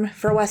form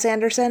for Wes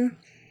Anderson.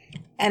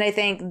 And I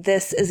think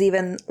this is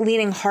even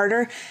leaning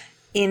harder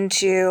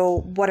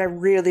into what I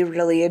really,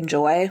 really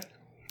enjoy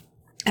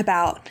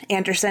about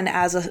Anderson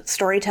as a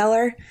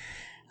storyteller.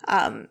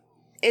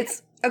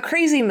 It's a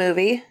crazy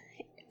movie.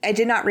 I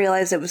did not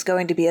realize it was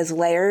going to be as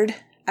layered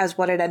as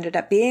what it ended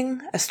up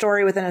being. A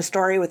story within a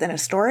story within a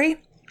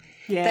story.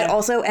 yeah, That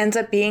also ends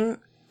up being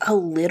a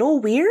little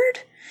weird.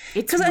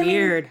 it's 'cause I mean-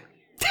 weird.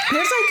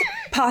 There's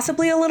like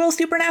possibly a little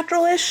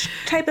supernatural-ish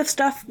type of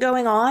stuff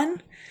going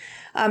on.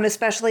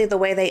 Especially the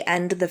way they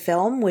end the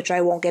film, which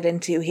I won't get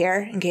into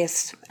here in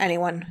case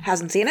anyone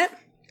hasn't seen it.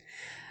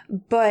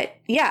 But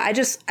yeah,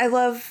 I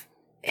love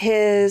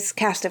his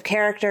cast of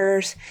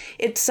characters.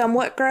 It's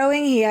somewhat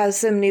growing. He has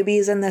some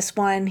newbies in this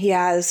one. He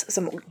has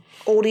some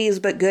oldies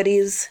but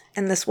goodies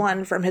in this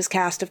one from his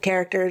cast of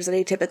characters that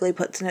he typically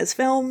puts in his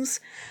films.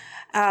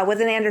 With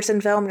an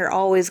Anderson film, you're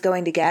always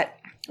going to get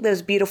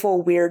those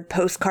beautiful, weird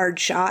postcard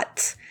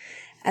shots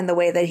and the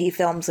way that he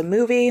films a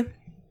movie.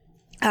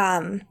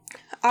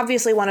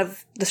 Obviously one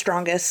of the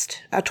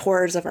strongest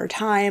auteurs of our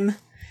time.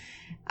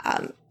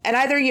 And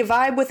either you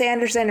vibe with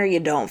Anderson or you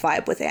don't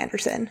vibe with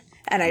Anderson.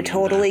 And I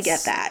totally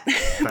get that.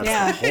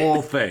 That's the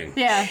whole thing.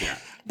 Yeah.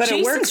 But Jason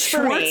it works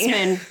for me.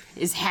 Schwartzman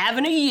is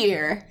having a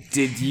year.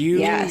 Did you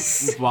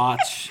Yes.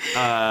 watch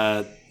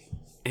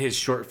his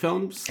short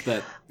films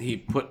that he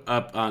put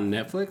up on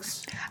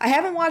Netflix? I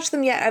haven't watched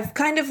them yet. I've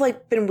kind of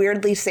like been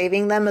weirdly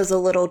saving them as a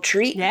little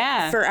treat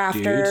for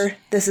after Dude.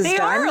 this is They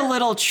done. are a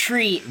little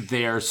treat.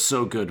 They are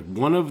so good.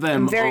 One of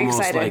them very almost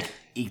excited. like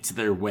eats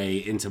their way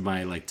into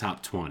my like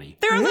top 20.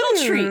 They're a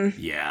little treat.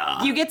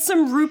 Yeah. You get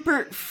some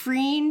Rupert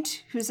Friend,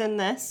 who's in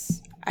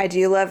this. I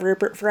do love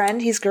Rupert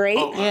Friend. He's great.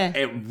 Yeah.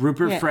 And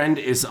Rupert Friend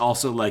is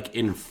also like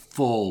in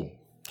full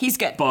He's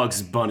good.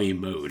 Bugs Bunny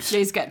mode.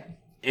 He's good.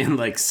 In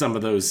like some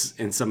of those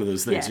things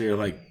Yeah. where you're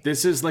like,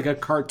 this is like a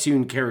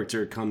cartoon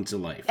character come to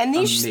life. And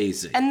these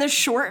amazing. And the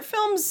short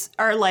films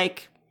are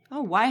like,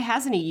 oh, why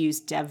hasn't he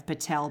used Dev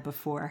Patel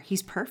before?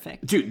 He's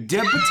perfect. Dude,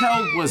 Dev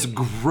Patel was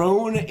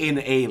grown in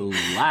a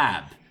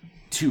lab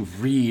to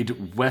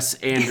read Wes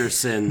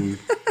Anderson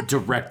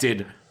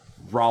directed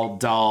Roald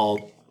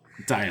Dahl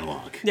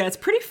dialogue. Yeah, it's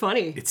pretty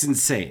funny. It's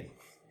insane.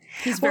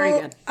 He's very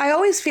good. I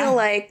always feel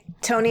like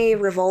Tony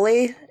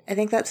Rivoli, I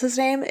think that's his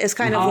name, is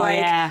kind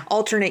of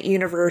alternate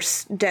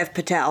universe Dev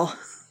Patel.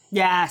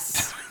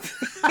 Yes.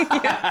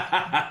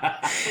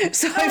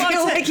 So I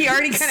feel like he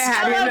already kind of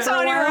had him for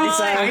a while. It's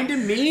kind of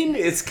mean.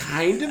 It's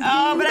kind of mean.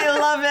 Oh, but I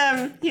love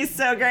him. He's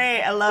so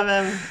great. I love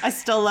him. I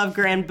still love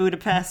Grand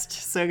Budapest.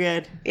 So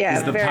good. Yeah,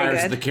 He's the very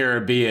Pirates good. of the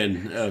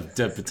Caribbean of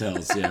Dev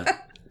Patel's, yeah.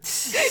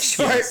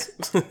 Short.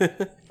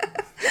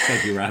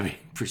 Thank you, Robbie.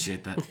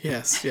 Appreciate that.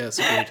 Yes,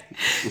 agreed.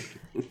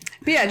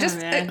 But yeah, just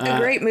a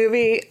great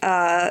movie.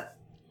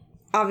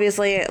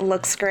 Obviously, it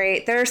looks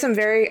great. There are some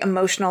very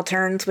emotional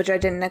turns, which I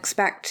didn't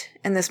expect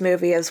in this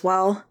movie as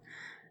well.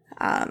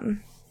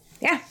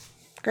 Yeah,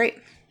 great.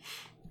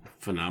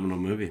 Phenomenal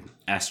movie.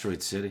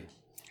 Asteroid City.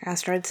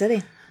 Asteroid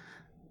City.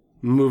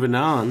 Moving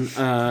on.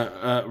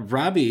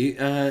 Robbie,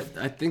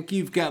 I think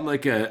you've got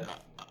like a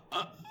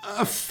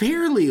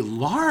fairly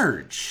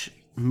large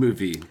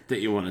movie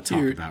that you want to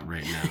talk about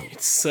right now.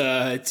 It's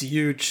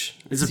huge.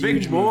 It's a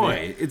big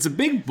boy. It's a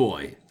big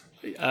boy.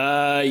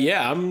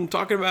 Yeah, I'm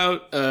talking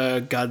about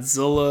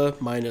Godzilla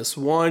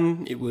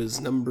 -1. It was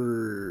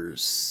number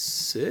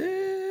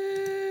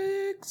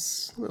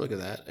 6. Let me look at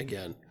that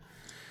again.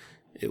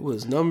 It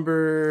was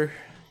number...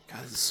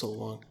 God, this is so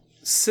long.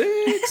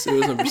 6? It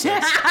was number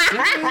 6.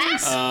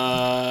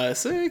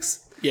 6?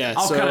 Yeah,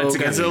 I'll cut it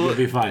together. You'll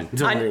be fine.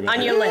 Don't worry about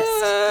On it. your list.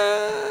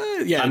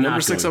 Yeah, I'm number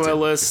not 6 on going my to.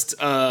 list.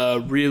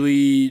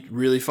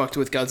 Really fucked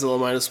with Godzilla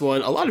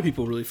 -1. A lot of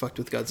people really fucked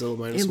with Godzilla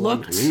 -1. It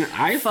looked I mean,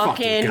 I fucking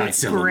fucking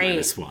Godzilla great.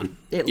 -1.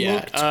 It Yeah,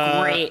 looked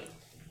great.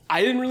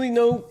 I didn't really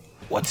know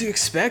what to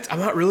expect. I'm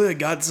not really a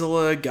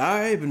Godzilla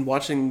guy. I've been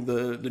watching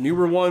the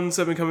newer ones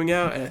that have been coming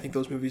out, and I think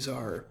those movies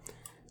are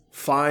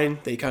fine.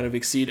 They kind of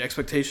exceed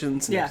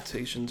expectations, and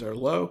expectations are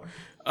low.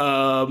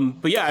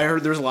 But yeah, I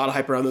heard there's a lot of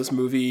hype around this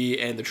movie,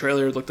 and the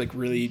trailer looked like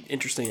really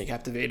interesting and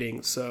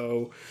captivating.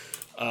 So,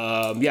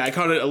 yeah, I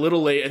caught it a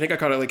little late. I think I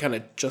caught it like kind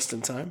of just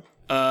in time.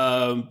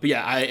 But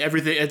yeah,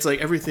 it's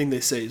like everything they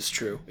say is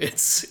true.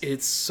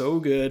 It's so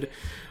good.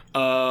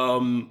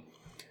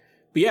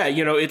 But yeah,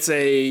 you know, it's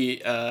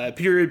a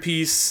period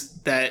piece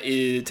that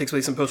takes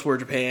place in post-war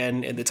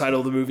Japan, and the title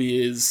of the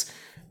movie is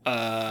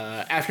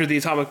after the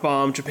atomic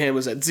bomb, Japan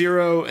was at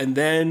 0, and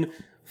then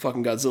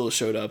fucking Godzilla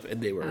showed up,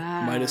 and they were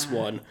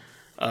 -1,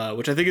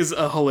 which I think is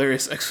a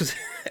hilarious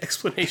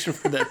explanation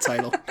for that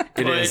title.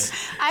 It is.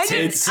 I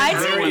did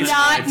very-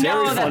 not it's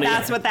know very funny.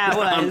 that's what that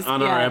was.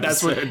 On our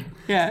That's episode. what.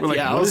 Yeah. We're like,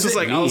 Yeah, what I was does just it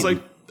like, all mean?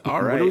 right. What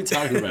are we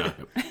talking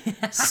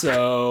about?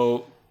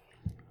 So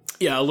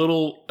yeah, a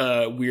little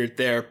weird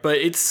there, but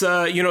it's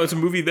you know, it's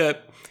a movie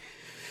that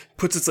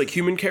puts its like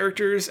human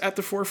characters at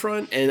the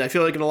forefront, and I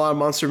feel like in a lot of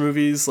monster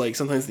movies, like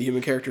sometimes the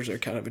human characters are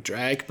kind of a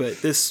drag,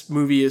 but this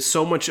movie is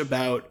so much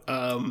about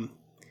kind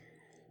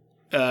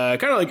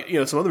of like, you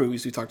know, some other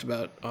movies we talked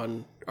about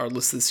on our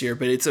list this year,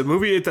 but it's a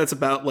movie that's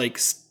about like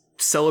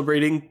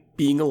celebrating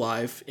being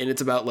alive, and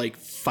it's about like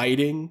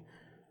fighting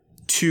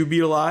to be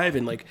alive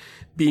and like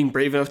being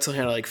brave enough to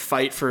kind of like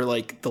fight for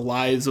like the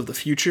lives of the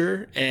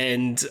future.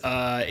 And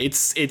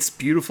it's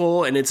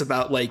beautiful, and it's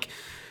about like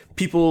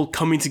people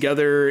coming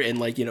together and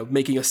like, you know,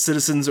 making a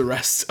citizen's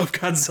arrest of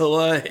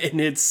Godzilla, and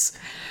it's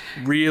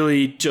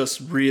really just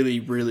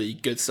really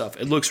good stuff.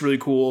 It looks really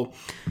cool.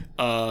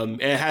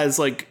 It has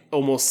like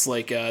almost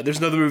like there's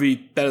another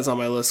movie that is on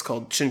my list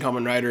called Shin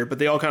Kamen Rider, but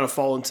they all kind of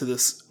fall into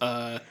this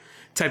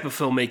type of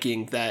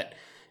filmmaking that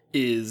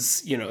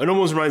is, you know, it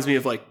almost reminds me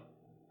of like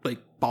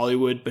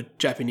Bollywood but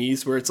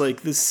Japanese, where it's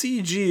like the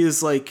CG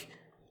is like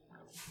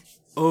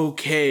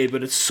okay,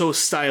 but it's so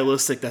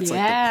stylistic that's like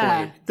the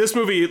point. This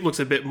movie looks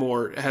a bit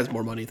more, it has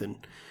more money than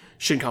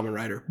Shin Kamen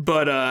Rider,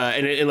 but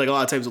and like a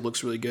lot of times it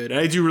looks really good, and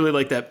I do really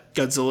like that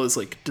Godzilla's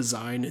like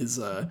design is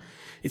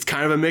it's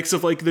kind of a mix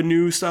of like the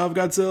new style of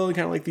Godzilla and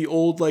kind of like the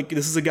old, like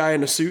this is a guy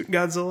in a suit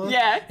Godzilla,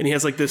 and he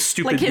has like this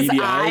stupid Like his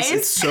beady eyes?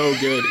 It's so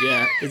good.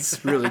 Yeah,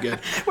 it's really good.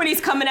 When he's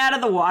coming out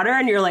of the water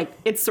and you're like,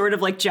 it's sort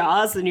of like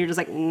Jaws, and you're just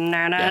like,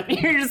 nah.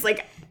 You're just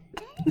like,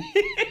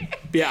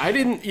 Yeah, I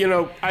didn't, you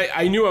know,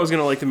 I knew I was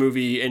going to like the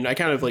movie, and I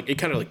kind of like, it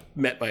kind of like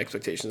met my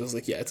expectations. I was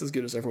like, yeah, it's as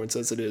good as everyone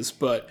says it is.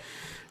 But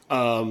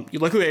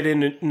luckily I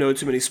didn't know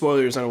too many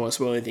spoilers. I don't want to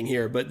spoil anything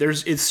here, but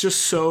it's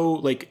just so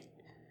like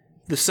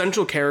the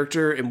central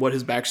character and what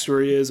his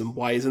backstory is and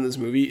why he's in this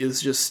movie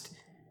is just,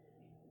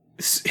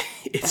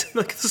 it's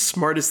like the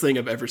smartest thing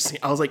I've ever seen.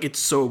 I was like, it's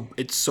so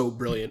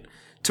brilliant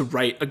to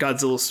write a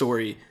Godzilla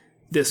story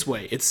this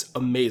way. It's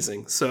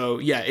amazing. So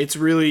yeah, it's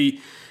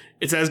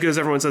as good as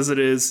everyone says it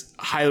is.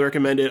 Highly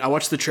recommend it. I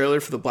watched the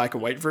trailer for the black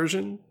and white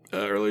version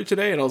earlier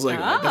today, and I was like,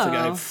 I definitely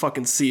gotta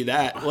fucking see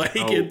that. Like,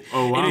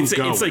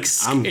 it's like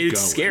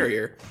it's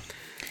scarier.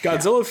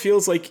 Godzilla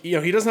feels like, you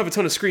know, he doesn't have a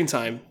ton of screen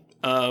time,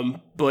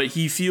 but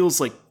he feels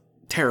like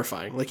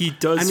terrifying. Like he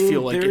does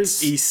feel like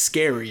he's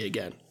scary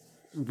again.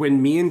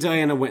 When me and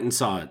Diana went and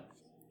saw it,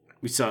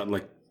 we saw it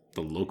like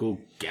the local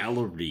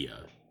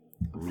Galleria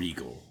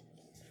Regal.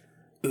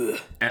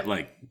 At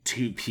like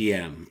 2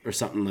 p.m. or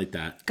something like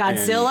that.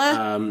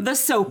 Godzilla, And, the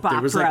soap opera.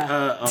 there was like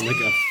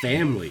a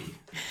family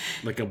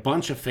like a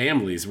bunch of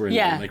families were in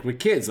Yeah. there, like with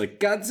kids, like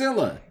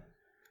Godzilla.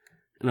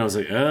 And I was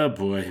like, oh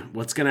boy,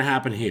 what's gonna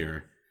happen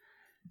here?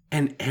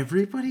 And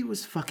everybody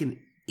was fucking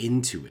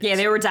into it. Yeah,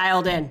 they were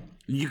dialed in.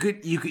 You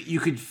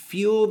could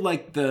feel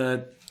like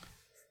the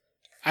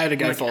I had a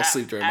guy like, fall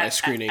asleep during my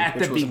screening at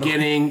which the was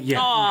beginning.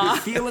 Yeah, you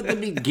could feel at the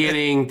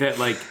beginning that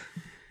like,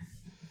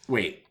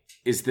 wait,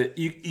 is that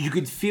you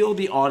could feel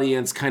the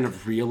audience kind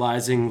of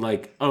realizing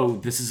like, oh,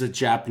 this is a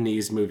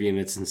Japanese movie and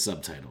it's in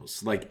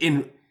subtitles, like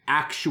in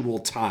actual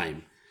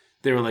time.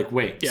 They were like,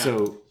 wait,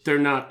 so they're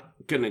not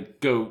gonna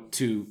go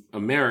to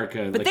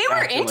America, but like, they were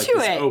after, into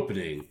like, this it.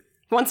 opening.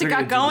 Once it They're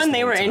got gonna do this going, the they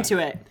whole were time. into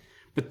it.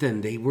 But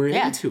then they were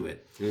into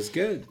it. It was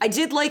good. I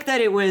did like that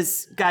it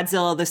was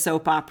Godzilla the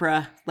soap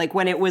opera. Like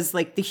when it was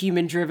like the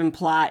human driven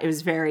plot, it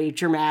was very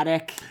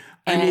dramatic.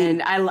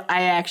 And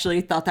I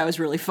actually thought that was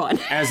really fun.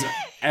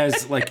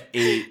 As like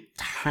a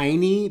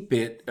tiny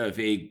bit of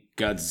a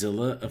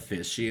Godzilla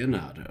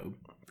aficionado,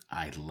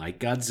 I like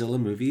Godzilla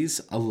movies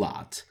a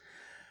lot.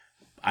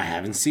 I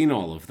haven't seen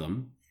all of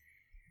them.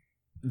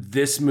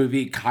 This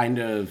movie kind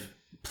of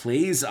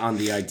plays on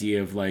the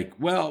idea of like,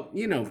 well,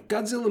 you know,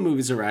 Godzilla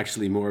movies are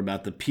actually more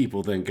about the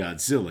people than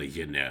Godzilla,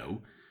 you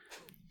know.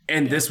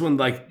 And this one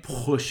like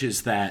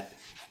pushes that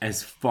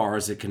as far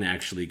as it can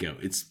actually go.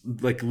 It's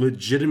like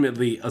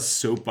legitimately a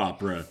soap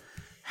opera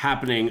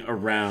happening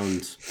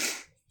around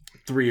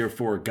 3 or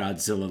 4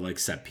 Godzilla like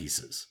set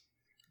pieces.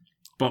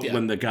 But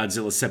when the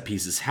Godzilla set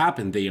pieces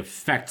happen, they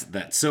affect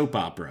that soap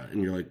opera.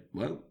 And you're like,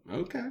 well,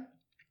 okay.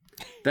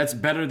 That's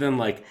better than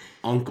like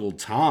Uncle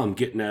Tom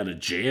getting out of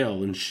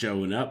jail and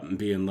showing up and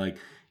being like,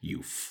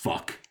 you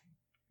fuck.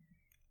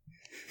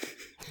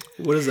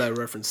 What is that a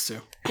reference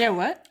to? Yeah,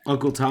 what?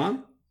 Uncle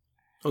Tom?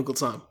 Uncle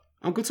Tom.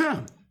 Uncle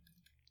Tom.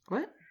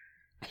 What?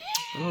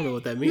 I don't know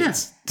what that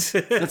means.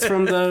 That's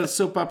from the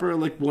soap opera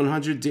like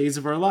 100 Days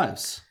of Our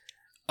Lives.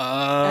 Oh,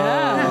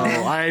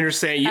 I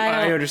understand.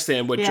 I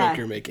understand what yeah. joke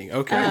you're making.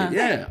 Okay.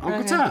 Yeah,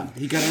 Uncle Tom.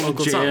 He got out of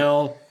Uncle Tom.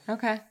 jail.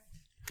 Okay.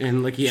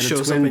 And like he had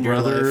Shows a up twin in your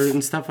brother life.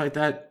 and stuff like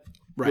that.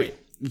 Right. Wait,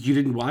 you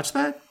didn't watch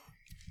that?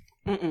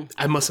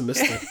 I must have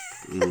missed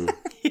it.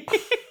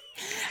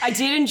 I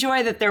did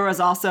enjoy that there was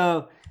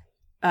also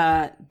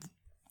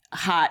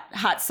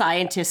hot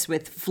scientist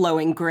with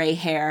flowing gray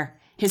hair.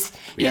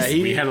 Yeah,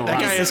 We had a lot that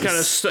guy of is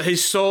those. kind of he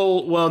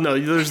stole. Well, no,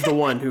 there's the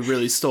one who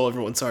really stole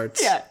everyone's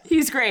hearts. Yeah,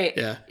 he's great.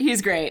 Yeah.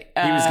 He's great.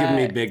 He was giving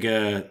me a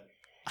big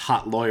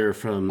hot lawyer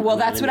from. Well,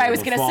 that's what I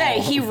was Anatomy going of to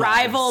a say. He Fall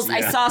rivals. vibes. I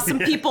Yeah. saw some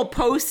people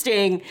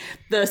posting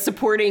the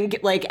supporting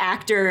like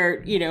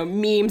actor, you know,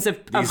 memes of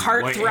These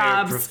white-haired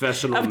heartthrobs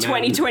professional of men.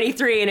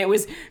 2023, and it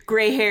was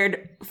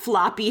gray-haired,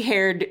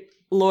 floppy-haired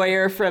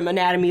lawyer from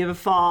Anatomy of a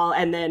Fall,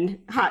 and then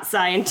hot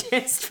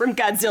scientist from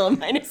Godzilla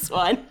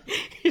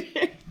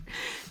 -1.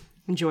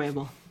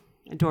 Enjoyable,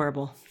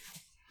 adorable.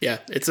 Yeah,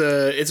 it's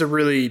a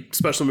really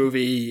special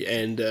movie,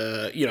 and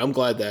you know, I'm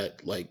glad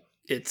that like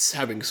it's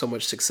having so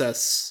much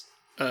success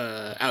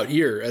out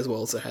here as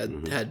well as it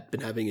had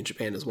been having in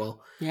Japan as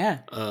well. Yeah.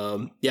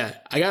 Yeah,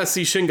 I gotta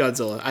see Shin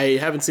Godzilla. I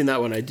haven't seen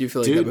that one. I do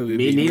feel like Dude, that movie.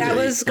 me would be neither. That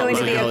really was going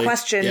to up be my a alley.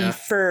 question Yeah.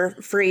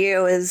 for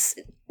you is,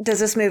 does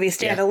this movie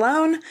stand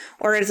alone,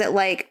 or is it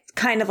like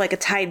kind of like a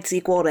tied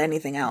sequel to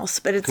anything else?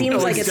 But it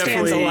seems like it It's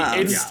stands definitely-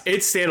 alone.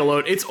 It's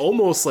standalone. It's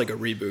almost like a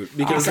reboot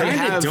because they I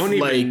have don't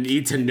like even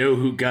need to know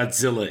who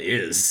Godzilla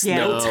is. Yeah.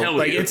 They'll tell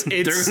like you. it's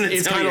They're gonna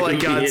it's tell kind of you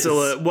like who he is.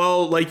 Godzilla.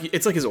 Well, like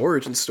it's like his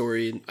origin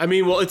story. I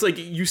mean, well, it's like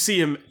you see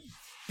him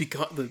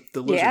become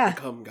the lizard Yeah.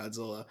 become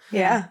Godzilla.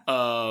 yeah.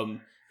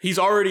 He's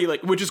already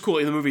like, which is cool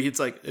in the movie. It's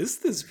like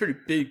this is a pretty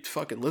big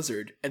fucking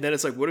lizard, and then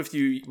it's like, what if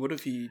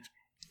he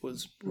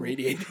was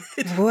radiated?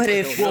 What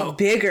if know.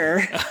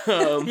 bigger?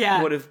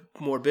 Yeah. What if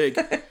more big?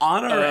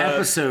 On our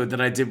episode that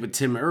I did with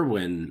Tim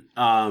Irwin,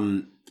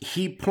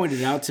 he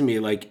pointed out to me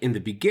like in the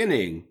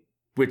beginning,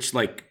 which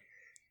like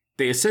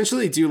they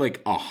essentially do like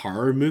a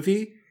horror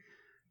movie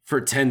for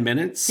 10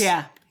 minutes.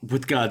 Yeah.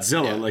 With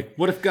Godzilla. Yeah. Like,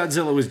 what if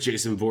Godzilla was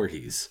Jason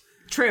Voorhees?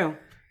 True.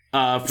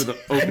 For the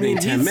opening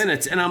 10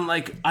 minutes. And I'm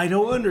like, I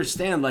don't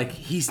understand. Like,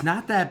 he's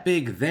not that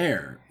big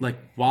there. Like,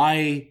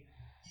 why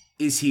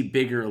is he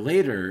bigger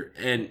later?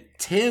 And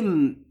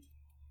Tim,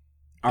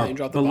 our didn't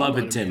drop the bomb on him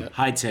beloved Tim. yet.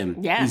 Hi, Tim.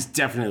 Yeah. He's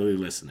definitely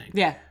listening.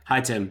 Yeah.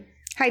 Hi, Tim.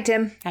 Hi,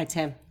 Tim. Hi,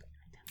 Tim.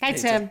 Hi,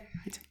 Tim.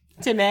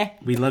 Timmy.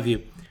 We love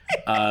you.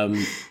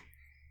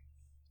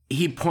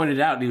 He pointed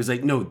out, and he was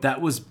like, no,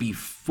 that was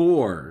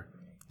before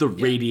the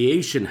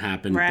radiation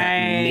happened that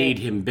Right. made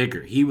him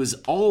bigger. He was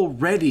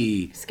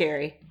already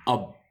Scary.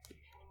 a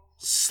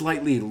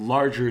slightly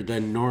larger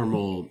than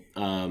normal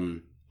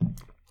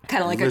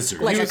Kind of like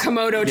Lizard. a He a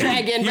Komodo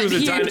dragon, He but was a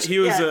huge. he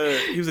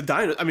was a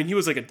dino. I mean, he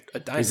was like a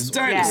dinosaur.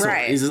 dinosaur.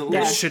 right. He's a Which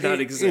little, should not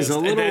he's exist. a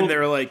And then little- they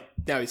were like,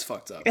 now he's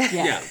fucked up.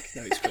 yeah.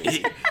 Now he's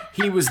crazy.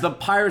 He was the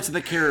Pirates of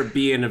the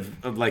Caribbean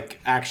of like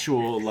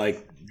actual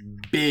like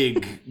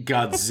big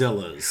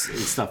Godzillas and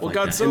stuff like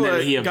that. And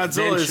then he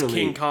Godzilla is eventually-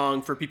 King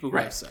Kong for people who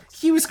have sex.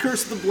 He was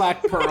Curse of the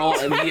Black Pearl,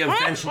 and he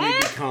eventually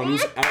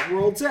becomes at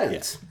World's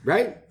End,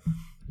 right?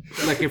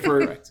 Like if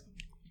we're Correct.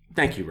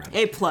 thank you, Rob.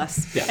 A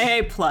plus. Yeah.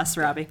 A plus,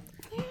 Robbie.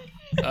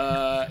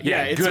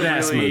 Yeah, it's good a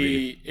ass really,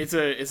 movie. It's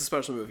a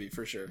special movie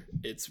for sure.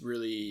 It's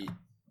really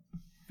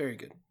very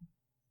good.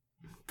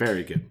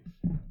 Very good.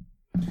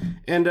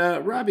 And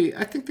Robbie,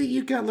 I think that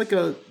you got like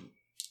a.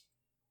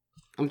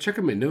 I'm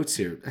checking my notes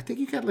here. I think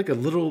you got like a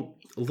little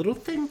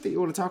thing that you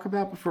want to talk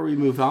about before we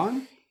move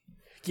on.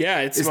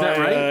 Yeah, it's Is my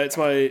that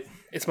right?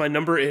 it's my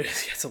number.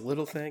 It's a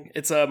little thing.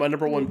 It's my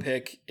number one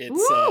pick.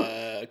 It's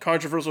a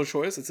controversial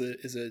choice.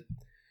 It's a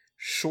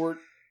short.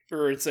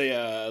 Or it's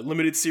a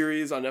limited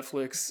series on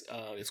Netflix.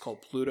 It's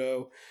called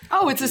Pluto.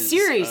 Oh, it's a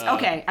series.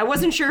 Okay, I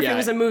wasn't sure if it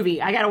was a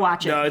movie. I gotta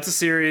watch it. No, it's a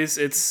series.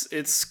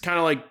 It's kind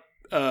of like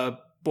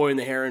Boy and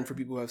the Heron for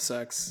people who have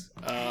sex.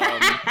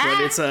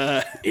 But it's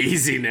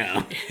Easy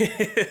now.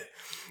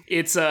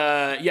 it's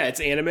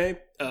anime.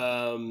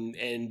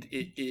 And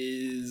it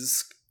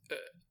is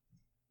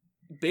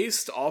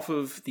based off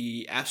of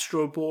the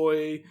Astro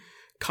Boy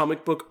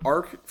comic book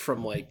arc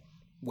from like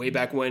way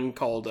back when,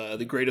 called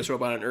The Greatest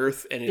Robot on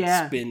Earth, and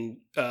it's been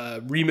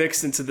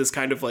remixed into this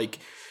kind of like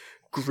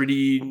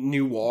gritty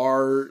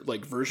noir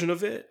like version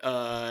of it.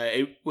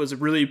 It was a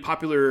really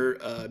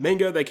popular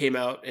manga that came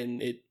out,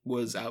 and it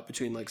was out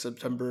between like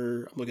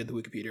September. I'm looking at the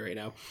Wikipedia right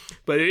now,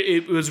 but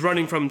it was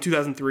running from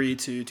 2003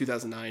 to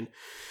 2009.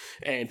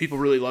 And people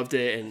really loved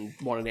it and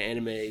wanted an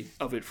anime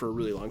of it for a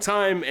really long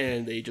time,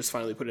 and they just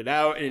finally put it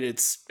out, and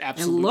it's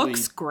absolutely... It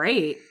looks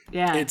great.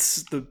 Yeah.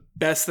 It's the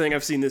best thing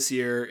I've seen this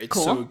year.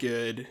 It's so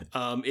good.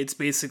 It's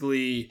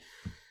basically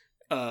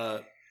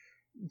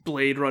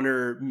Blade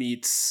Runner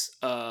meets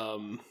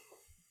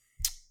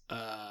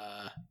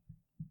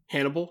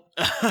Hannibal.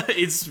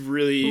 It's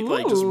really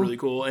like just really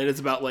cool, and it's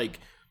about like,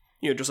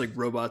 you know, just like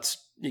robots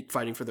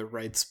fighting for their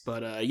rights.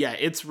 But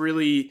it's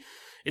really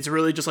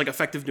just like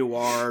effective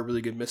noir,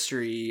 really good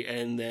mystery.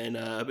 And then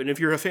and if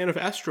you're a fan of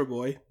Astro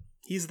Boy,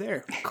 he's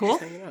there. Cool.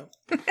 He's hanging out.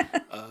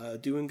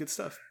 Doing good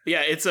stuff. But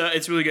yeah, it's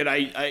really good.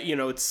 I you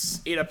know,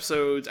 it's 8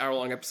 episodes,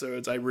 hour-long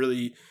episodes. I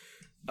really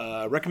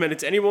recommend it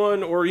to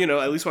anyone, or, you know,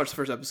 at least watch the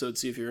first episode,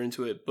 see if you're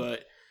into it.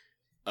 But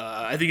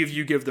I think if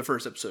you give the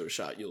first episode a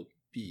shot, you'll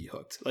be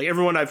hooked. Like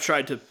everyone I've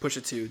tried to push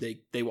it to,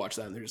 they watch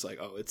that and they're just like,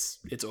 oh, it's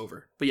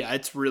over. But yeah,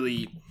 it's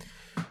really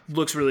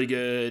looks really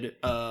good,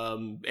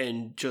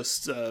 and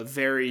just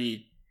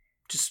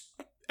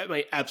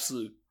my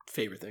absolute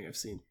favorite thing I've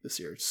seen this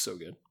year. It's so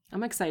good.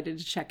 I'm excited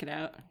to check it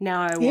out.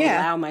 Now I will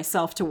allow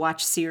myself to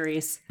watch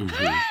series.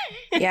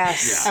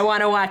 Yes. I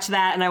want to watch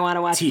that, and I want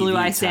to watch TV Blue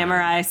Eye time.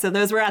 Samurai. So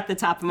those were at the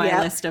top of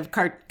my list of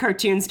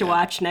cartoons to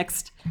watch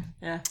next.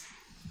 Yeah.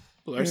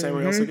 Blue Eye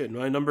Samurai also good.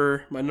 My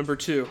number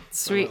 2.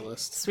 Sweet. On my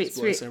list. Sweet, It's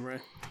Blue Eye sweet. Samurai.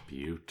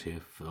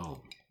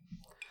 Beautiful.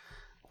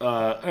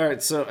 All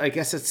right, so I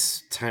guess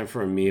it's time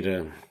for me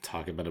to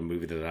talk about a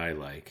movie that I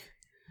like.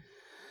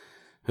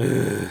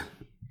 A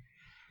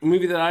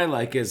movie that I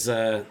like is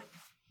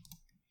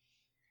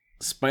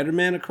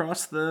Spider-Man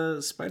Across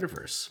the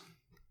Spider-Verse.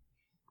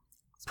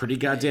 Pretty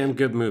goddamn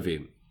good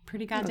movie.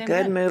 Pretty goddamn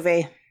Good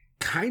movie.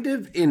 Kind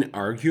of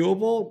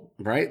inarguable,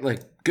 right?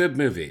 Like, good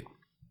movie.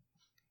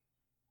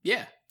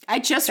 Yeah. I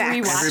just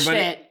Facts. rewatched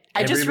it.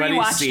 I just Everybody's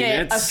rewatched seen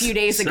it it, a few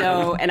days so-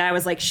 ago, and I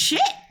was like, shit,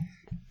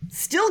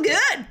 still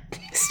good.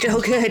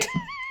 Still good.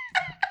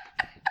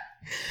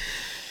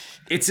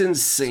 It's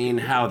insane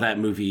how that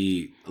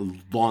movie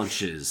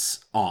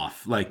launches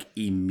off, like,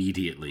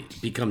 immediately.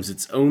 Becomes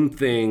its own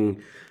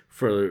thing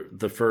for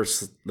the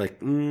first, like,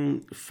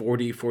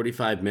 40,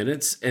 45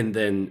 minutes, and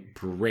then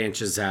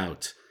branches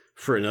out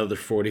for another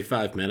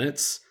 45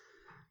 minutes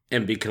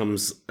and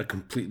becomes a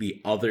completely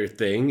other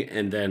thing,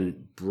 and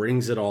then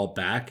brings it all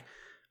back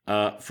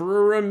for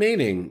a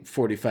remaining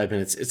 45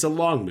 minutes. It's a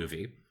long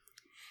movie.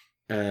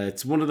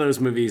 It's one of those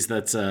movies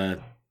that's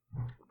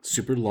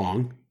super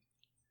long.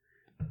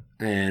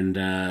 And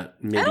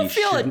maybe I don't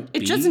feel it.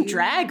 It doesn't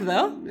drag,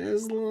 though.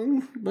 as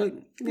long, but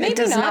Maybe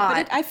does not, not.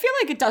 but I feel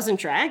like it doesn't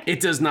drag.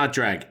 it does not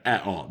drag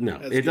at all. No,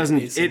 it good doesn't.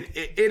 pacing.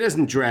 It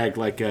doesn't drag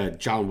like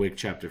John Wick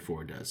Chapter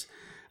 4 does.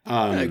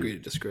 I agree to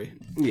disagree.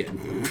 Yeah,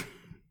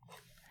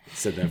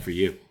 said that for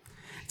you.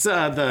 It's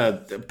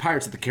the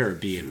Pirates of the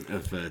Caribbean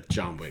of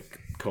John Wick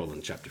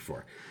Chapter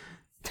 4.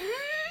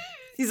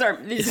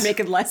 These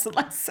making less and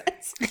less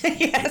sense.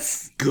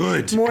 Yes.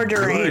 Good, More good.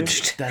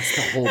 deranged. That's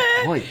the whole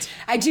point.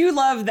 I do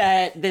love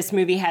that this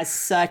movie has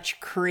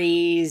such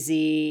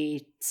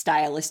crazy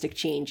stylistic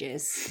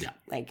changes. Yeah.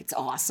 Like, it's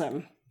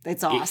awesome.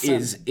 It's awesome. It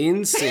is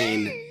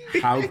insane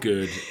how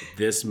good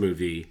this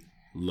movie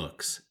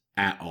looks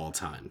at all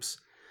times.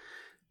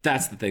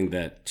 That's the thing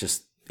that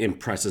just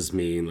impresses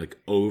me, like,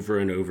 over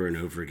and over and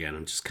over again.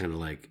 I'm just kind of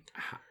like,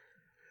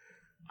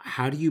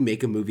 how do you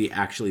make a movie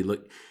actually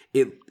look?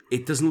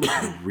 It doesn't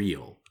look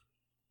real.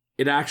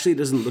 It actually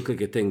doesn't look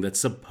like a thing that's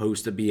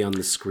supposed to be on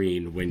the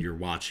screen when you're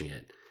watching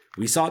it.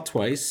 We saw it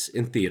twice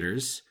in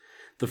theaters.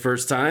 The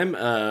first time,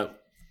 what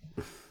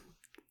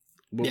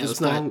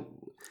was wrong?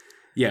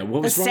 Yeah,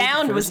 what was The wrong with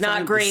sound was first not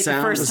time? great the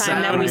sound first was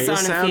time that we right. saw it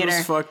in The sound theater.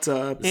 was fucked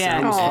up. Yeah.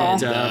 Sound was Aw.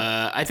 fucked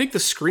up. I think the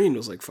screen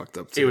was like fucked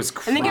up too. It was.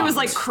 I think it was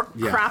like cropped.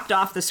 Yeah. cropped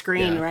off the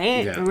screen, Yeah.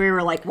 right? Yeah. And we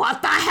were like,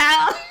 what the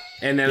hell?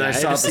 And then Yeah, I I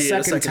had saw to it the see it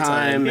a second second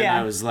time, time. and Yeah.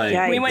 I was like,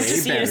 Yeah, We went to way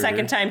see it a better.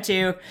 second time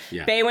too.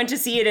 Yeah. Bay went to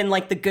see it in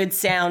like the good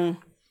sound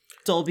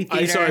Dolby I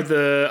theater. saw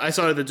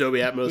it at the Dolby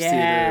Atmos Yeah.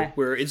 theater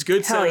where it's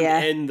good Hell sound yeah.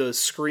 and the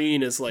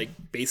screen is like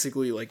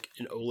basically like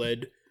an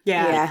OLED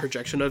Yeah.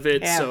 projection of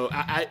it. Yeah. So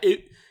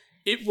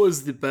it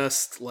was the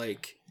best.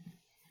 Like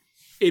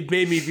it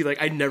made me be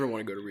like I never want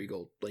to go to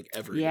Regal like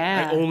ever. again.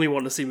 Yeah. I only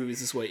want to see movies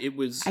this way. It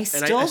was. I and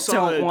still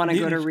saw don't wanna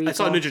go to I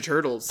saw Regal. Ninja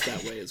Turtles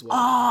that way as well.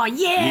 Oh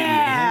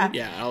yeah.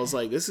 Yeah, I was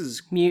like, this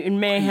is Mutant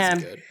Mayhem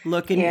good.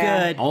 looking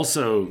Yeah. good.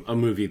 Also, a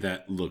movie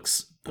that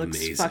looks Looks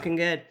amazing. fucking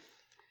good.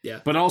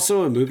 But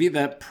also a movie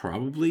that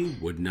probably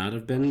would not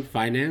have been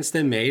financed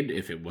and made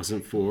if it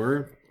wasn't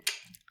for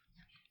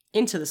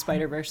Into the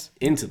Spider-Verse.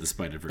 Into the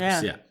Spider-Verse.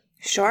 Yeah. Yeah.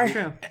 Sure.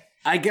 True.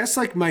 I guess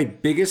like my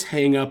biggest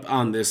hang up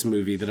on this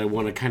movie that I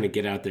want to kind of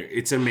get out there.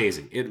 It's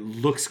amazing. It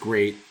looks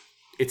great.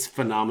 It's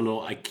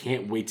phenomenal. I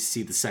can't wait to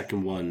see the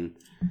second one.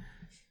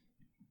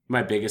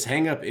 My biggest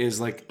hang up is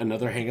like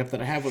another hang up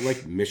that I have with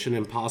like Mission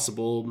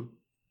Impossible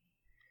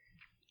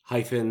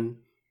hyphen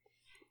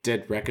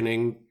Dead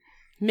Reckoning.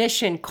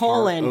 Mission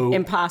O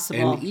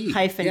Impossible and E.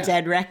 hyphen Yeah.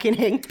 Dead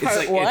Reckoning It's part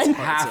like one. it's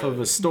half of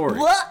a story.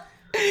 What?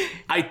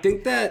 I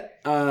think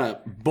that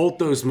both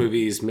those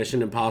movies,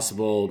 Mission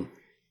Impossible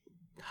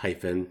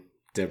hyphen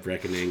Dead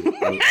Reckoning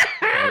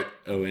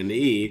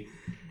O-N-E,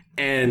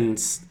 and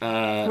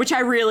Which I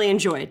really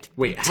enjoyed.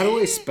 wait, how do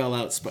I spell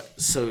out?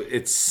 So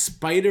it's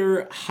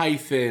Spider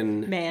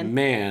hyphen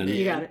Man.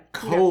 You got it.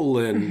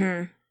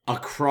 colon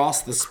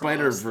across the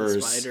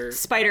Spider-Verse.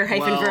 Spider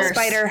hyphen verse.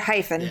 Spider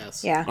hyphen.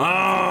 Yes. Yeah.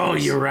 Oh,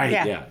 you're right.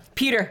 Yeah. Yeah.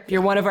 Peter,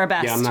 you're one of our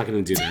best. Yeah, I'm not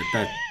going to do that.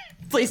 That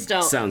Please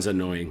don't. sounds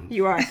annoying.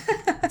 You are.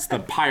 It's the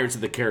Pirates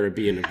of the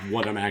Caribbean of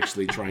what I'm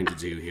actually trying to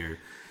do here.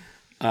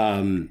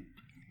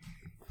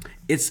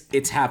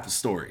 It's half a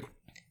story.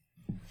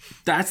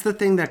 That's the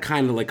thing that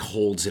kind of like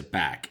holds it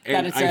back.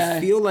 And it's, I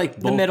feel like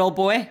The middle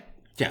boy.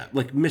 yeah,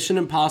 like Mission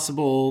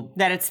Impossible.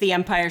 That it's the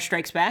Empire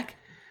Strikes Back.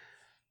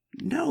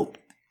 No,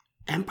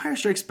 Empire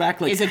Strikes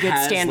Back like Is a good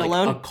has,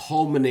 standalone? like, a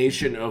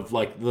culmination of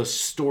like the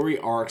story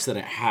arcs that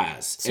it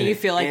has. So you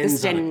feel like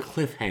this on a didn't-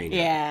 cliffhanger.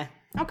 Yeah.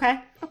 Okay.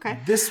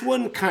 This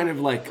one kind of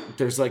like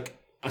there's like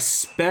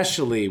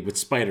especially with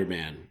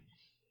Spider-Man.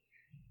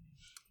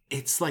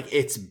 It's like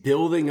it's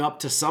building up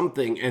to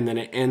something and then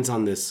it ends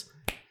on this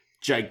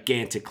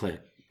gigantic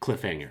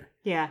cliffhanger.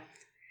 Yeah.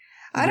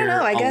 I don't know.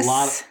 Where I a guess.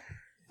 lot of-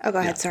 Oh, go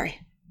ahead. Sorry.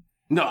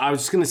 No, I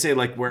was just gonna say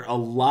like where a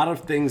lot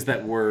of things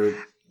that were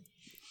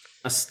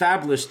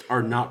established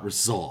are not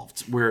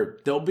resolved. Where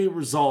they'll be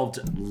resolved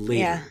later.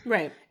 Yeah.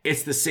 Right.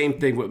 It's the same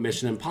thing with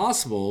Mission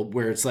Impossible,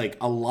 where it's like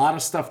a lot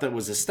of stuff that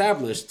was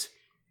established,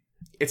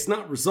 it's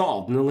not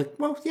resolved. And they're like,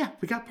 well, yeah,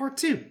 we got part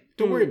 2.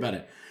 Don't worry about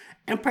it.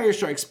 Empire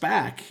Strikes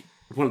Back,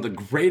 one of the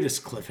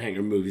greatest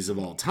cliffhanger movies of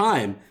all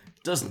time,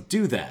 doesn't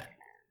do that.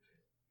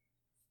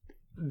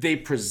 They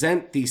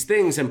present these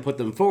things and put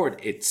them forward.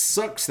 It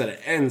sucks that it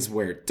ends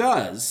where it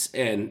does,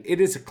 and it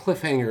is a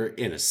cliffhanger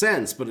in a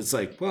sense, but it's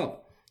like,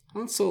 well,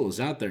 Han Solo's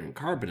out there in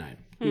Carbonite.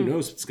 Who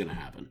knows what's going to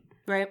happen?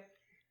 Right.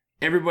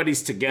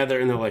 Everybody's together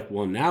and they're like,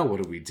 well, now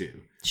what do we do?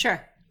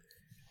 Sure.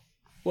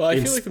 Well, I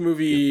feel like the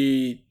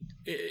movie,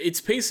 its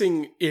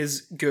pacing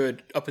is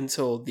good up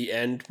until the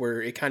end,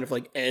 where it kind of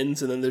like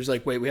ends, and then there's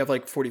like, wait, we have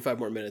like 45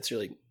 more minutes. You're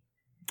like,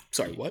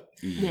 sorry, what?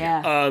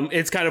 Yeah.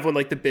 It's kind of when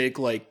like the big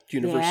like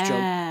universe Yeah.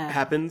 jump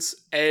happens,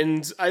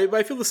 and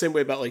I feel the same way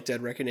about like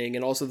Dead Reckoning,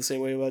 and also the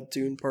same way about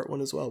Dune Part 1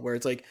 as well, where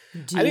it's like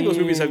I think those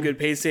movies have good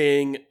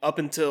pacing up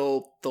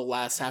until the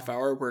last half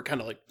hour, where it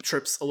kind of like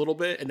trips a little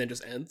bit and then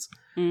just ends.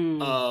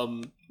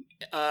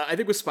 I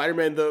think with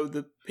Spider-Man though,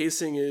 the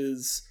pacing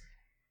is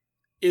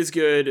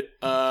good,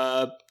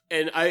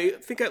 and I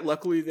think that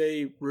luckily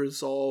they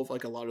resolve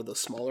like a lot of the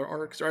smaller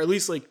arcs, or at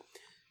least like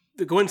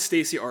the Gwen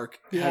Stacy arc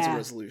has a Yeah.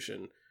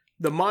 resolution.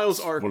 The Miles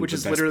arc, One of which the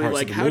is best literally parts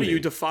like of the how do you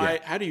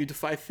movie.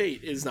 defy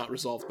fate, is not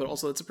resolved, but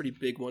also that's a pretty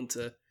big one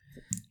to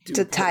do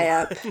To tie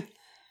up.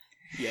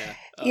 Yeah,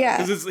 Yeah.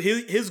 because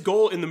his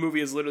goal in the movie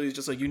is literally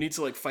just like you need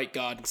to like fight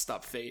God and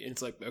stop fate, and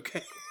it's like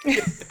okay.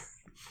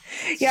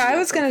 Yeah, I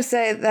was going to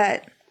say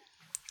that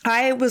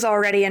I was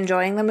already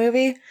enjoying the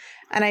movie,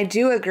 and I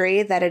do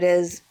agree that it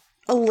is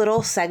a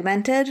little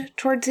segmented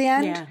towards the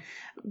end. Yeah.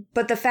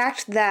 But the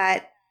fact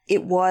that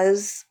it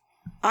was,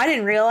 I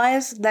didn't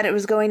realize that it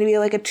was going to be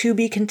like a to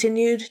be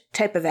continued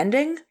type of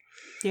ending.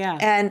 Yeah.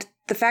 And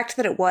the fact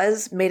that it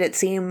was made it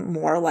seem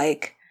more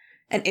like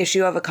an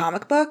issue of a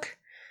comic book,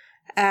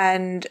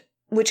 and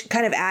which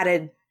kind of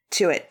added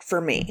to it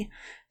for me.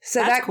 So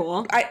That's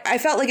cool. I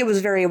felt like it was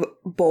very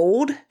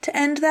bold to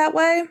end that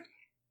way.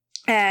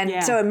 And Yeah.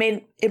 so it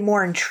made it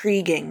more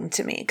intriguing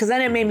to me, because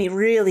then it made me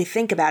really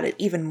think about it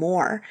even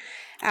more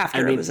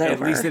after it was at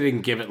over. least they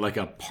didn't give it like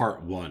a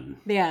part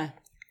 1. Yeah.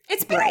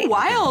 It's been Right. a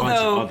while Bunch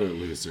though. of other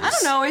losers. I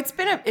don't know.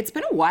 It's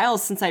been a while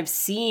since I've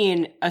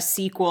seen a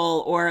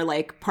sequel or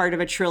like part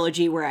of a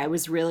trilogy where I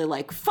was really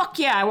like, fuck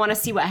yeah, I want to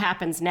see what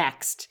happens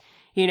next.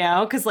 You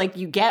know, because like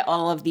you get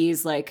all of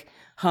these like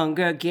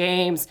Hunger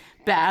Games,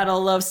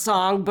 Battle of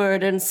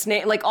Songbird and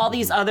Snake, like all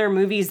these other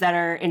movies that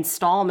are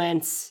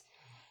installments.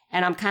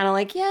 And I'm kind of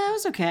like, yeah, it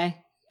was okay.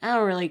 I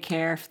don't really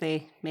care if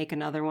they make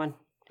another one.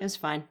 It was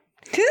fine.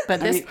 But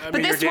this, I but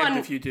mean, this you're damned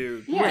one, if you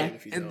do. Yeah. Right,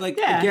 if you And don't. like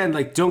Yeah. again,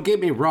 like don't get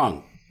me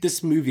wrong,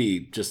 this movie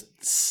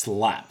just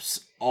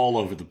slaps all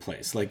over the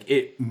place. Like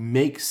it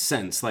makes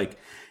sense. Like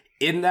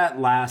in that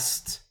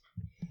last,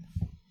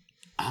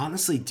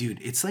 honestly, dude,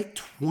 it's like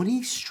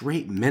 20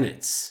 straight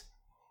minutes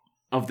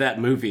of that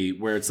movie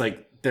where it's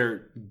like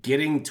they're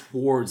getting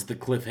towards the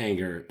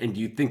cliffhanger, and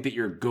you think that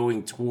you're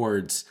going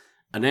towards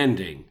an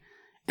ending,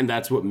 and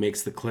that's what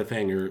makes the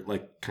cliffhanger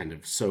like kind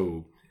of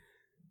so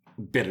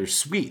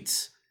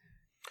bittersweet.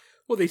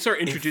 Well, they start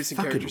introducing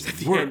Fucking characters at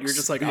the works. end. You're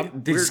just like,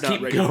 They we're just not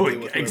keep ready to deal going.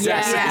 with whatever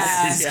Exactly. this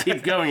Yeah. is. They just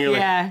keep going. You're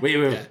Yeah. like,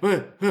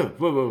 wait.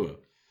 Whoa.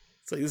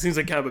 It's like this seems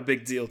like kind of a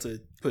big deal to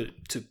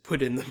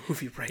put in the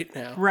movie right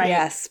now. right?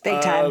 Yes,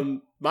 big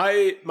time.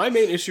 My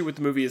main issue with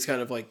the movie is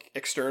kind of like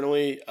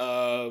externally.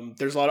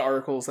 There's a lot of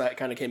articles that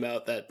kind of came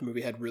out that the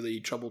movie had really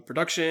troubled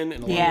production,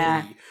 and a lot Yeah.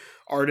 of the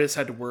artists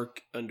had to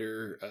work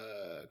under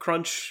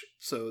crunch,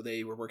 so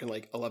they were working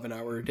like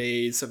 11-hour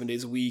days, 7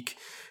 days a week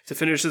to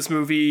finish this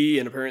movie,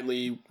 and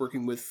apparently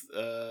working with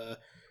I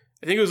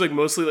think it was like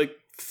mostly like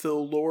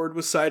Phil Lord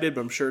was cited,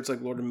 but I'm sure it's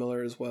like Lord and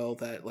Miller as well,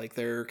 that like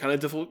they're kind of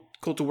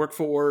difficult to work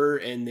for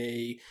and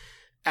they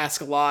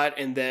ask a lot.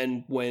 And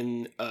then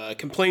when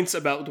complaints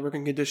about the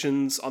working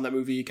conditions on that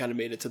movie kind of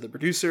made it to the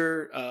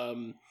producer,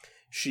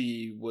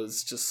 she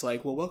was just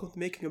like, well, welcome to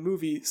making a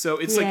movie. So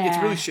it's like, it's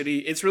really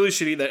shitty. It's really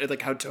shitty that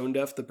like how tone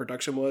deaf the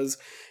production was,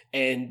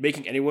 and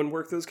making anyone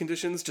work those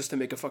conditions just to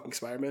make a fucking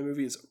Spider-Man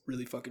movie is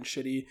really fucking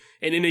shitty.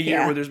 And in a year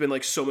where there's been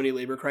like so many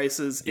labor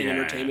crises in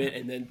entertainment,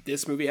 and then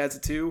this movie has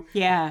it too,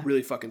 Yeah.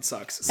 really fucking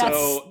sucks. That's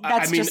So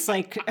that's I mean, just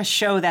like a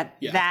show that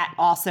that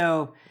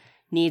also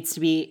needs to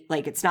be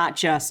like, it's not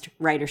just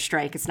writer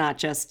strike. It's not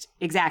just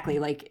exactly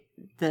like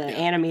the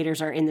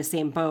animators are in the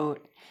same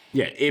boat.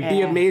 Yeah, it'd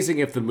be amazing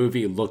if the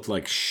movie looked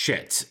like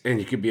shit, and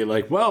you could be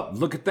like, "Well,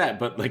 look at that!"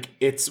 But like,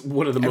 it's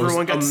one of the Everyone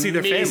most got to see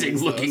their families, amazing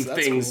though, looking so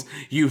that's things cool.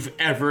 you've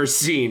ever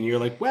seen. You're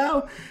like,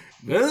 "Well,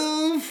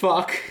 oh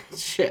fuck,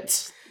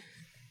 shit."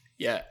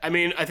 yeah, I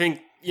mean, I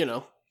think, you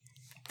know,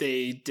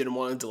 they didn't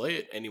want to delay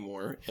it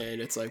anymore, and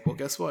it's like, well,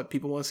 guess what?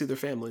 People want to see their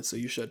families, so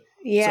you should.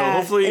 Yeah, So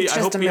hopefully, it's I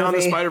just hope a Beyond the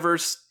movie.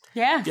 Spider-Verse.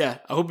 Yeah. Yeah,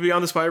 I hope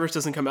Beyond the Spider-Verse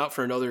doesn't come out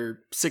for another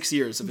 6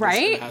 years. If it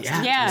Right? has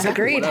to. Yeah.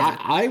 Agreed.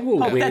 I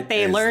will Hope wait that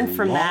they as learn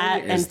from long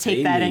that as and take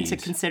they that into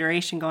need.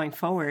 consideration going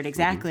forward.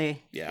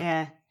 Exactly.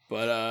 Yeah.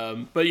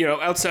 But you know,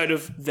 outside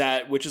of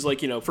that, which is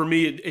like, you know, for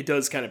me, it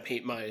does kind of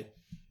paint my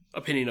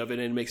opinion of it,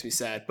 and it makes me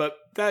sad. But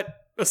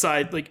that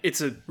aside, like,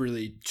 it's a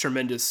really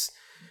tremendous,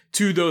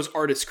 to those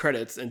artists'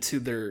 credits and to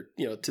their,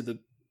 you know, to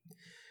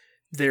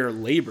their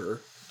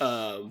labor.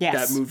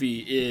 Yes. That movie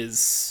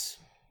is.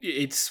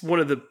 It's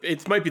one of the.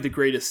 It might be the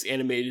greatest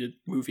animated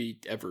movie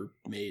ever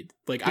made.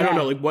 Like, I don't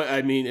know, like what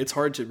I mean. It's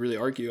hard to really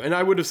argue, and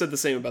I would have said the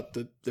same about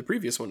the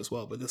previous one as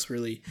well. But this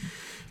really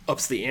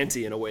ups the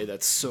ante in a way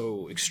that's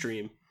so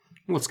extreme,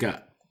 Well, it's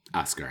got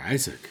Oscar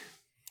Isaac.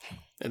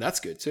 and that's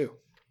good too.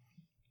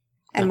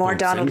 And more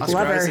Donald Oscar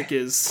Glover. Isaac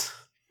is.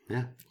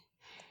 Yeah.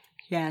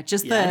 Yeah.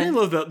 Just Yeah, I didn't the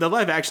love the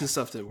live action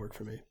stuff didn't work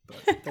for me,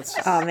 but that's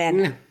Oh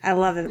man, I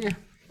love it.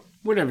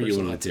 Whatever you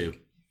want to do.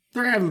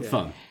 They're having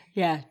fun.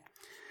 yeah.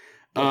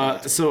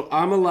 So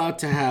I'm allowed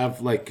to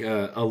have like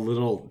a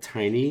little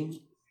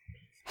tiny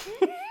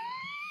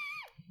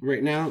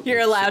right now. You're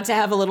allowed to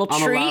have a little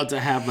I'm treat. allowed to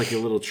have like a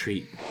little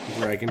treat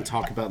where I can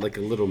talk about like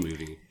a little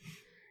movie.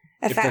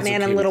 A If fat that's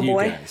man okay and little with you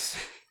boy. guys.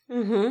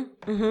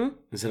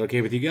 Is that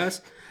okay with you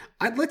guys?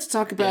 I'd like to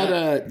talk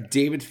about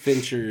David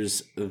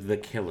Fincher's The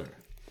Killer.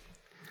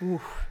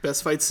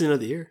 best fight scene of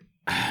the year.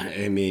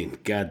 I mean,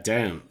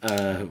 goddamn,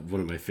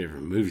 one of my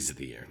favorite movies of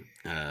the year.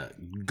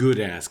 Good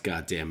ass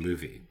goddamn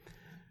movie.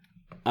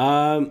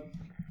 I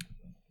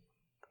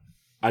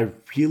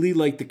really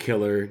like The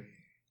Killer.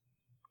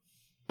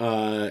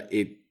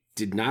 It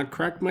did not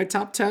crack my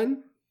top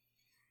 10.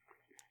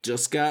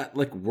 Just got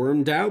like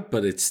wormed out,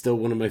 but it's still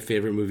one of my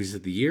favorite movies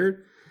of the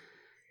year.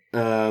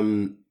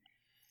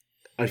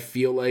 I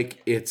feel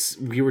like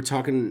we were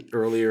talking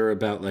earlier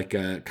about like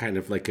a kind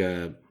of like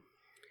a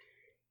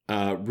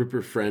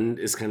Ripper Friend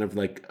is kind of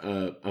like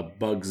a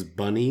Bugs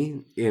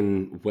Bunny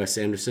in Wes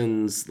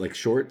Anderson's like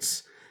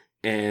shorts,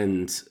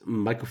 and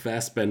Michael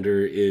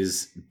Fassbender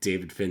is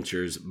David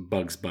Fincher's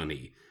Bugs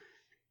Bunny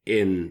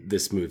in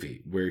this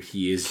movie, where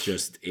he is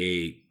just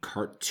a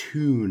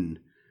cartoon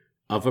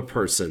of a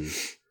person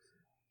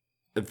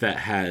that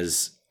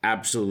has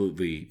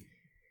absolutely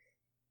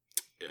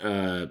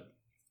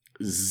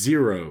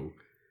zero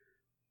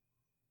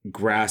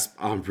grasp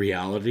on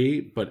reality,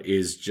 but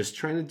is just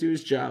trying to do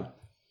his job.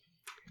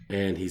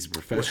 And he's a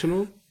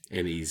professional,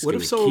 and he's What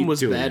gonna if someone keep was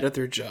doing bad it. at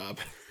their job?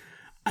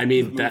 I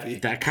mean, movie?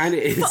 that kind of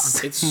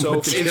is. It's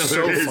so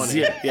Killer is, funny.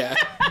 yeah. Yeah.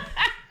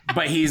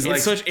 But he's like,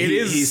 such- it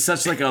is- he's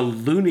such like a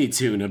Looney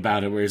Tune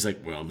about it, where he's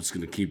like, well, I'm just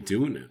gonna keep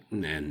doing it,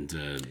 and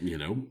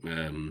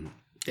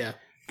Yeah.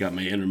 got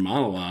my inner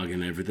monologue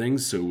and everything.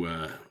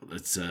 So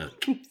let's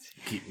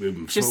keep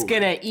moving. Just forward.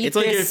 gonna eat It's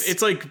like this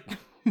it's like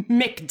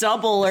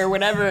McDouble or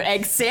whatever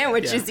egg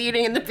sandwich is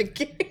eating in the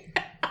beginning.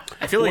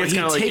 I feel like Well, it's he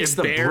kind of like takes if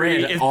the Barry,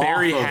 bread if off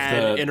Barry of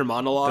had the inner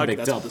monologue, big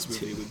that's what double.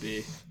 this movie would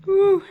be.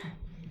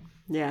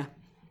 Yeah.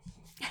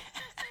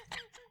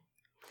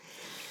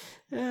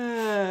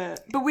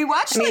 But we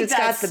watched like It's that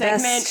got the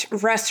segment.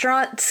 best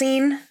restaurant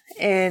scene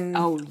in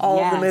all of the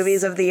yes.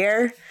 movies of the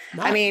year.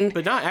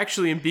 But not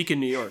actually in Beacon,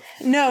 New York.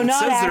 No, It not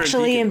says they're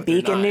actually in but they're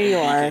Beacon, not New in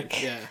York.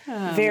 Beacon.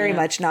 Yeah, Very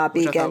much not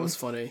which I thought Beacon. was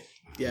funny.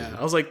 Yeah,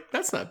 I was like,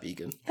 that's not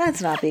Beacon.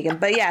 That's not Beacon.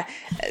 But yeah,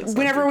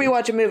 whenever we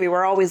watch a movie,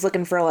 we're always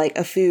looking for like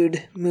a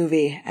food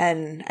movie.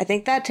 And I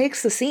think that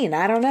takes the scene.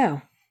 I don't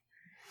know.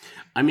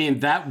 I mean,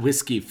 that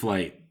whiskey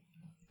flight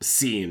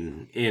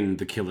scene in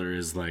The Killer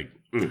is like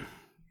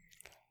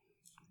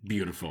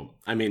beautiful.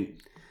 I mean,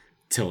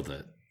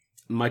 Tilda,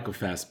 Michael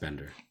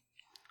Fassbender,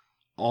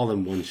 all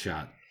in one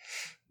shot.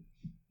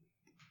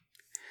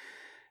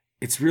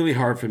 It's really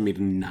hard for me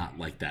to not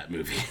like that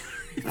movie.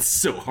 It's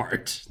so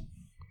hard.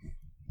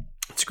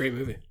 It's a great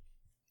movie.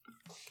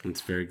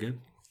 It's very good.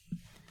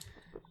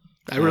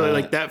 I really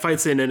like that fight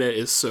scene in it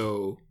is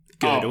so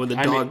good. Oh, And when the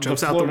I dog mean,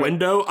 jumps the out the Florida-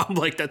 window, I'm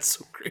like, that's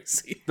so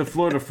crazy. The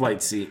Florida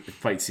fight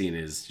scene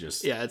is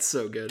just Yeah, it's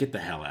so good. get the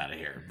hell out of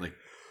here. Like,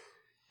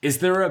 is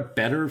there a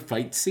better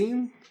fight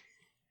scene?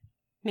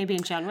 Maybe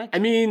in John Wick. I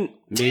mean,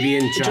 Maybe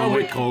in John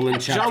Wick: Chapter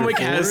John Wick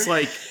 4? has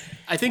like,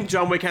 I think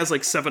John Wick has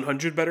like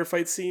 700 better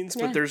fight scenes,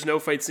 but there's no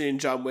fight scene in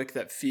John Wick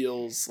that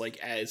feels like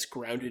as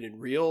grounded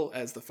and real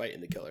as the fight in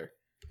The Killer.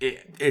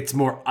 It's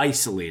more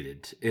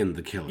isolated in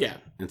The Killer. Yeah.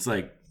 It's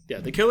like Yeah,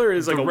 The Killer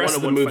is like the a rest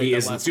of the one-on-one movie fight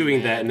isn't lasts doing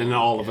mad that, and then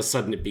long. all of a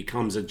sudden it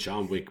becomes a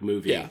John Wick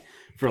movie Yeah.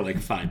 for like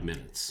 5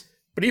 minutes.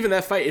 But even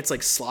that fight, it's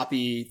like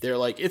sloppy. They're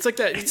like, it's like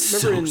that.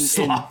 It's remember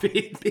so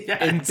sloppy.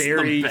 Yeah, in it's the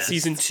Barry best.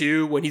 season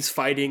 2 when he's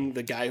fighting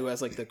the guy who has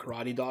like the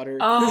karate daughter?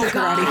 Oh,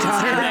 Karate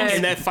daughter.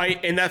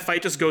 And that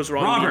fight just goes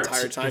wrong Robert, the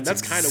entire time.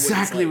 That's kind of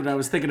exactly what what I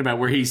was thinking about.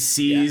 Where he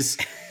sees,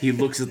 he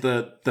looks at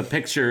the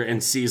picture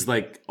and sees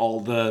like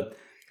all the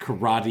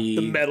karate,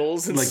 the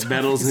medals and like stuff.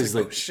 medals, and he's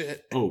like, oh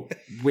shit. "Oh,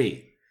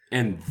 wait!"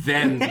 And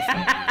then the fight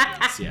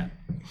happens. Yeah.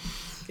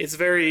 It's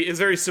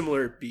very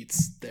similar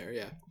beats there.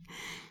 Yeah.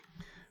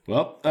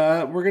 Well,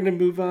 we're gonna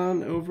move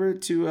on over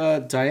to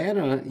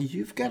Diana.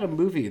 You've got a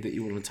movie that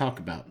you want to talk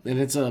about, and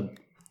it's a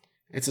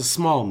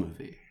small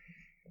movie.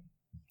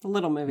 a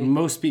little movie.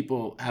 Most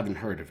people haven't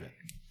heard of it.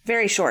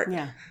 Very short.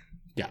 Yeah.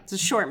 Yeah, It's a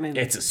short movie.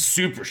 it's a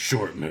super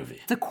short movie.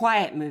 It's a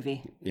quiet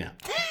movie. Yeah.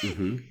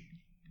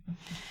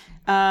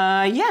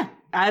 Yeah.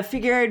 I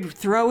figured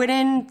throw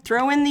in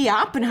the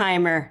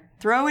Oppenheimer.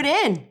 Throw it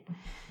in.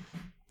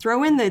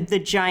 Throw in the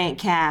giant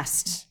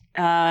cast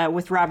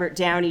with Robert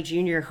Downey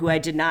Jr., who I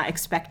did not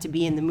expect to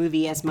be in the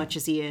movie as much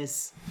as he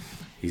is.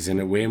 He's in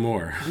it way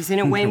more. He's in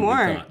it way than we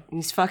more. thought.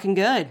 He's fucking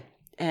good.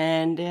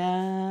 And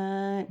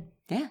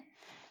yeah.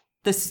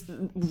 This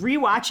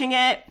rewatching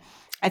it,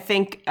 I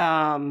think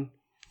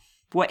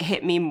what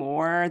hit me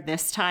more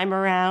this time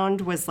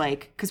around was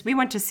like, because we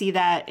went to see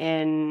that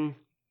in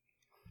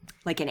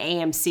like an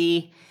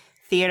AMC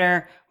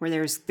theater where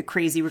there's the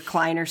crazy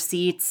recliner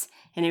seats,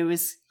 and it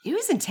was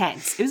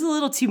intense. It was a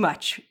little too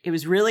much. It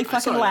was really I saw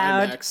fucking it in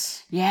loud.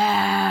 IMAX.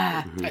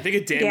 Yeah. I think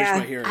it damaged Yeah.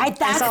 my hearing.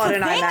 That's saw the it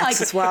in thing. IMAX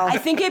Like, as well. I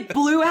think it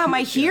blew out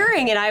my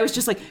hearing, and I was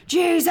just like,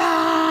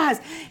 Jesus.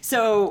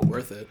 So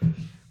Worth it.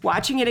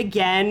 watching it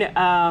again,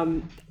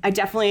 I'm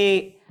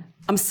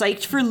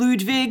psyched for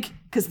Ludwig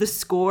because the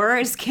score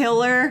is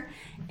killer,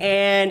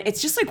 and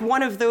it's just like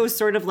one of those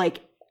sort of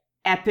like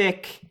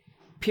epic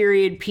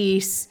period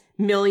piece,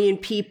 million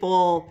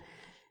people.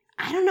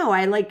 I don't know.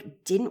 I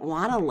like didn't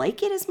want to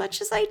like it as much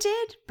as I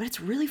did, but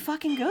it's really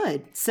fucking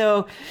good.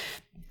 So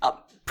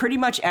pretty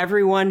much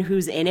everyone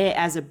who's in it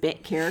as a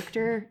bit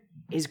character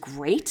is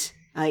great.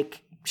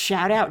 Like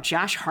shout out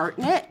Josh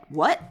Hartnett.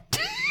 What?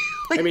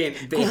 I mean,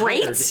 they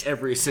Great. hired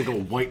every single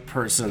white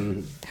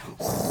person.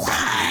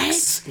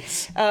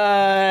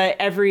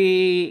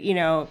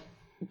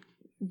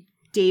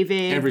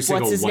 David, Every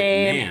single what's his white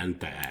name? man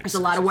that acts. There's a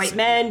lot of white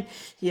men.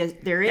 Yes,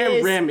 there And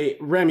is.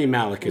 Rami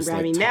Malek is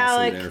Rami like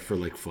Malek. tossing there for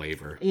like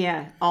flavor.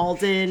 Yeah,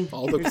 Alden.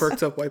 All the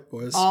quirked up white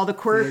boys. All the in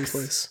one quirks.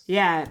 place.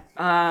 Yeah,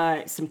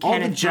 some All the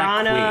Kenneth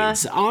Jack Branagh,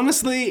 Quaids.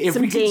 Honestly, if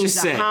some we could James just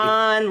say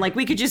Zahan. Like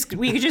we could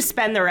just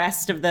spend the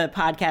rest of the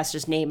podcast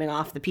just naming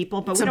off the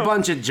people, but it's we a don't.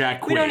 bunch of Jack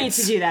Quaids. We don't need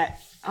to do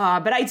that.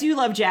 But I do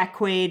love Jack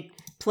Quaid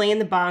playing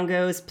the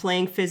bongos,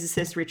 playing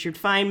physicist Richard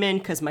Feynman,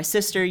 because my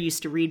sister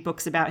used to read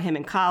books about him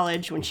in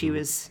college when she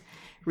was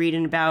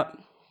reading about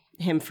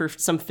him for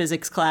some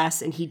physics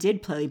class, and he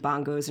did play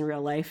bongos in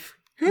real life.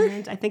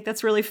 And I think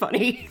that's really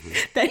funny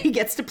that he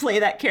gets to play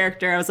that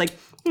character. I was like,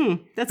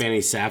 that's Benny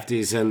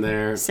Safdie's in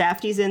there.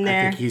 Safdie's in I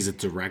there. think he's a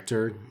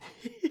director.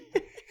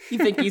 You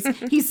think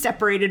he's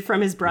separated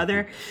from his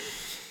brother?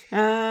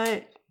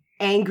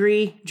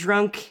 Angry,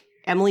 drunk,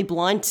 Emily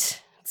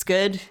Blunt. It's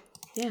good.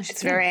 Yeah,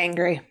 It's very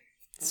angry.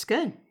 it's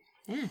good.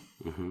 Yeah.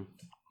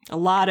 A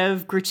lot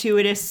of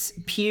gratuitous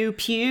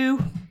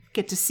pew.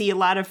 Get to see a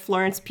lot of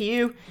Florence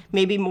Pugh.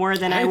 Maybe more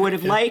than I would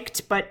have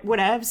liked, but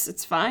whatevs.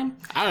 It's fine.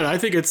 I don't know. I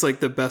think it's like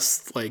the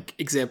best like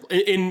example.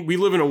 And we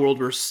live in a world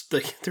where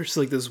like there's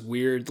like this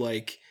weird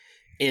like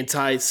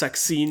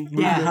anti-sex scene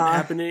movement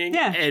happening.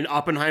 Yeah. And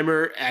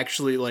Oppenheimer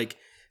actually like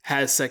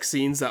has sex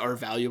scenes that are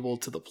valuable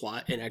to the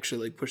plot and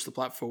actually like push the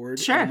plot forward.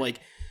 Sure. And I'm like,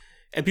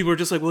 and people are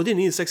just like, well, it didn't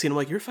need a sex scene. I'm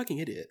like, you're a fucking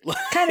idiot. Like,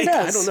 Kind of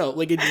does. I don't know.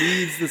 Like, it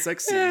needs the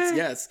sex scenes.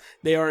 Yes,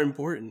 they are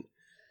important.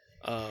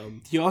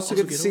 You also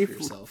get to see over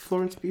yourself.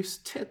 Florence Pugh's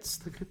tits.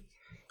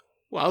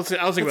 Well, I was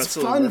thinking about It's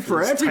fun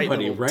for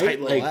everybody, right?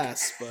 Tight little Like-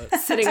 ass, but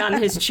Sitting on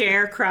his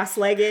chair,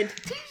 cross-legged.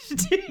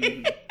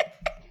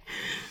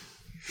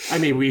 I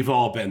mean, we've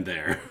all been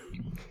there.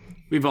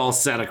 We've all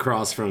sat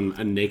across from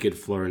a naked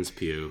Florence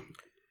Pugh,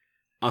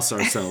 us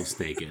ourselves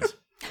naked,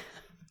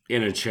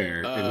 in a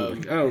chair, and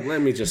like, oh,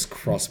 let me just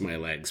cross my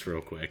legs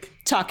real quick.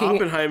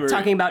 Oppenheimer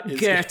talking about is-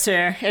 Goethe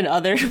and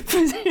other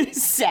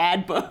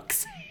sad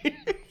books.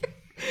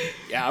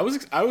 yeah,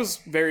 I was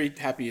very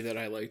happy that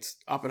I liked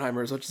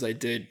Oppenheimer as much as I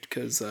did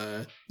because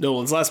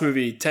Nolan's last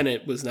movie,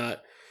 Tenet, was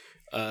not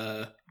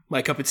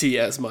my cup of tea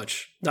as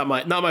much. Not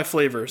my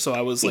flavor. So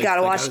I was like,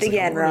 gotta watch it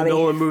again, Robbie.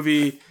 Nolan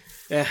movie.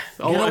 Yeah,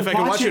 if I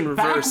can watch it in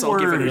reverse, backwards. I'll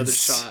give it another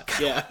shot.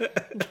 Yeah,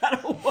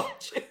 Gotta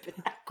watch it.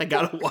 I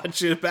gotta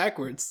watch it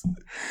backwards.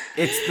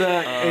 It's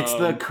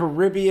the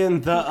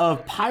Caribbean,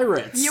 of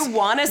pirates. You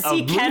want to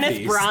see Of Kenneth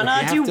movies. Branagh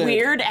Like, you do have to-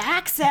 weird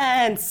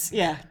accents?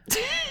 Yeah.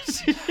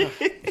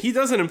 He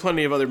does it in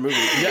plenty of other movies.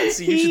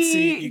 You should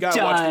see. You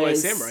gotta watch The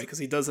Last does. Samurai because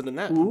he does it in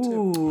that one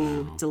too.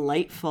 Ooh,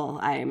 delightful.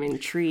 I am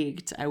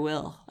intrigued. I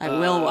will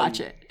watch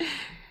it.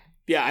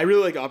 Yeah, I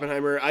really like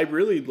Oppenheimer. I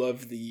really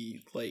love the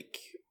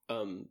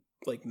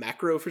like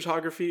macro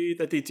photography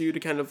that they do to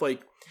kind of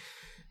like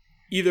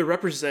either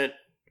represent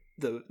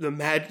the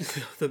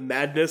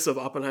madness of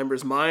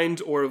Oppenheimer's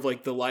mind or of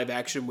like the live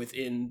action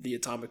within the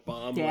atomic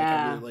bomb. Like, I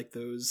Yeah. really like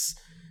those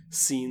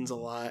scenes a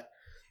lot.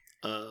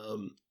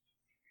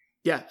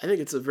 Yeah, I think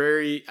it's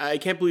I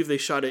can't believe they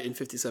shot it in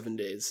 57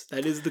 days.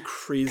 That is the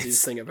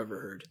craziest thing I've ever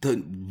heard.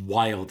 The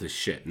wildest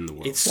shit in the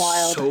world. It's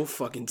Wild. so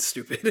fucking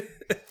stupid.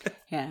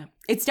 Yeah.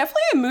 It's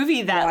definitely a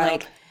movie that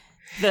Wild.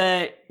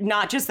 like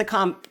not just the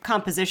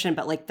composition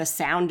but like the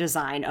sound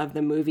design of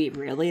the movie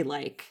really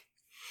like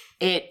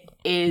it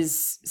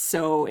is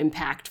so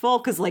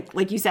impactful because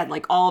like you said,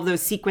 like all of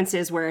those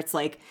sequences where it's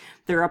like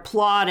they're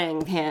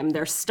applauding him,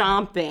 they're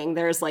stomping,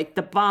 there's like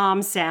the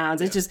bomb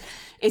sounds.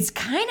 It's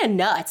kind of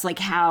nuts like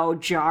how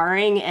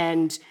jarring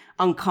and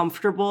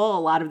uncomfortable a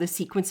lot of the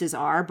sequences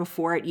are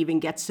before it even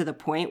gets to the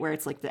point where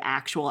it's like the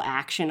actual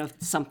action of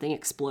something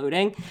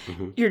exploding.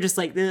 You're just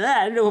like,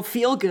 I don't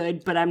feel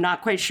good, but I'm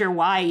not quite sure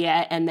why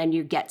yet. And then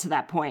you get to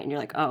that point and you're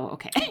like, oh,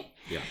 okay.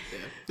 Yeah.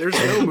 There's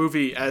no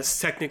movie as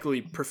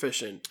technically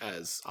proficient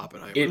as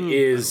Oppenheimer. It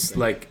is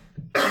like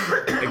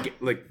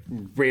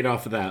right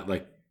off of that,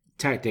 like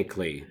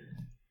technically,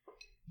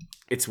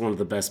 it's one of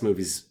the best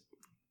movies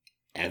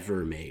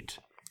ever made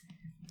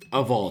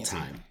of all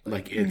time.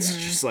 Like it's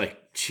just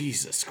like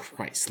Jesus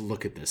Christ,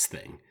 look at this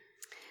thing.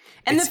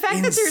 And It's the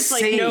fact that there's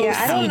like no insane Yeah,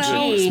 I don't how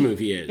know. good this CG.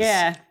 movie is.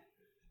 Yeah.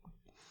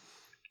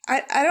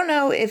 I don't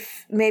know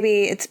if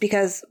maybe it's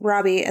because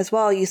Robbie as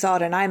well, you saw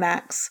it in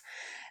IMAX,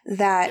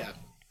 that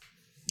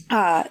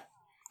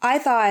I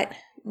thought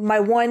my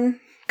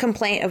one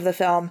complaint of the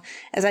film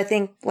is I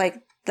think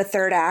like the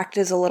third act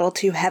is a little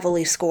too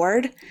heavily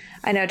scored.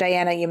 I know,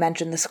 Diana, you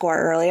mentioned the score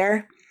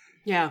earlier.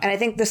 Yeah. And I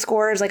think the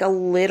score is like a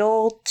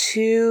little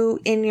too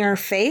in your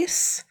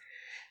face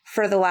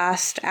for the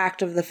last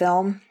act of the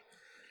film.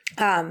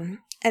 And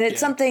it's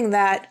something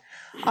that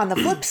on the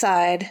flip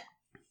side,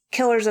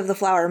 Killers of the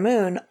Flower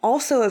Moon,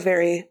 also a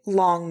very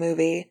long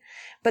movie,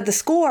 but the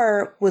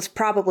score was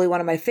probably one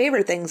of my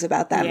favorite things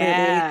about that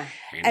Yeah.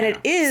 movie. And it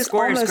is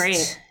Score is almost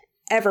great.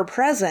 ever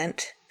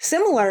present,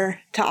 similar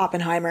to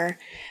Oppenheimer,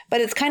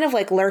 but it's kind of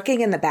like lurking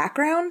in the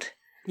background.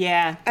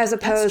 Yeah. As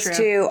opposed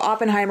to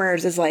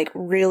Oppenheimer's is like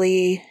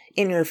really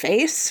in your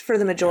face for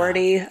the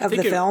majority of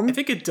the film. I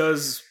think it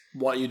does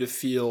want you to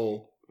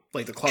feel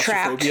like the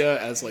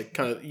claustrophobia as like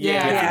kind of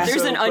Yeah. I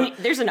think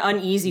so, There's an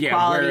uneasy Yeah,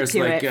 quality whereas, to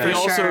like, it. uh, For but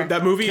also sure.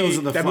 that movie Kills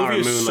of the that Flower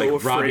movie is Moon, so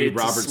like Robbie afraid to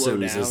slow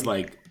Robertson's down. is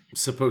like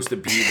supposed to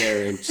be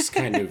there and just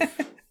kind of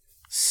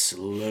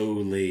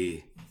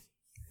slowly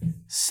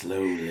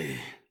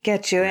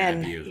Get you grab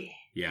in. you.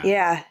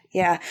 Yeah.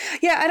 Yeah.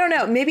 I don't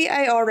know. Maybe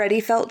I already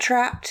felt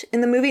trapped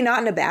in the movie,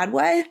 not in a bad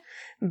way,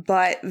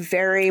 but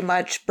very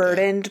much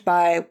burdened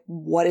by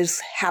what is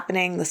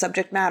happening, the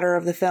subject matter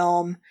of the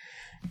film,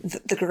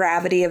 the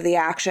gravity of the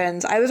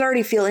actions. I was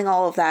already feeling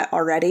all of that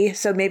already.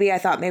 So maybe I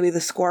thought maybe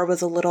the score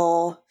was a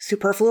little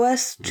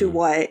superfluous to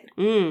what,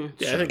 Yeah,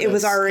 I think it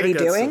was that's- I already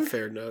think that's doing. a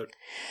fair note.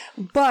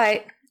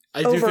 but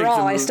I do think the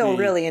overall, I still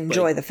movie, really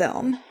enjoy like, the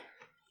film.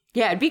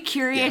 Yeah, I'd be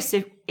curious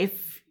if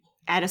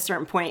at a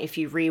certain point, if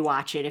you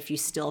rewatch it, if you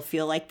still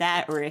feel like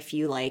that, or if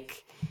you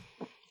like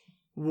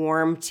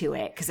warm to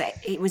it, because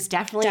it was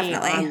definitely.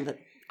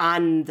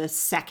 On the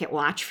second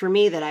watch for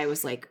me that I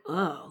was like,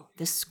 oh,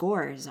 this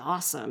score is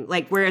awesome.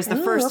 Like, whereas the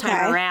first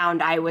time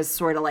around, I was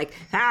sort of like,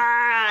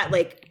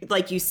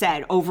 like you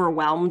said,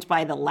 overwhelmed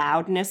by the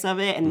loudness of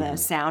it and the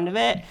sound of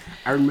it.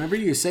 I remember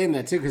you saying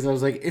that too because I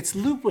was like, it's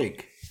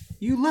Ludwig.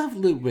 You love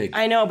Ludwig.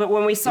 I know, but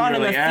when we saw it You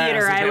in were the like, theater,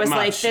 it's a I bit was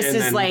like, much. this And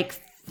is then-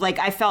 like like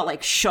I felt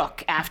like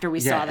shook after we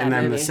saw that and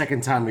then movie. the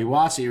second time we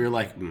watched it, you were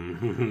like,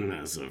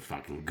 that's a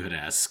fucking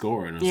good-ass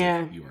score. And I was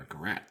like, you are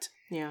correct.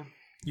 Yeah.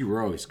 You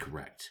were always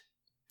correct.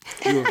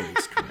 You were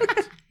always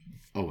correct.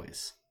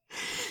 Always.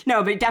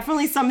 No, but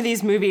definitely some of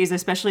these movies,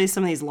 especially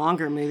some of these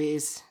longer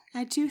movies,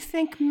 I do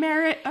think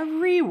merit a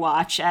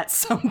rewatch at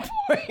some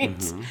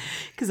point.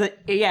 Because,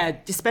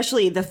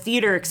 especially the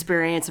theater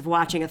experience of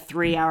watching a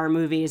 3-hour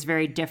movie is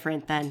very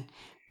different than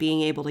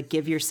being able to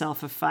give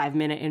yourself a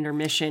 5-minute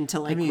intermission to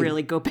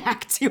really go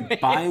back to it.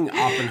 Buying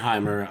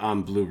Oppenheimer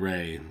on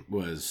Blu-ray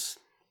was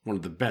one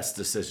of the best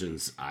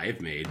decisions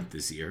I've made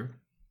this year.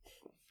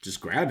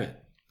 Just grab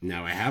it.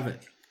 Now I have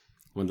it.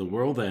 When the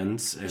world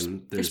ends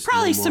and there's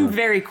probably no some more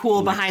very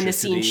cool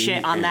behind-the-scenes electricity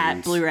shit on that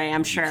and Blu-ray,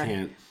 I'm sure. You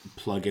can't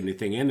plug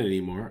anything in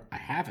anymore. I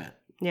have it.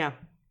 Yeah.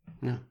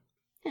 Yeah.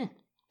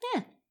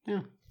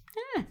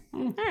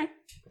 All right.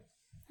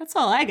 That's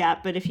all I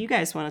got, but if you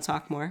guys want to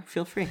talk more,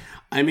 feel free.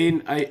 I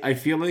mean, I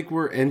feel like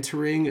we're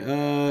entering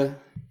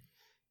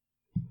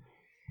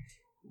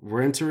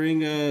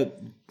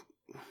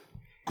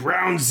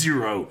ground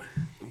zero.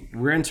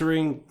 We're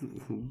entering.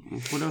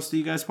 What else do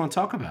you guys want to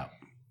talk about?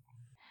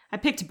 I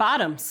picked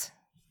Bottoms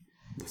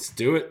Let's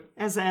do it.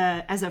 as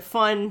a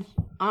fun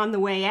on the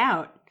way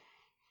out,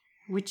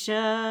 which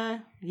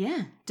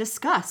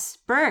discuss.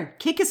 Burn,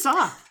 kick us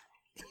off.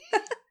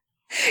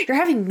 You're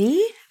having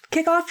me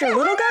kick off your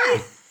little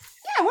guy?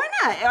 Yeah, why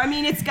not? I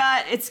mean, it's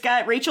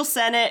got Rachel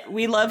Sennett.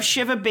 We love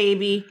Shiva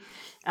Baby.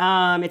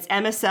 It's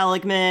Emma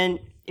Seligman.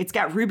 It's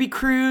got Ruby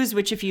Cruz,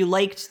 which if you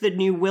liked the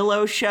new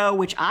Willow show,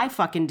 which I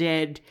fucking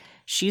did,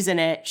 she's in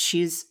it.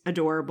 She's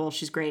adorable.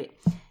 She's great.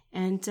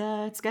 And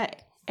it's got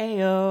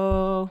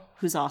Ayo,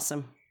 who's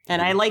awesome.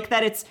 And I like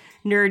that it's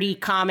nerdy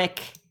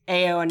comic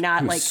Ayo and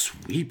not like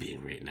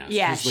sweeping right now.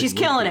 Yeah, she's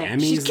killing it.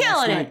 She's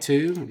killing it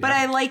too. Yeah. But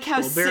I like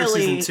how Bear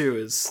silly. season 2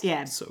 is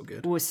so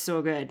good. Was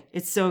so good.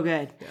 It's so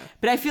good. Yeah.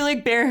 But I feel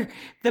like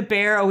the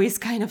bear always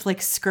kind of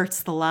like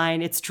skirts the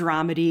line. It's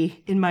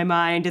dramedy in my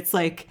mind. It's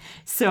like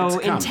so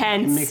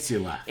intense. It makes you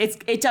laugh.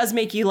 It does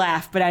make you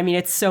laugh, but I mean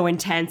it's so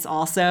intense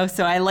also.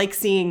 So I like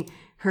seeing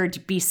her to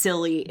be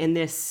silly in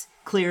this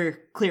clear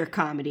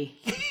comedy.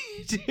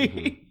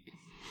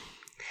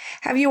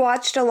 Have you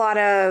watched a lot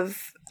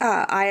of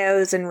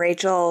Io's and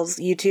Rachel's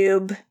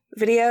YouTube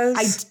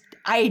videos?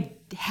 I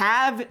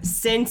have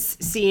since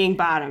seeing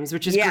Bottoms,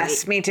 which is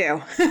yes, great. me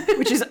too.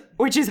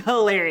 which is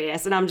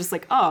hilarious, and I'm just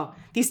like, oh,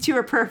 these two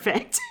are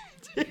perfect.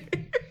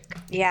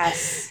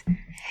 Yes.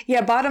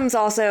 Yeah, Bottoms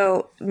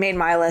also made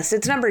my list.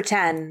 It's number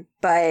 10,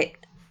 but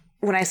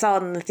when I saw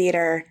it in the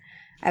theater,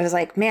 I was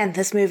like, man,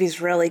 this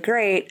movie's really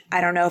great.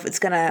 I don't know if it's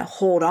going to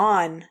hold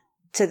on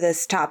to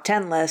this top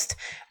 10 list.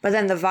 But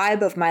then the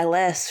vibe of my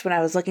list, when I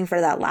was looking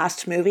for that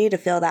last movie to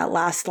fill that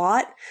last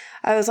slot,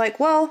 I was like,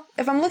 well,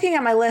 if I'm looking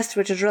at my list,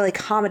 which is really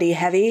comedy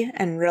heavy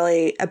and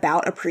really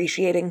about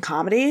appreciating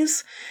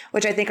comedies,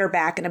 which I think are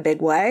back in a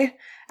big way,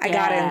 I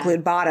got to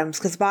include Bottoms,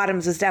 because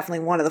Bottoms is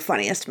definitely one of the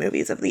funniest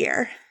movies of the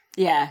year.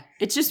 Yeah,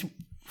 it's just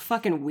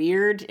fucking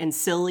weird and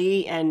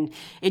silly, and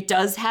it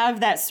does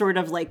have that sort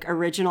of like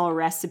Original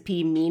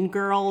Recipe Mean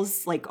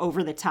Girls, like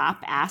over the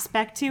top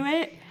aspect to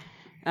it.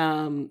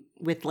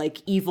 With like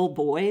evil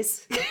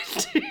boys. I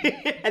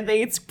think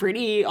it's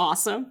pretty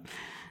awesome.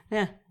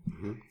 Yeah.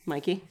 Mm-hmm.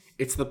 Mikey?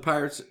 It's the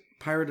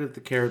Pirate of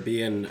the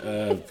Caribbean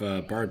of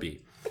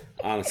Barbie,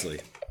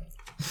 honestly.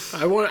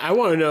 I want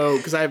to know,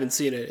 because I haven't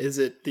seen it, is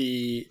it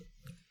the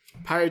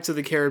Pirates of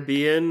the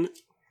Caribbean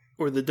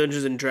or the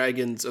Dungeons and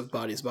Dragons of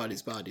Bodies?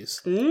 Because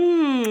this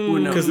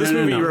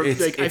movie,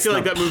 I feel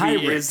like that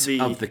movie is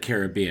the of the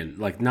Caribbean,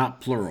 like not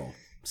plural.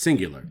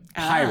 Singular.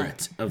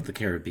 Pirate of the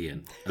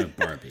Caribbean of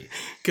Barbie.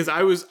 Because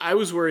I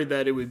was worried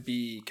that it would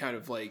be kind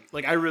of like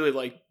I really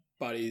like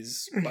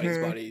Bodies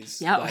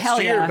Yeah, last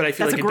hell year, yeah. but I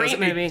feel That's like a great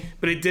movie.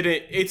 But it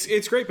didn't.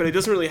 It's great, but it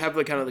doesn't really have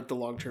like kind of like the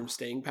long term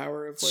staying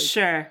power of like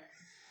sure.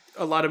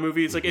 a lot of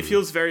movies. Like it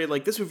feels very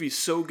like this movie's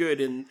so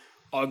good in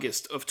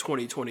August of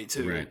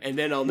 2022, right. And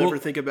then I'll never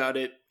think about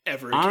it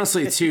ever again.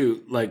 Honestly,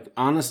 too,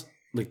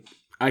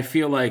 I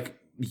feel like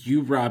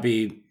you,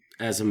 Robbie,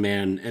 as a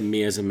man, and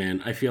me as a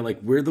man, I feel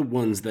like we're the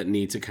ones that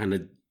need to kind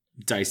of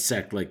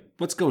dissect, like,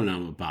 what's going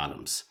on with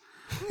Bottoms.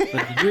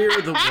 Like,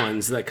 we're the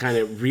ones that kind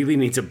of really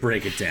need to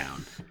break it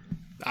down.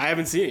 I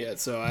haven't seen it yet,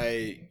 so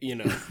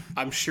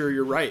I'm sure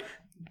you're right.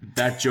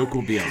 That joke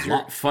will be a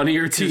lot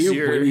funnier to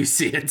you when you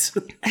see it.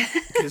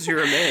 Because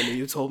you're a man and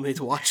you told me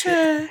to watch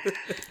it.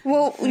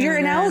 Well, your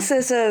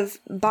analysis of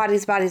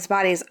Bodies,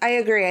 I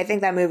agree. I think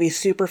that movie's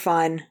super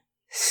fun,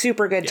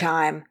 super good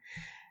time.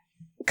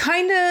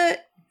 Kind of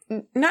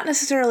not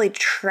necessarily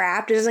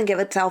trapped. It doesn't give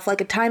itself like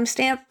a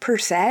timestamp per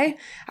se.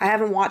 I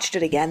haven't watched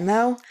it again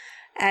though.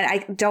 And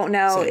I don't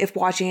know if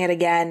watching it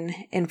again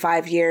in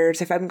 5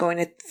 years, if I'm going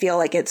to feel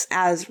like it's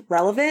as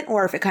relevant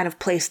or if it kind of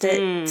placed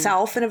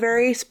itself in a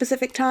very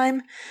specific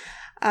time.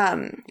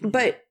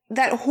 But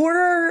that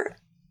horror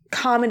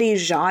comedy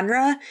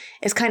genre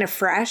is kind of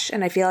fresh,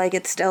 and I feel like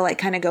it's still like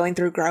kind of going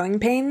through growing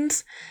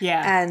pains.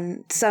 Yeah.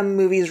 And some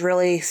movies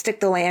really stick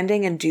the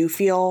landing and do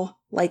feel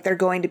like they're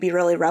going to be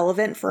really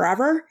relevant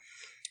forever.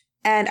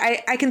 And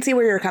I can see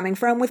where you're coming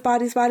from with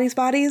Bodies, Bodies,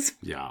 Bodies.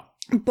 Yeah.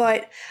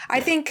 But I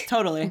think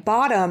Totally.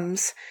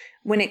 Bottoms,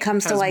 when it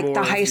comes to Has like more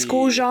the of high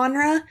school the-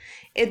 genre,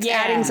 it's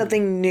Yeah. adding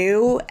something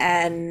new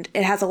and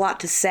it has a lot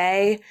to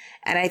say.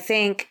 And I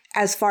think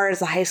as far as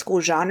the high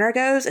school genre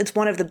goes, it's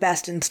one of the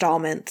best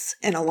installments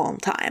in a long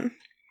time.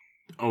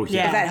 Oh, Yeah.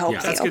 yeah. If that helps Yeah.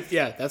 you. That's good.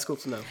 Yeah, that's cool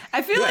to know.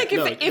 I feel Yeah, like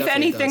no, if it definitely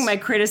anything, does. my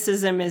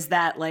criticism is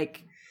that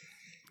like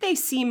they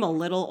seem a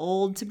little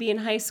old to be in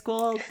high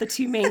school, the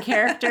two main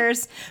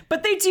characters,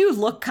 but they do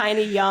look kind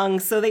of young,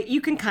 so that you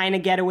can kind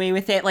of get away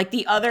with it. Like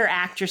the other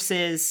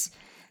actresses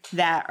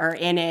that are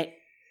in it,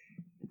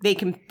 they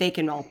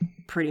can all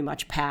pretty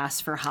much pass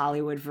for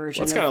Hollywood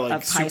version It's kind of like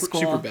of high school.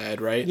 super bad,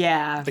 right?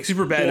 Yeah. Like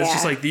super bad. It's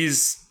just Yeah. like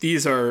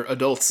these are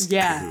adults.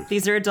 Yeah,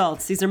 these are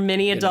adults. These are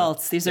mini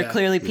adults. These are yeah.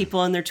 clearly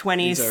people in their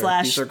 20s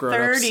These are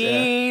grown-ups,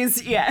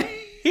 30s. Yeah.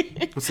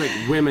 It's like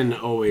women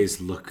always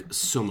look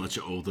so much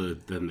older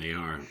than they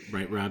are.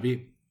 Right,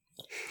 Robbie?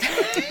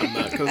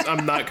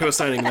 I'm not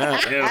co-signing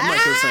that. I'm not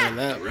co-signing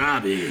that.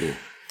 Robbie.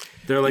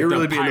 They're like You're the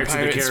really being Pirates of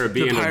the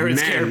Caribbean. the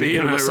Pirates of men,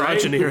 Caribbean am I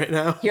misogyny right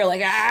now. You're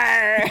like,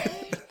 ah.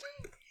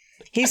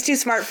 He's too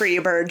smart for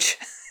you, Burge.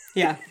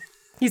 Yeah.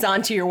 He's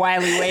onto your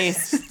wily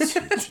waist.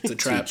 It's a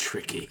trap. Too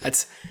tricky.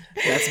 That's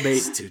bait.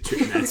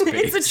 That's bait.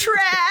 It's a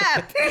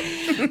trap.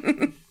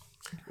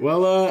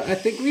 Well, I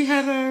think we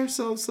had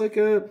ourselves like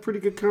a pretty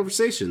good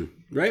conversation,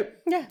 right?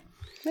 Yeah.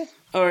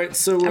 All right,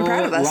 so I'm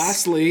proud of us.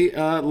 lastly,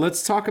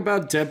 let's talk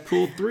about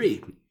Deadpool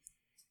 3.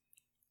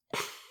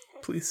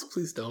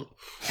 Please don't.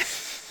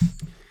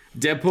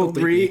 Deadpool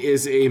 3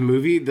 is a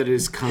movie that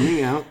is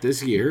coming out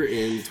this year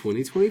in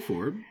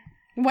 2024.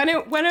 Sure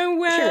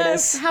it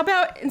is. How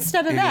about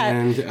instead of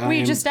And that, I we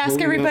am just ask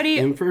pulling up everybody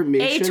a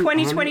information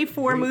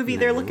 2024 on it movie right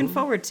they're now. looking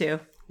forward to.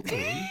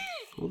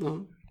 Hold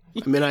on.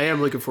 I mean, I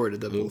am looking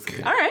forward to Deadpool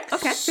 3. All right.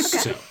 Okay.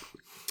 So,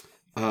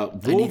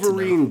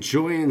 Wolverine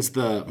joins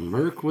the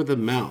Merc with a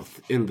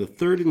Mouth in the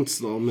third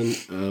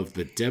installment of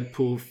the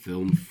Deadpool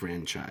film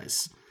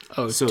franchise.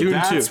 Oh, So Dune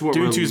that's 2. what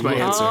Dune we're 2 is my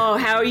looking answer. Oh,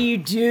 how are you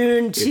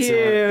doing too?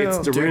 It's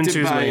Dune directed 2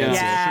 is my by answer.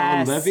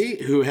 Yes. Sean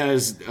Levy, who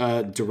has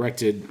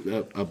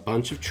directed a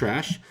bunch of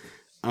trash.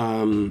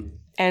 And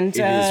It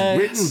is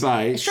written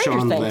by Stranger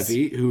Sean Things.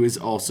 Levy, who is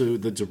also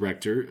the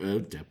director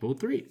of Deadpool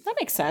 3. that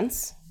makes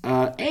sense.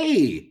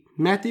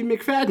 Matthew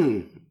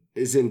McFadden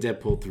is in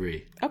Deadpool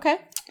 3. Okay.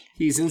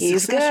 He's in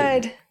He's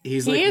Succession. good.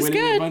 He's He like is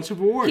winning good. a bunch of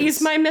awards. He's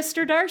my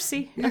Mr.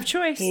 Darcy of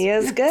choice. He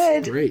is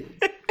good. Great.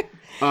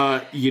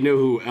 You know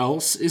who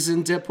else is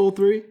in Deadpool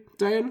 3,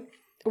 Diana?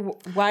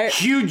 Why?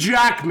 Hugh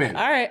Jackman.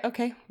 All right.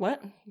 Okay.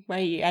 What? Why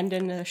are you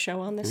ending the show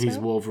on this He's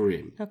note?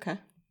 Wolverine. Okay.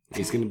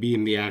 He's going to be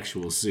in the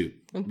actual suit,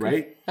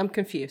 right, I'm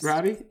confused.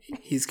 Robbie?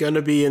 He's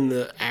gonna be in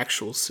the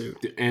actual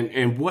suit.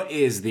 And what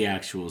is the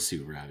actual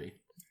suit, Robbie?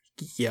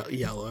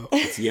 Yellow.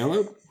 It's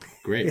yellow?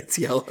 Great. It's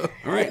yellow.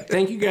 All right.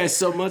 Thank you guys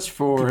so much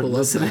for love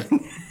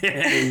listening.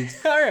 And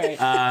All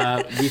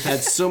right. we've had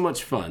so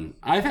much fun.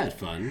 I've had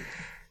fun.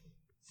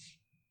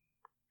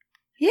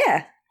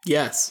 Yeah.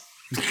 Yes.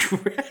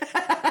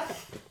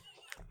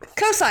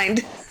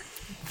 Co-signed.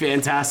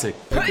 Fantastic.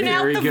 Putting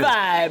out Very the good.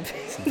 vibe.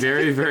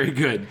 Very, very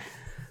good.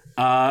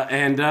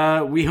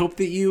 And we hope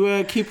that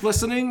you keep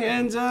listening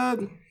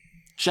and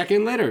check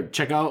in later.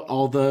 Check out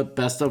all the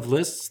best of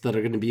lists that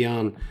are going to be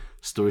on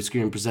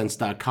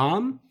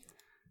StoryScreenPresents.com.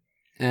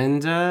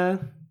 And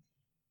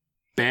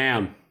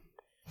bam.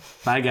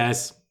 Bye,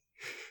 guys.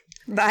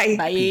 Bye.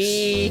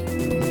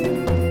 Bye.